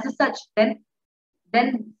goods as such, then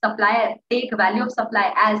supplier take value of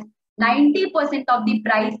supply as 90% of the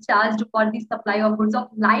price charged for the supply of goods of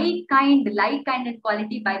like kind and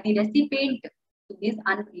quality by the recipient to his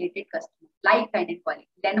unrelated customer. Like kind and quality.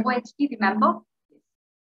 Lenovo HP, remember?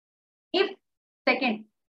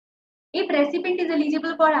 If recipient is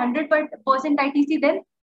eligible for 100% ITC, then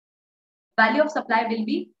value of supply will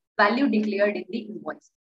be value declared in the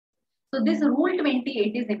invoice. So this rule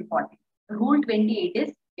 28 is important. Rule 28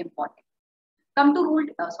 is important. Come to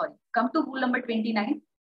rule number 29.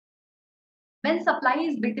 When supply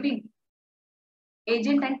is between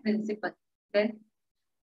agent and principal, then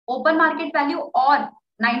open market value or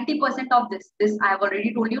 90% of this I have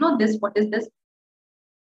already told you, this, what is this?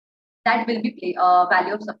 That will be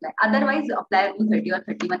value of supply. Otherwise, apply rule 30 or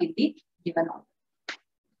 31 in the given order.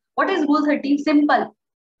 What is rule 30? Simple.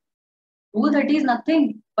 Rule 30 is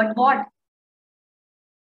nothing but what?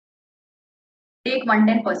 Take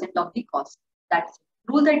 110% of the cost. That's it.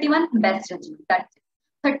 Rule 31, best judgment. That's it.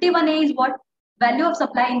 31A is what? Value of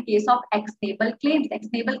supply in case of actionable claims.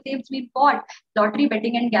 Actionable claims mean what? Lottery,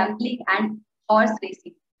 betting and gambling and horse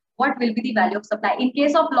racing. What will be the value of supply? In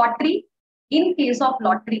case of lottery,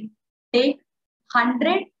 take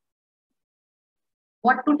 100.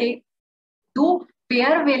 What to take? Do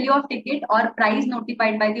fair value of ticket or price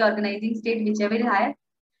notified by the organizing state, whichever is higher,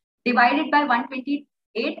 divided by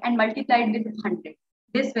 128 and multiplied with 100.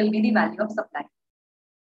 This will be the value of supply.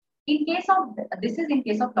 This is in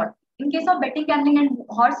case of lottery. In case of betting, gambling and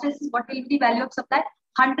horse races, what will be the value of supply?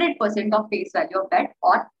 100% of face value of bet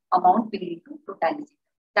or amount paid into totality.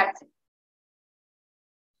 That's it.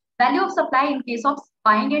 Value of supply in case of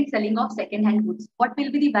buying and selling of second-hand goods. What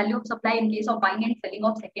will be the value of supply in case of buying and selling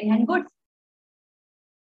of second-hand goods?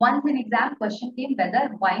 Once an exam question came whether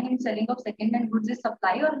buying and selling of second-hand goods is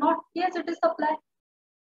supply or not. Yes, it is supply.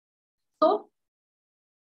 So,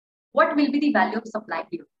 what will be the value of supply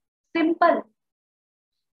here? Simple.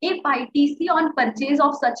 If ITC on purchase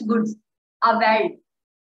of such goods availed,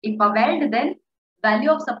 if availed, then value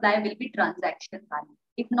of supply will be transaction value.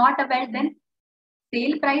 If not availed, then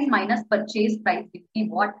sale price minus purchase price will be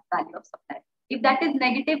what? Value of supply. If that is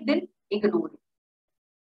negative, then ignore it.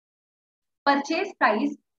 Purchase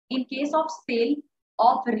price in case of sale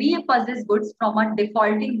of repossessed goods from a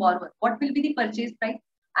defaulting borrower. What will be the purchase price?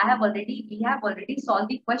 We have already solved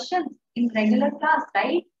the questions in regular class,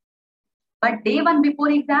 right? But day one before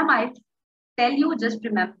exam, I tell you, just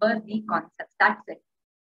remember the concepts. That's it.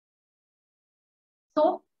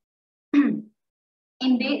 So, in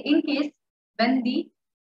case when the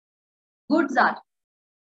goods are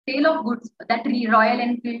sale of goods that Royal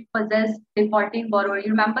Enfield possess defaulting borrower.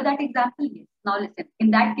 You remember that example? Yes. Now listen. In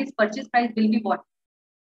that case, purchase price will be what?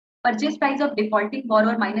 Purchase price of defaulting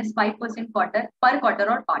borrower minus 5% per quarter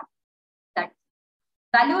or part. That's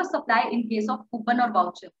value of supply in case of coupon or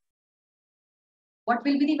voucher. What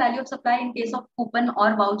will be the value of supply in case of coupon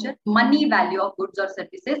or voucher? Money value of goods or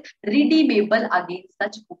services redeemable against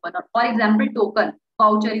such coupon. Or for example, token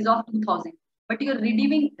voucher is of 2000, but you're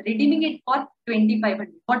redeeming it for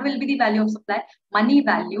 2500. What will be the value of supply? Money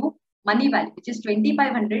value, which is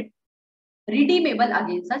 2500, redeemable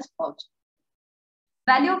against such voucher.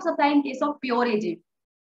 Value of supply in case of pure agent.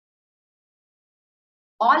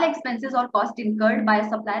 All expenses or cost incurred by a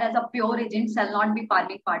supplier as a pure agent shall not be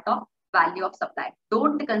forming part of value of supply.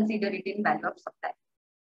 Don't consider it in value of supply.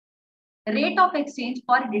 Rate of exchange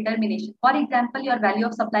for determination. For example, your value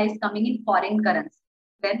of supply is coming in foreign currency.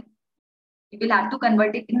 Then you will have to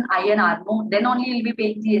convert it in INR. No, then only you will be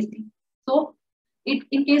paying GST. So,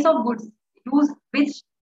 in case of goods, use which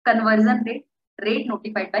conversion rate? Rate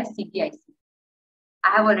notified by CPIC.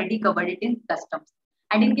 I have already covered it in customs.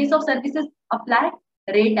 And in case of services, apply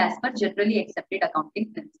rate as per generally accepted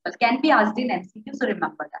accounting principle. Can be asked in MCQ, so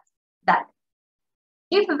remember that.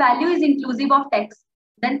 If value is inclusive of tax,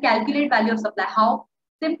 then calculate value of supply. How?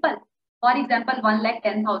 Simple. For example,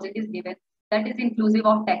 1,10,000 is given. That is inclusive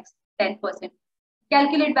of tax, 10%.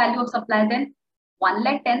 Calculate value of supply, then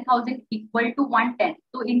 1,10,000 equal to 110.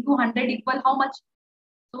 So into 100 equal how much?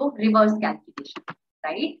 So reverse calculation,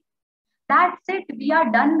 right? That's it. We are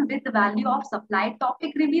done with the value of supply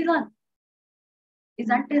topic revision.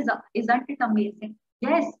 Isn't it amazing?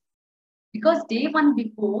 Yes. Because day one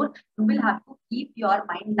before, you will have to keep your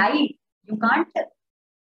mind light. You can't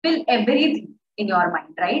fill everything in your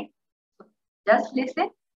mind, right? So just listen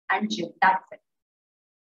and chill. That's it.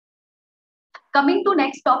 Coming to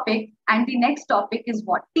next topic, and the next topic is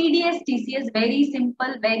what? TDS, TCS. Very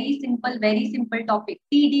simple topic.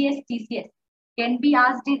 TDS, TCS can be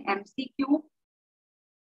asked in MCQ.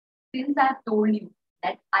 Since I have told you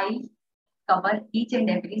that I cover each and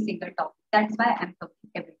every single topic, that's why I'm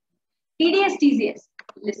covering everything. TDS, TCS.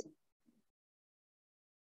 Listen.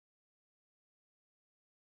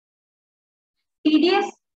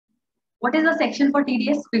 TDS. What is the section for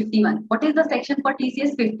TDS? 51. What is the section for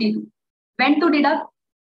TCS? 52. When to deduct?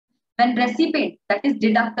 When recipient, that is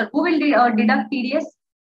deductor. Who will deduct TDS?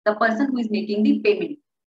 The person who is making the payment.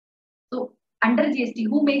 So under GST,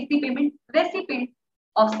 who makes the payment? Recipient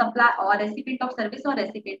of supply or recipient of service or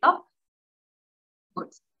recipient of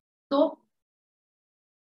goods. So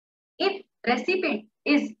if recipient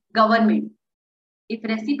is government,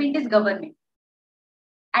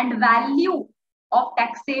 and value of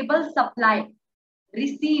taxable supply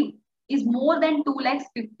received is more than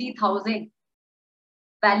 2,50,000.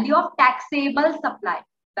 Value of taxable supply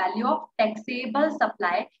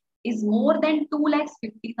is more than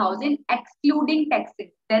 2,50,000 excluding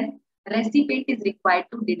taxes. Then recipient is required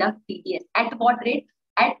to deduct TDS. At what rate?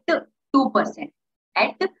 At 2%.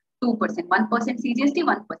 At 2%. 1% CGST,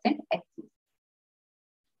 1% SC.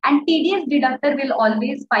 And TDS deductor will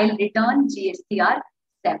always file return GSTR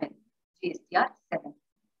 7.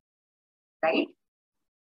 Right?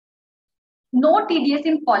 No TDS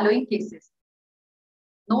in following cases.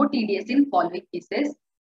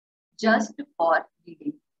 Just for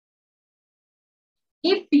reading.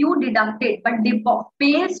 If you deducted but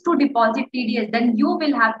fails to deposit TDS, then you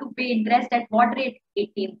will have to pay interest at what rate?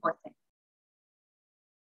 18%.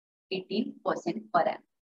 18% per annum.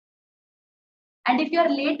 And if you are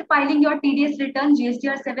late filing your TDS return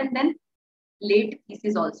GSTR 7, then late fees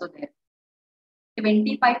is also there.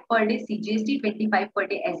 25 per day CGST, 25 per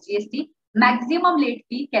day SGST. Maximum late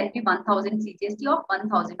fee can be 1000 CGST or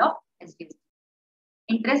 1000 of SGST.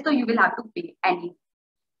 Interest, so you will have to pay any.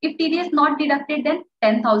 If TDS not deducted, then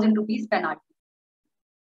 10,000 rupees penalty.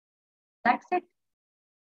 That's it.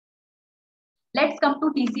 Let's come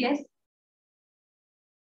to TCS.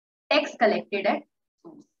 Tax collected at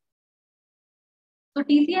source. So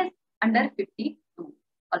TCS under 52.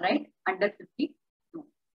 All right, under 52.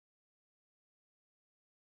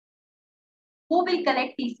 Who will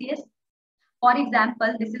collect TCS? For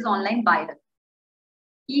example, this is online buyer.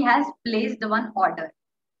 He has placed one order.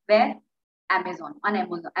 Where? Amazon. On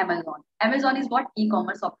Amazon. Amazon is what?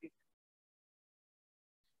 E-commerce operator.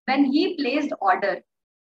 When he placed order,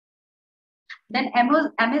 then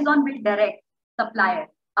Amazon will direct supplier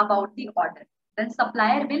about the order. Then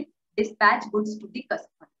supplier will dispatch goods to the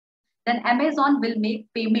customer. Then Amazon will make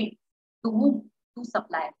payment to whom? To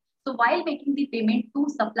supplier. So while making the payment to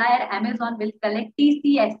supplier, Amazon will collect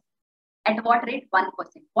TCS at what rate? 1%.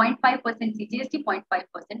 0.5% CGST, 0.5%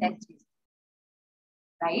 SGST.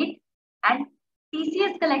 Right? And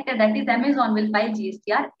TCS collector, that is Amazon, will file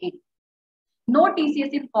GSTR 8. No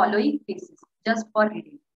TCS in following cases, just for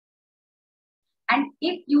reading. And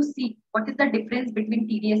if you see what is the difference between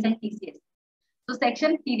TDS and TCS. So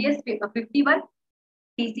section TDS 51,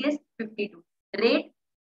 TCS 52. Rate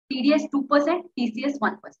TDS 2%, TCS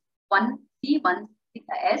 1%. 1C,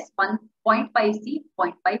 1S, 1.5C,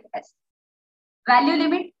 0.5S. Value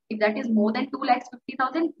limit, if that is more than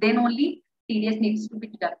 2,50,000, then only TDS needs to be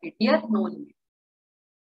deducted. Here, no limit.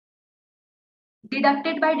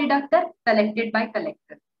 Deducted by deductor, collected by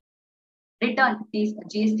collector. Return these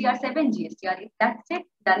GSTR 7, GSTR 8. That's it.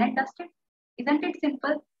 Done and dusted. Isn't it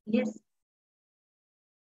simple? Yes.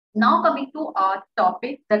 Now coming to our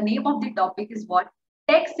topic. The name of the topic is what?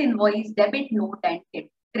 Tax invoice, debit note and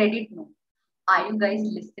credit note. Are you guys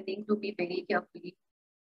listening to me very carefully?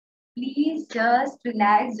 Please just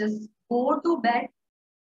relax. Just go to bed.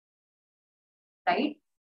 Right?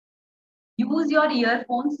 Use your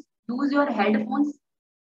earphones. Use your headphones.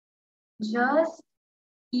 Just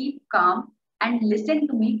keep calm and listen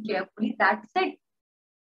to me carefully. That's it.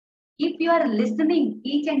 If you are listening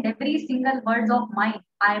each and every single words of mine,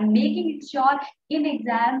 I am making it sure in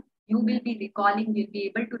exam you will be recalling, you'll be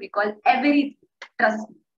able to recall everything. Trust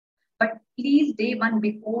me. But please, day one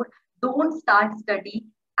before, don't start study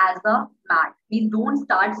as a mad. Means don't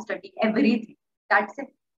start study everything. That's it.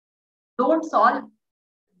 Don't start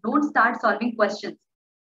solving questions.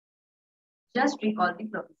 Just recall the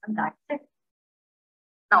provision. That's it.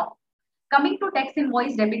 Now, coming to tax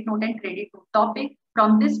invoice, debit note and credit note topic.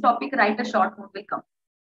 From this topic, write a short note will come.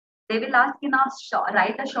 They will ask in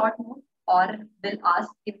write a short note or will ask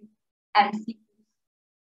in MCQ.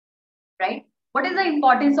 Right? What is the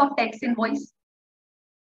importance of tax invoice?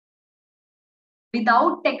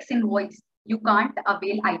 Without tax invoice, you can't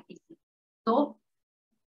avail ITC. So,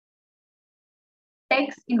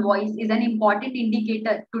 tax invoice is an important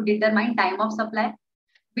indicator to determine time of supply.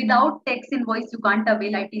 Without tax invoice, you can't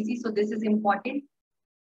avail ITC. So, this is important.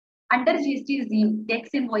 Under GST regime,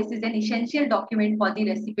 tax invoice is an essential document for the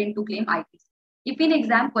recipient to claim ITC. If in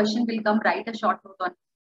exam question will come, write a short note on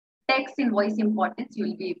tax invoice importance, you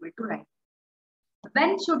will be able to write.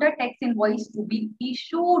 When should a tax invoice to be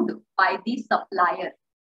issued by the supplier?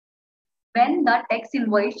 When the tax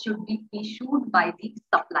invoice should be issued by the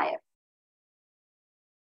supplier?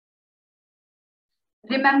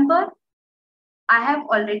 Remember, I have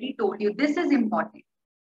already told you this is important,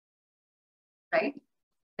 right?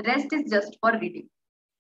 The rest is just for reading.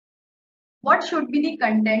 What should be the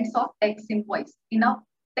contents of tax invoice? In a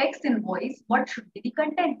tax invoice, what should be the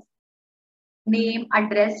contents? Name,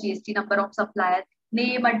 address, GST number of supplier,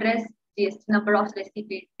 name, address, GST number of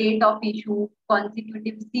recipient, date of issue,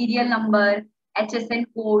 consecutive serial number, HSN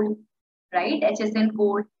code, right? HSN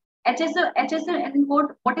code. HSN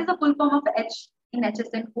code, what is the full form of H in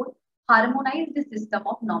HSN code? Harmonize the system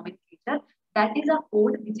of nomenclature. That is a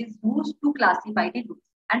code which is used to classify the goods.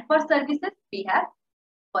 And for services,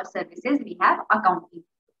 we have accounting.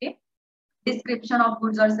 Okay. Description of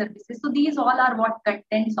goods or services. So these all are what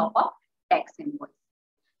contents of a tax invoice.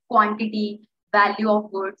 Quantity, value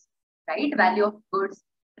of goods, right? Value of goods,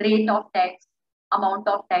 rate of tax, amount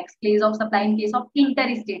of tax, place of supply in case of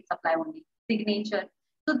interstate supply only, signature.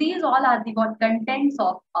 So these all are the what contents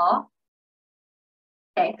of a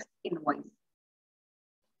tax invoice.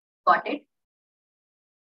 Got it?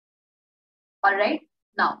 All right.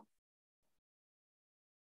 Now,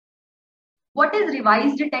 what is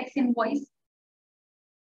revised tax invoice?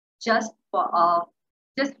 Just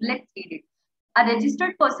just let's read it. A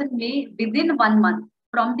registered person may, within 1 month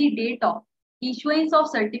from the date of issuance of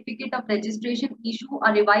certificate of registration, issue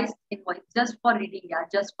a revised invoice. Just for reading, yeah,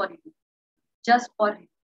 just for reading,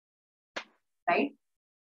 right?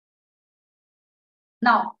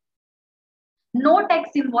 Now, no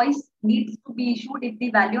tax invoice needs to be issued if the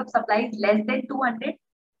value of supply is less than 200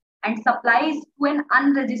 and supplies to an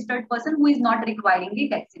unregistered person who is not requiring the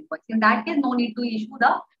tax invoice. In that case, no need to issue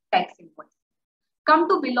the tax invoice. Come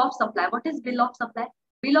to bill of supply. What is bill of supply?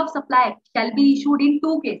 Bill of supply shall be issued in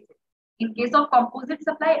two cases. In case of composite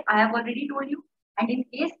supply, I have already told you, and in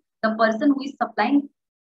case the person who is supplying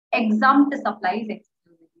exempt supplies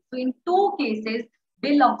exclusively. So in two cases,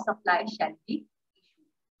 bill of supply shall be issued.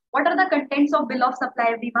 What are the contents of bill of supply,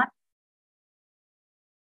 everyone?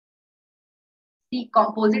 The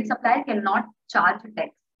composite supplier cannot charge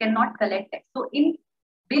tax, cannot collect tax. So in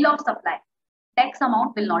bill of supply, tax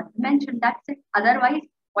amount will not be mentioned. That's it. Otherwise,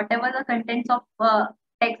 whatever the contents of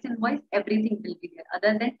tax invoice, everything will be there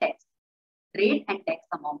other than tax rate and tax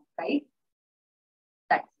amount, right?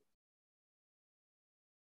 That's it.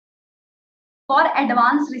 For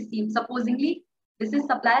advance received, supposingly this is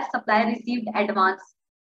supplier received advance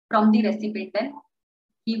from the recipient, then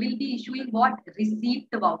he will be issuing what? Receipt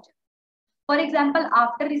voucher. For example,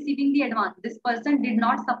 after receiving the advance, this person did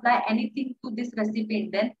not supply anything to this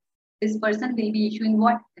recipient, then this person will be issuing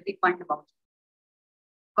what? Refund voucher.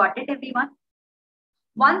 Got it, everyone?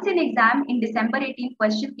 Once in exam in December 18,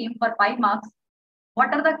 question came for 5 marks.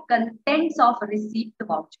 What are the contents of receipt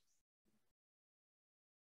vouchers?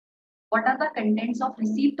 What are the contents of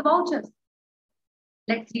receipt vouchers?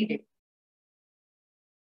 Let's read it.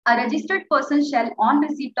 A registered person shall, on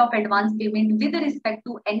receipt of advance payment with respect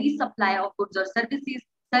to any supply of goods or services,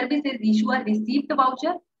 issue a receipt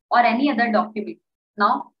voucher or any other document.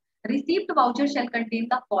 Now, receipt voucher shall contain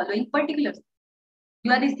the following particulars.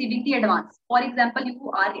 You are receiving the advance. For example,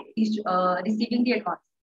 you are receiving the advance.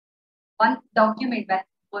 One document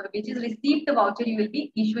which is receipt voucher you will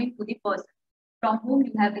be issuing to the person from whom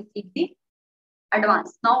you have received the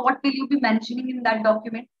advance. Now, what will you be mentioning in that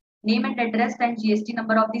document? Name and address and GST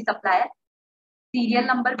number of the supplier. Serial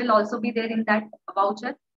number will also be there in that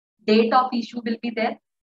voucher. Date of issue will be there,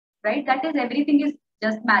 right? That is, everything is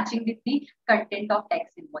just matching with the content of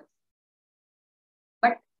tax invoice.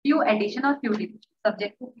 But few addition or few deletion,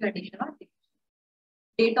 subject to few addition or deletion.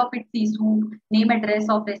 Date of its issue, name, address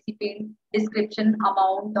of recipient, description,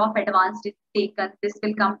 amount of advance taken. This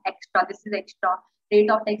will come extra. This is extra.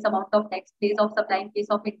 Rate of tax, amount of tax, place of supply in case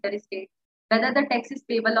of interstate. Whether the tax is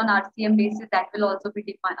payable on RCM basis, that will also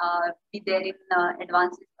be there in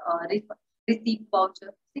advance receipt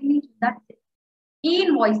voucher. Signature. That's it.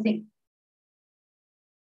 E-invoicing.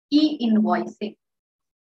 E-invoicing.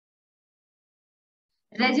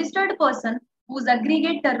 Registered person whose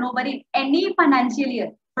aggregate turnover in any financial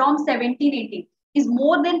year from 17-18 is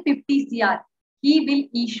more than 50 CR, he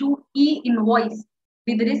will issue e-invoice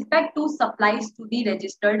with respect to supplies to the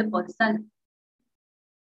registered person.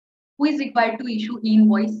 Who is required to issue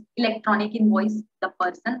e-invoice, electronic invoice? The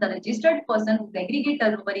person, the registered person whose aggregate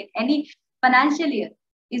turnover in any financial year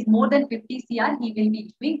is more than 50 CR, he will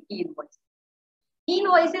be issuing e-invoice.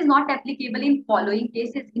 E-invoice is not applicable in following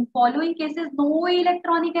cases. In following cases, no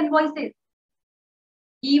electronic invoices,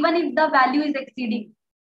 even if the value is exceeding.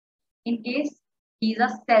 In case he is a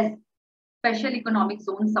CEZ, Special Economic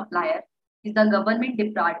Zone supplier, is the government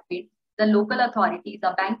department, the local authorities,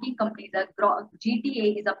 a banking company, the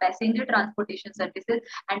GTA is a passenger transportation services,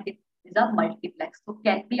 and it is a multiplex. So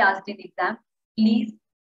can be asked in exam. Please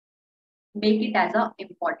make it as a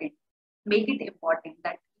important. Make it important.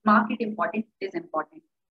 That mark it important is important.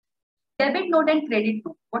 Debit note and credit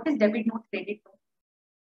note. What is debit note, credit note?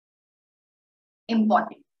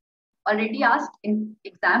 Important. Already asked in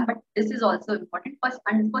exam, but this is also important.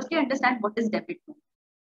 Firstly, understand what is debit note.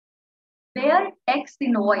 Where tax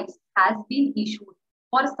invoice has been issued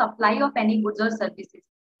for supply of any goods or services,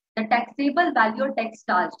 the taxable value or tax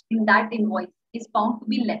charged in that invoice is found to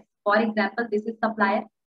be less. For example, this is supplier.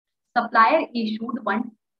 Supplier issued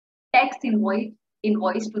one tax invoice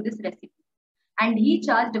to this recipient, and he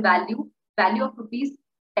charged value of rupees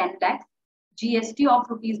 10 lakhs, GST of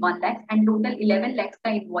rupees 1 lakh, and total 11 lakhs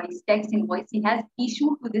tax invoice he has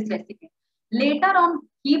issued to this recipient. Later on,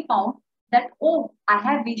 he found that, oh, I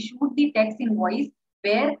have issued the tax invoice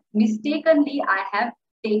where mistakenly I have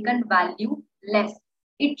taken value less.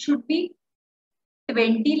 It should be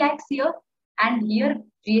 20 lakhs here, and here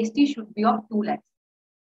GST should be of 2 lakhs.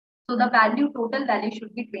 So the total value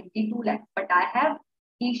should be 22 lakhs, but I have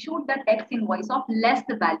issued the tax invoice of less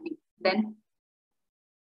value. Then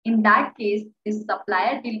In that case, the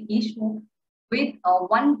supplier will issue with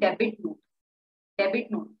one debit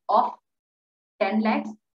note of 10 lakhs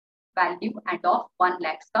value and of 1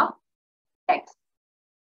 lakhs ka tax.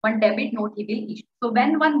 One debit note he will issue. So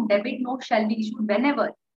when one debit note shall be issued,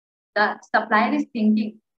 whenever the supplier is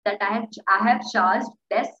thinking that I have charged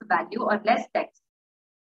less value or less tax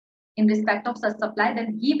in respect of such supply,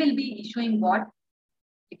 then he will be issuing what?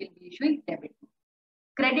 He will be issuing debit note.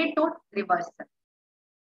 Credit note reversal.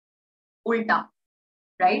 Ulta,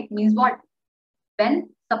 right? Means what? When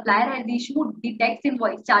supplier has issued the tax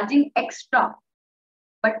invoice charging extra,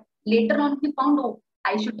 but later on he found, oh,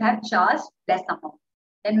 I should have charged less amount.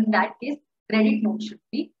 Then in that case, credit note should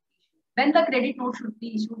be issued. When the credit note should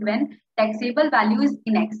be issued, when taxable value is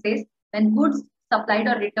in excess, when goods supplied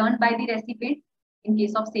or returned by the recipient, in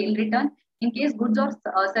case of sale return, in case goods or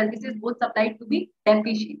services both supplied to be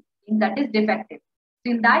deficient, that is defective.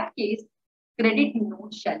 So in that case, credit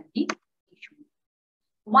note shall be issued.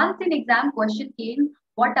 Once in exam question came,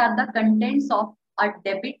 what are the contents of a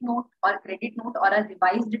debit note or credit note or a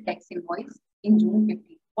revised tax invoice in June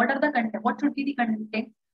 15? What are the content? What should be the content?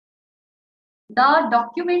 The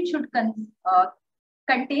document should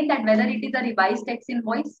contain that whether it is a revised tax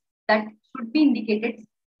invoice, that should be indicated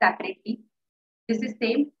separately. This is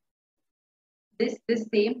same. This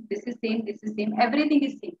same. This is same. This is same. Everything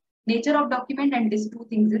is same. Nature of document and these two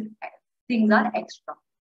things are extra.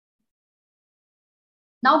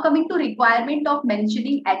 Now coming to requirement of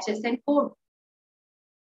mentioning HSN code.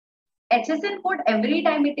 HSN code every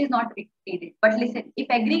time it is not repeated. But listen, if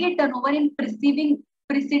aggregate turnover in preceding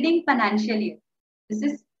financial year, this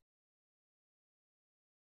is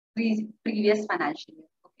previous financial year,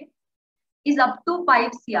 okay, is up to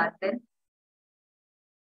 5 CR,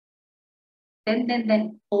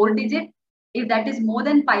 then 4 digit. If that is more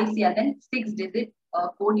than 5 CR, then 6 digit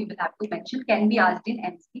code you will have to mention, can be asked in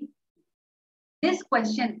MC. This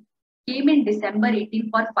question came in December 18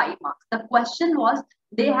 for 5 marks. The question was,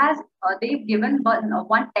 they've given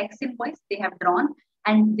one tax invoice they have drawn,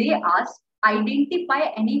 and they asked identify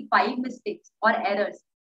any 5 mistakes or errors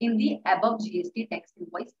in the above GST tax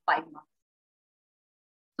invoice, 5 marks.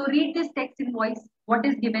 So read this tax invoice. What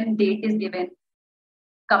is given? Date is given.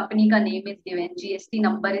 Company ka name is given. GST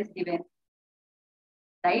number is given.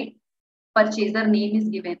 Right? Purchaser name is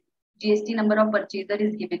given. GST number of purchaser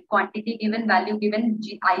is given. Quantity given. Value given.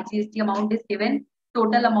 IGST amount is given.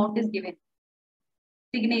 Total amount is given.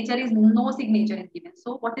 Signature is no signature is given.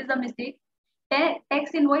 So what is the mistake?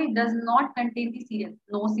 Tax invoice does not contain the serial.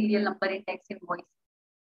 No serial number in tax invoice.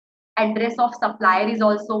 Address of supplier is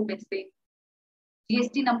also missing.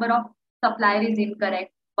 GST number of supplier is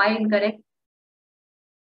incorrect. Why incorrect?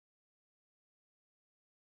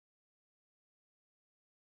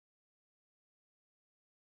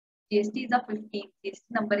 GST is a 15.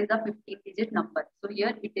 GST number is a 15 digit number. So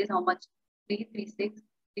here it is how much?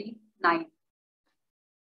 33639.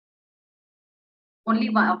 Only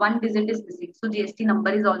one digit is missing. So GST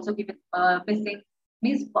number is also given missing.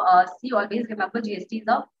 Means see, always remember GST is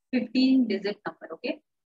a 15 digit number. Okay.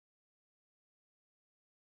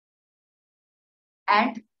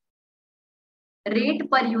 And rate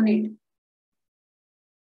per unit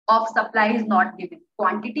of supply is not given.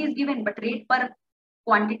 Quantity is given, but rate per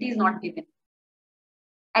quantity is not given.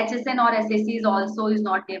 HSN or SSC is also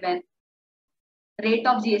not given. Rate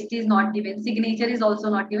of GST is not given. Signature is also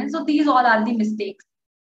not given. So these all are the mistakes.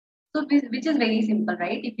 So which is very simple,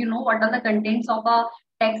 right? If you know what are the contents of a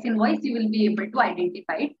tax invoice, you will be able to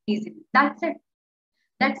identify it easily. That's it.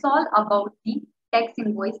 That's all about the tax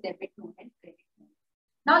invoice, debit note and credit note.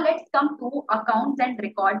 Now let's come to accounts and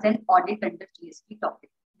records and audit under GST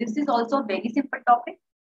topic. This is also a very simple topic.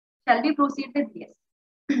 Shall we proceed with this?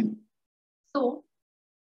 So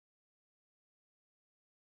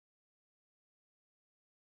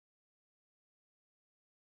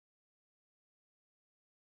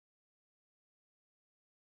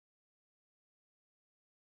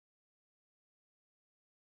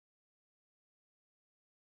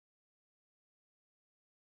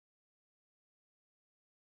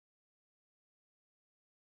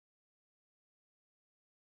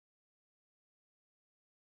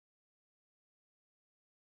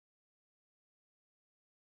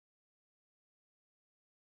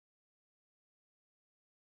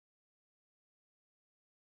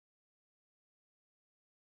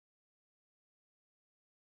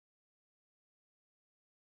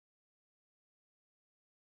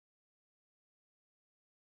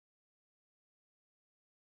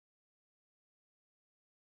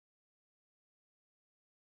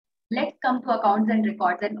let's come to accounts and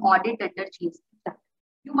records and audit under GST.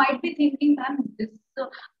 You might be thinking, ma'am, this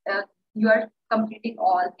you are completing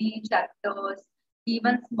all the chapters,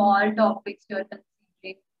 even small topics you are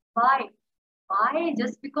considering. Why? Why?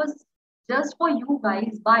 Just for you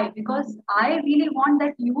guys. Why? Because I really want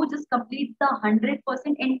that you just complete the 100%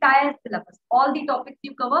 entire syllabus, all the topics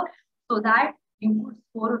you cover, so that you could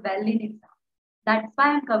score well in exam. That's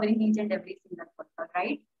why I'm covering each and every single chapter,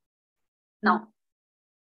 right? Now,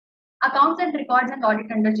 accounts and records and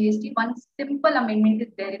audit under GST. One simple amendment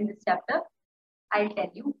is there in this chapter. I'll tell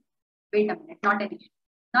you. Wait a minute, not an issue.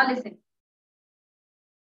 Now listen.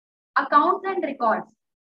 Accounts and records.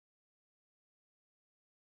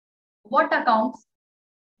 What accounts?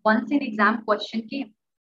 Once in exam question came.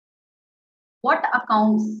 What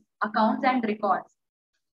accounts? Accounts and records.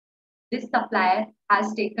 This supplier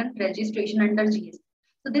has taken registration under GST.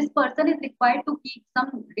 So this person is required to keep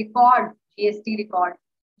some record,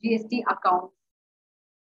 GST account,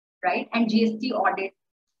 right? And GST audit.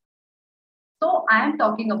 So I am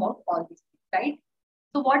talking about all these things, right?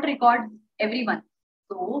 So what records? Everyone.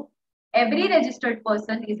 So every registered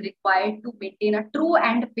person is required to maintain a true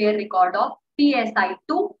and fair record of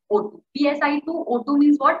PSI-202. PSI-202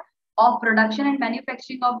 means what? Of production and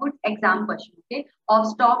manufacturing of goods, exam question, okay? Of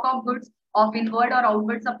stock of goods, of inward or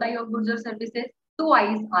outward supply of goods or services. Two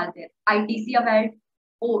I's are there. ITC availed,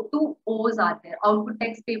 two O's are there. Output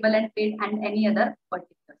tax payable and paid, and any other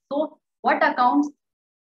particular. So what accounts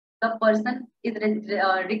the person is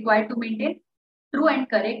required to maintain? True and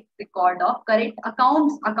correct record of correct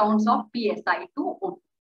accounts of PSI-202,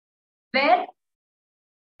 where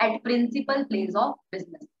at principal place of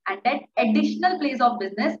business, and at additional place of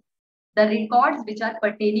business, the records which are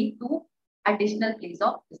pertaining to additional place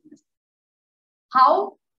of business.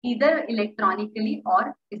 How? Either electronically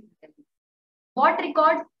or physically. What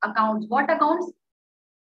records? Accounts. What accounts?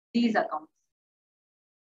 These accounts.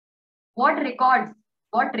 What records?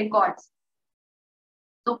 What records?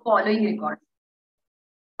 So following records.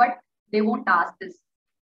 But they won't ask this.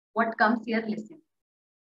 What comes here? Listen.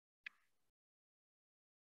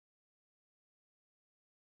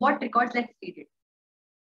 What records? Let's read it.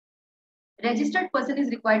 Registered person is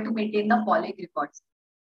required to maintain the following records.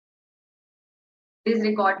 This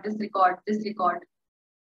record, this record, this record.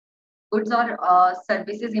 Goods or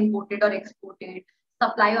services imported or exported.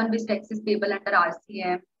 Supply on which tax is payable under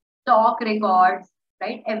RCM. Stock records,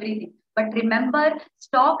 right? Everything. But remember,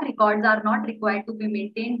 stock records are not required to be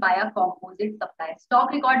maintained by a composite supplier.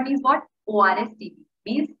 Stock record means what? ORSTB.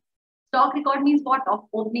 Means stock record means what? Of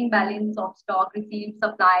opening balance of stock, received,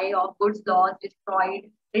 supply of goods lost, destroyed,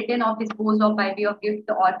 written off, disposed of by way of gift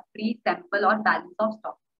or free, sample or balance of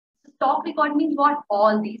stock. So stock record means what?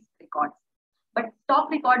 All these records. But stock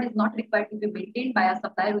record is not required to be maintained by a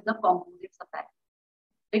supplier who is a composite supplier.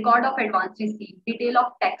 Record of advance received, detail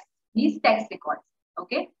of tax, these tax records,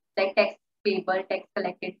 okay? Like tax payable, tax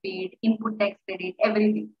collected, paid, input tax credit,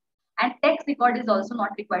 everything. And tax record is also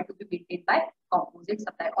not required to be maintained by composite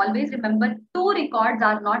supplier. Always remember, two records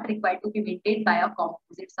are not required to be maintained by a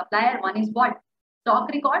composite supplier. One is what? Stock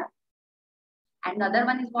record, and the other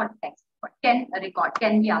one is what? Tax record.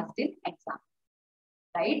 Can be asked in exam,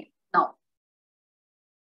 right? Now,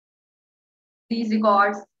 these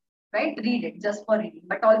records, right? Read it just for reading.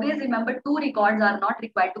 But always remember, two records are not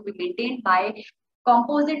required to be maintained by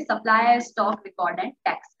composite supplier, stock record, and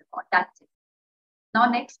tax record. That's it.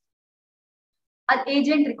 Now next, an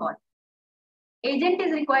agent record. Agent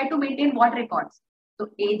is required to maintain what records? So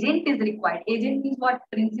agent is required. Agent means what?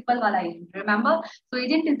 Principal wala agent. Remember? So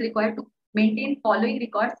agent is required to maintain following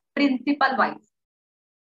records principal wise.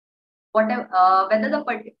 Whatever, whether the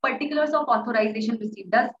particulars of authorization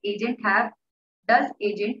received. Does agent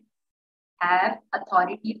have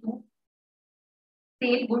authority to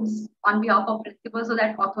sell goods on behalf of principal? So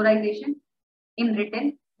that authorization in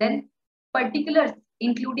written. Then particulars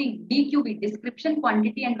including DQB, description,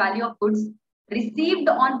 quantity and value of goods received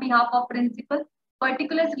on behalf of principal.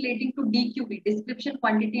 Particulars relating to DQB, description,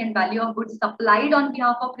 quantity and value of goods supplied on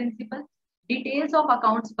behalf of principal. Details of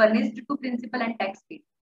accounts furnished to principal and tax paid.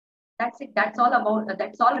 That's it. That's all about.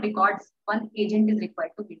 That's all records one agent is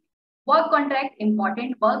required to maintain. Work contract,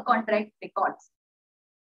 important. Work contract records.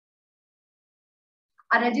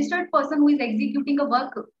 A registered person who is executing a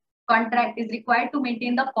work contract is required to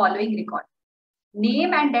maintain the following record.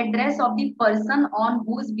 Name and address of the person on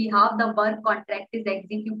whose behalf the work contract is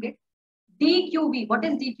executed. DQB. What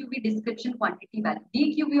is DQB? Description, quantity, value.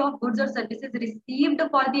 DQB of goods or services received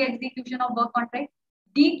for the execution of work contract.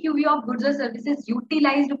 DQB of goods or services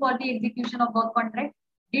utilized for the execution of work contract.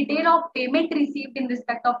 Detail of payment received in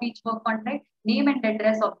respect of each work contract. Name and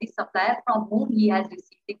address of the supplier from whom he has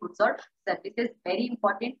received the goods or services. Very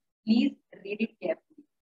important. Please read it carefully.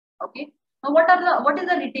 Okay. Now, what is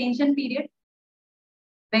the retention period?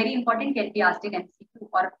 Very important, can be asked in MCQ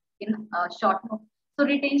or in short note. So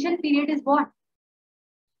retention period is what?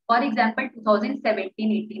 For example,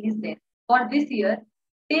 2017-18 is there. For this year,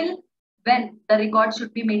 till when the record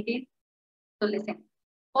should be maintained? So listen,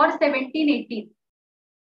 for 17-18,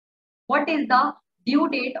 what is the due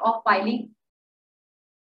date of filing?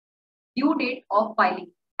 Due date of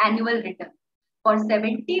filing annual return. For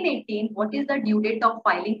 17-18, what is the due date of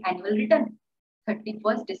filing annual return?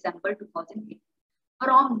 31st December 2018.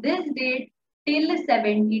 From this date till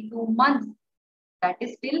 72 months, that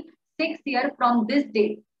is till 6 years from this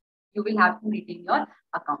date, you will have to retain your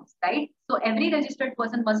accounts, right? So every registered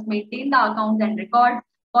person must maintain the accounts and records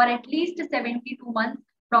for at least 72 months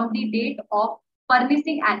from the date of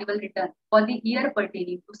furnishing annual return for the year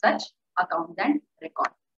pertaining to such accounts and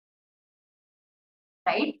records,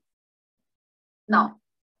 right? Now,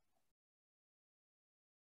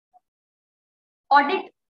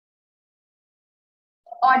 audit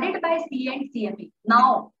by C and CMA.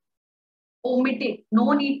 Now, omitted.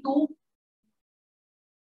 No need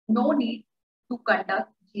to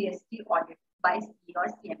conduct GST audit by C or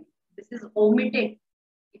CMA. This is omitted.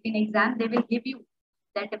 If in exam they will give you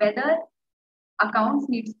that whether accounts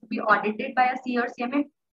needs to be audited by a C or CMA.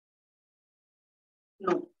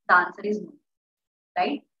 No, the answer is no,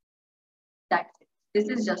 right? That's it. This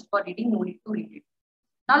is just for reading. No need to read it.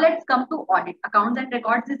 Now let's come to audit. Accounts and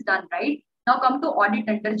records is done, right? Now come to audit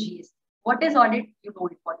under GST. What is audit? You know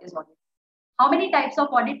it. What is audit? How many types of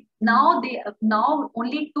audit? Now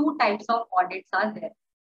only 2 types of audits are there.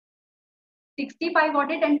 65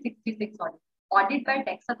 audit and 66 audit. Audit by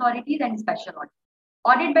tax authorities and special audit.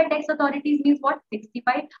 Audit by tax authorities means what?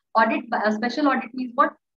 65. Audit by special audit means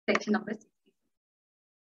what? Section number 66.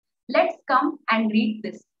 Let's come and read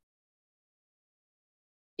this.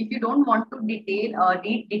 If you don't want to read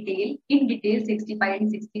in detail 65 and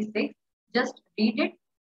 66, just read it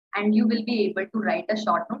and you will be able to write a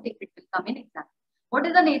short note if it will come in exam. What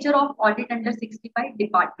is the nature of audit under 65?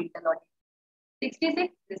 Departmental audit.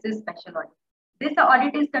 66, this is special audit. This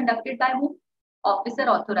audit is conducted by whom? Officer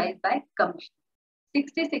authorized by commissioner.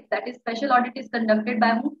 66, that is special audit, is conducted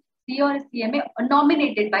by whom? C or CMA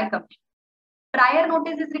nominated by commissioner. Prior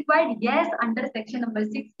notice is required? Yes, under section number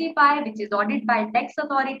 65, which is audit by tax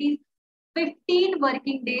authorities, 15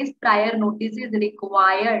 working days prior notice is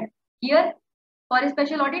required. Here, for a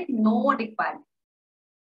special audit, no requirement.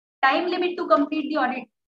 Time limit to complete the audit.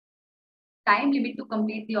 Time limit to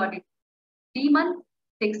complete the audit. 3 months,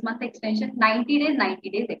 6 month extension, 90 days, 90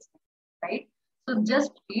 days extension, right? So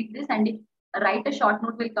just read this and write a short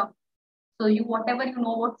note will come. So you, whatever you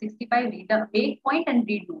know about 65, read a make point and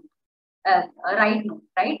read note. Write note,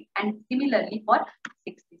 right? And similarly for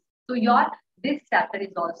 60. So this chapter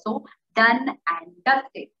is also done and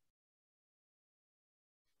dusted.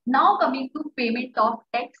 Now coming to payment of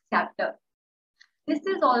tax chapter. This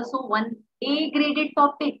is also one A graded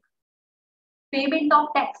topic. Payment of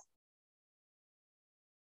tax.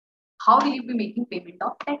 How will you be making payment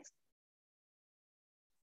of tax?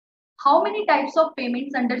 How many types of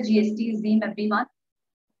payments under GST is there, everyone?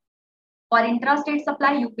 For intrastate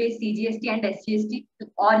supply, you pay CGST and SGST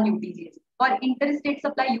or UTGST. For interstate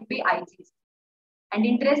supply, you pay IGST. And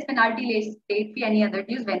interest, penalty, late fee, any other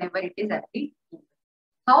dues whenever it is applicable.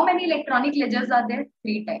 How many electronic ledgers are there?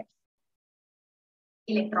 3 types.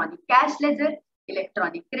 Electronic cash ledger,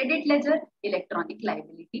 electronic credit ledger, electronic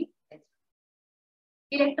liability ledger.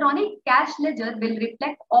 Electronic cash ledger will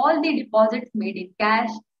reflect all the deposits made in cash,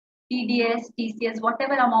 TDS, TCS,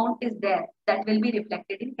 whatever amount is there, that will be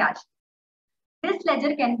reflected in cash. This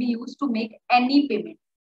ledger can be used to make any payment,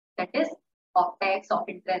 that is of tax, of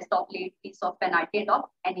interest, of late fees, of penalty, and of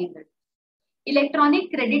any other.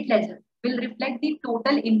 Electronic credit ledger will reflect the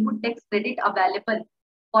total input tax credit available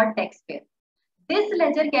for taxpayer. This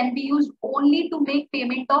ledger can be used only to make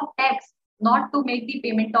payment of tax, not to make the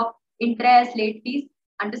payment of interest, late fees.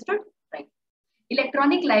 Understood? Right.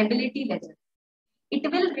 Electronic liability ledger.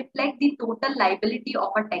 It will reflect the total liability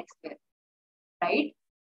of a taxpayer. Right?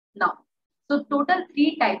 Now, so total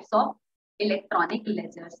 3 types of electronic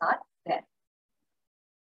ledgers are there.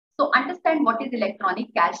 So understand what is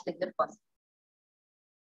electronic cash ledger first.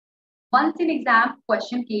 Once in exam,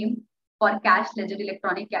 question came for cash ledger,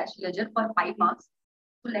 electronic cash ledger for 5 marks.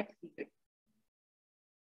 So let's see it.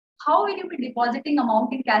 How will you be depositing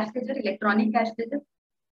amount in cash ledger, electronic cash ledger?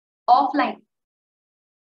 Offline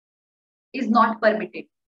is not permitted,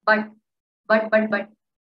 but for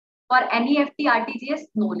NEFT, RTGS,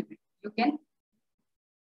 no limit. You can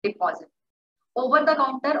deposit. Over the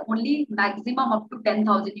counter, only maximum up to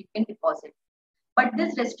 10,000 you can deposit. But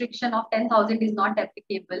this restriction of 10,000 is not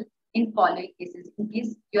applicable in following cases. In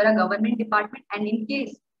case you're a government department and in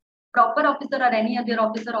case proper officer or any other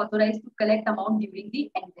officer authorized to collect amount during the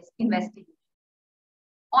investigation.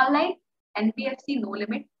 Online, NBFC no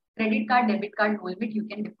limit, credit card, debit card no limit, you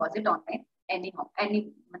can deposit online any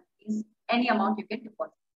amount you can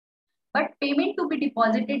deposit. But payment to be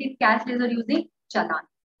deposited in cash ledger using challan.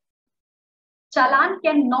 Challan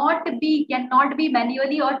cannot be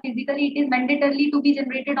manually or physically. It is mandatorily to be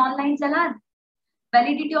generated online challan.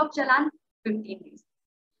 Validity of challan 15 days.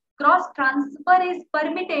 Cross transfer is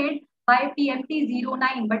permitted by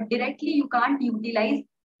PMT-09, but directly you can't utilize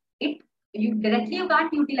it. You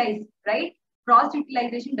can't utilize, right? Cross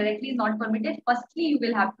utilization directly is not permitted. Firstly, you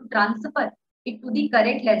will have to transfer it to the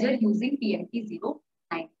correct ledger using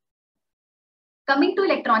PMT-09. Coming to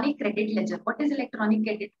electronic credit ledger. What is electronic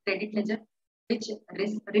credit ledger? Which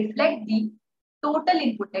reflect the total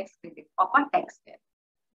input tax credit of a taxpayer.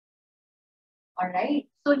 All right.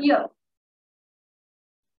 So here,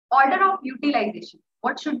 order of utilization.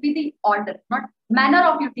 What should be the order? Not manner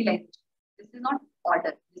of utilization. This is not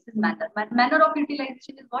order. This is manner. Manner of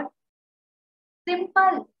utilization is what?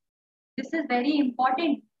 Simple. This is very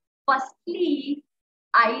important. Firstly,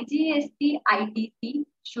 IGST, ITC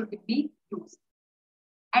should be used.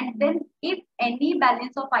 And then if any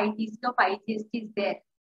balance of ITC of IGST is there,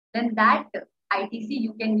 then that ITC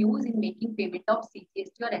you can use in making payment of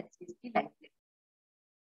CGST or SGST liability.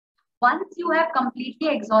 Once you have completely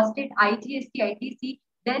exhausted IGST, ITC,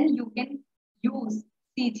 then you can use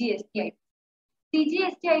CGST, ITC.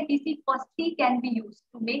 CGST, ITC firstly can be used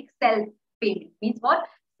to make self payment. Means what?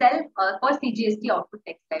 For CGST output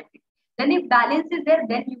tax liability. Then if balance is there,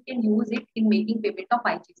 then you can use it in making payment of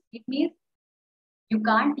IGST. It means you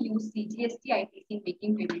can't use CGST, ITC in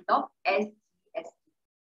making payment of SGST.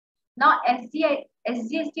 Now, SGST,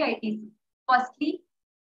 ITC. Firstly,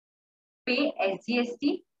 pay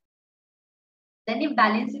SGST. Then if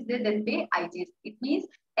balance is there, then pay IGST. It means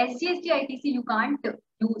SGST, ITC you can't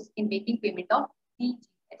use in making payment of CGST.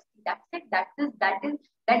 That's it.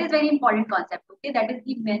 That is very important concept. Okay, that is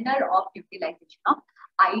the manner of utilization of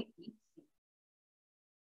ITC.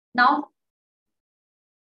 Now,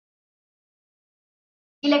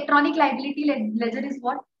 electronic liability ledger is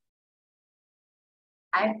what?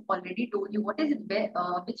 I have already told you what is it,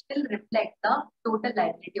 which will reflect the total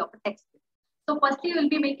liability of a taxpayer. So firstly, you will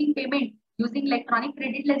be making payment using electronic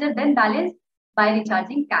credit ledger, then balance by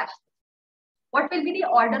recharging cash. What will be the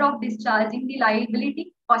order of discharging the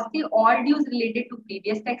liability? Firstly, all dues related to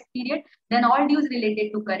previous tax period, then all dues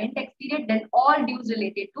related to current tax period, then all dues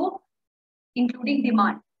related to including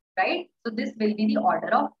demand, right? So this will be the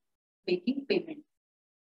order of making payment.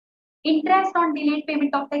 Interest on delayed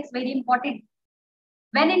payment of tax, very important.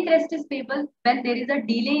 When interest is payable, when there is a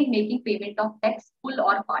delay in making payment of tax, full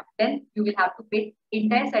or part, then you will have to pay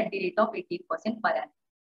interest at the rate of 18% per annum.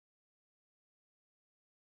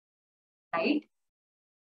 Right?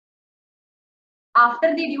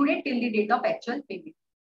 After the due date till the date of actual payment.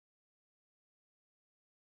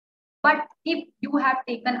 But if you have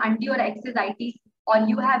taken undue or excess ITC or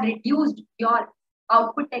you have reduced your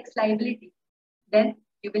output tax liability, then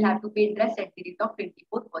you will have to pay interest at the rate of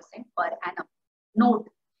 24% per annum. Note,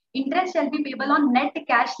 interest shall be payable on net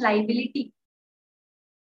cash liability.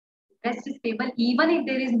 Interest is payable even if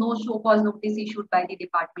there is no show cause notice issued by the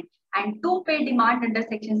department. And to pay demand under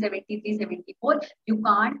section 73, 74, you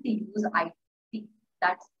can't use ITC.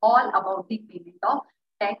 That's all about the payment of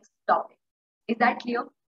tax topic. Is that clear?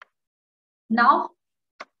 Now,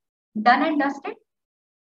 done and dusted?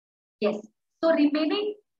 Yes. So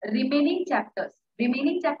remaining chapters.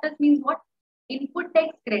 Remaining chapters means what? Input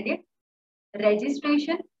tax credit,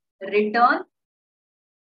 registration, return,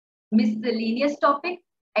 miscellaneous topic,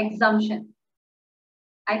 exemption.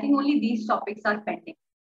 I think only these topics are pending.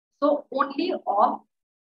 So only of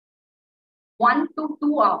 1 to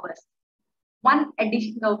 2 hours. One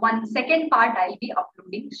second part I'll be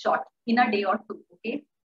uploading short in a day or two. Okay.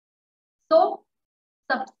 So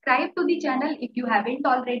subscribe to the channel if you haven't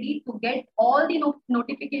already to get all the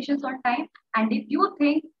notifications on time. And if you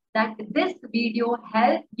think that this video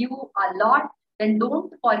helped you a lot, then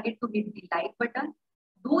don't forget to hit the like button.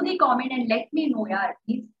 Do the comment and let me know, yaar,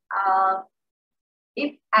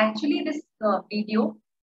 if actually this video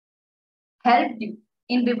helped you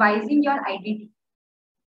in revising your IDT.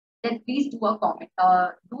 Then please do a comment.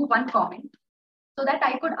 Do one comment so that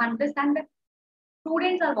I could understand that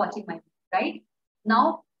students are watching my video, right?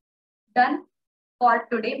 Now, done for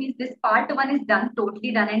today means this part 1 is done,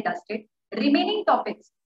 totally done and dusted. Remaining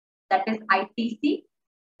topics, that is ITC,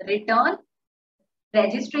 return,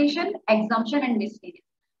 registration, exemption and miscellaneous,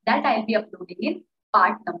 that I'll be uploading in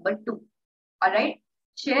part number 2. All right.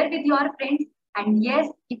 share with your friends. And yes,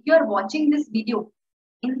 if you are watching this video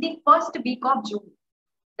in the first week of June,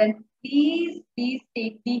 then please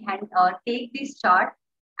take this chart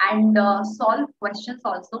and solve questions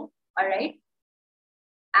also. All right.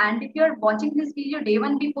 And if you are watching this video day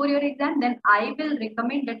one before your exam, then I will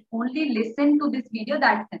recommend that only listen to this video.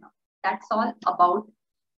 That's enough. That's all about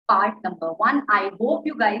part number one. I hope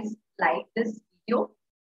you guys like this video,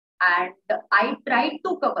 and I tried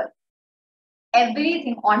to cover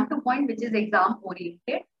everything on to point, which is exam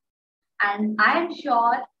oriented. And I am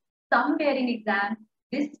sure somewhere in exam,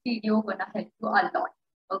 this video gonna help you a lot.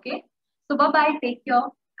 Okay. So bye bye. Take care.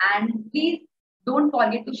 And please don't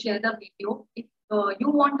forget to share the video. If you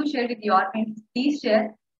want to share with your friends, please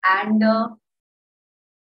share. And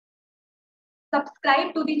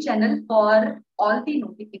subscribe to the channel for all the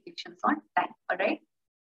notifications on time. All right.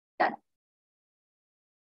 Done.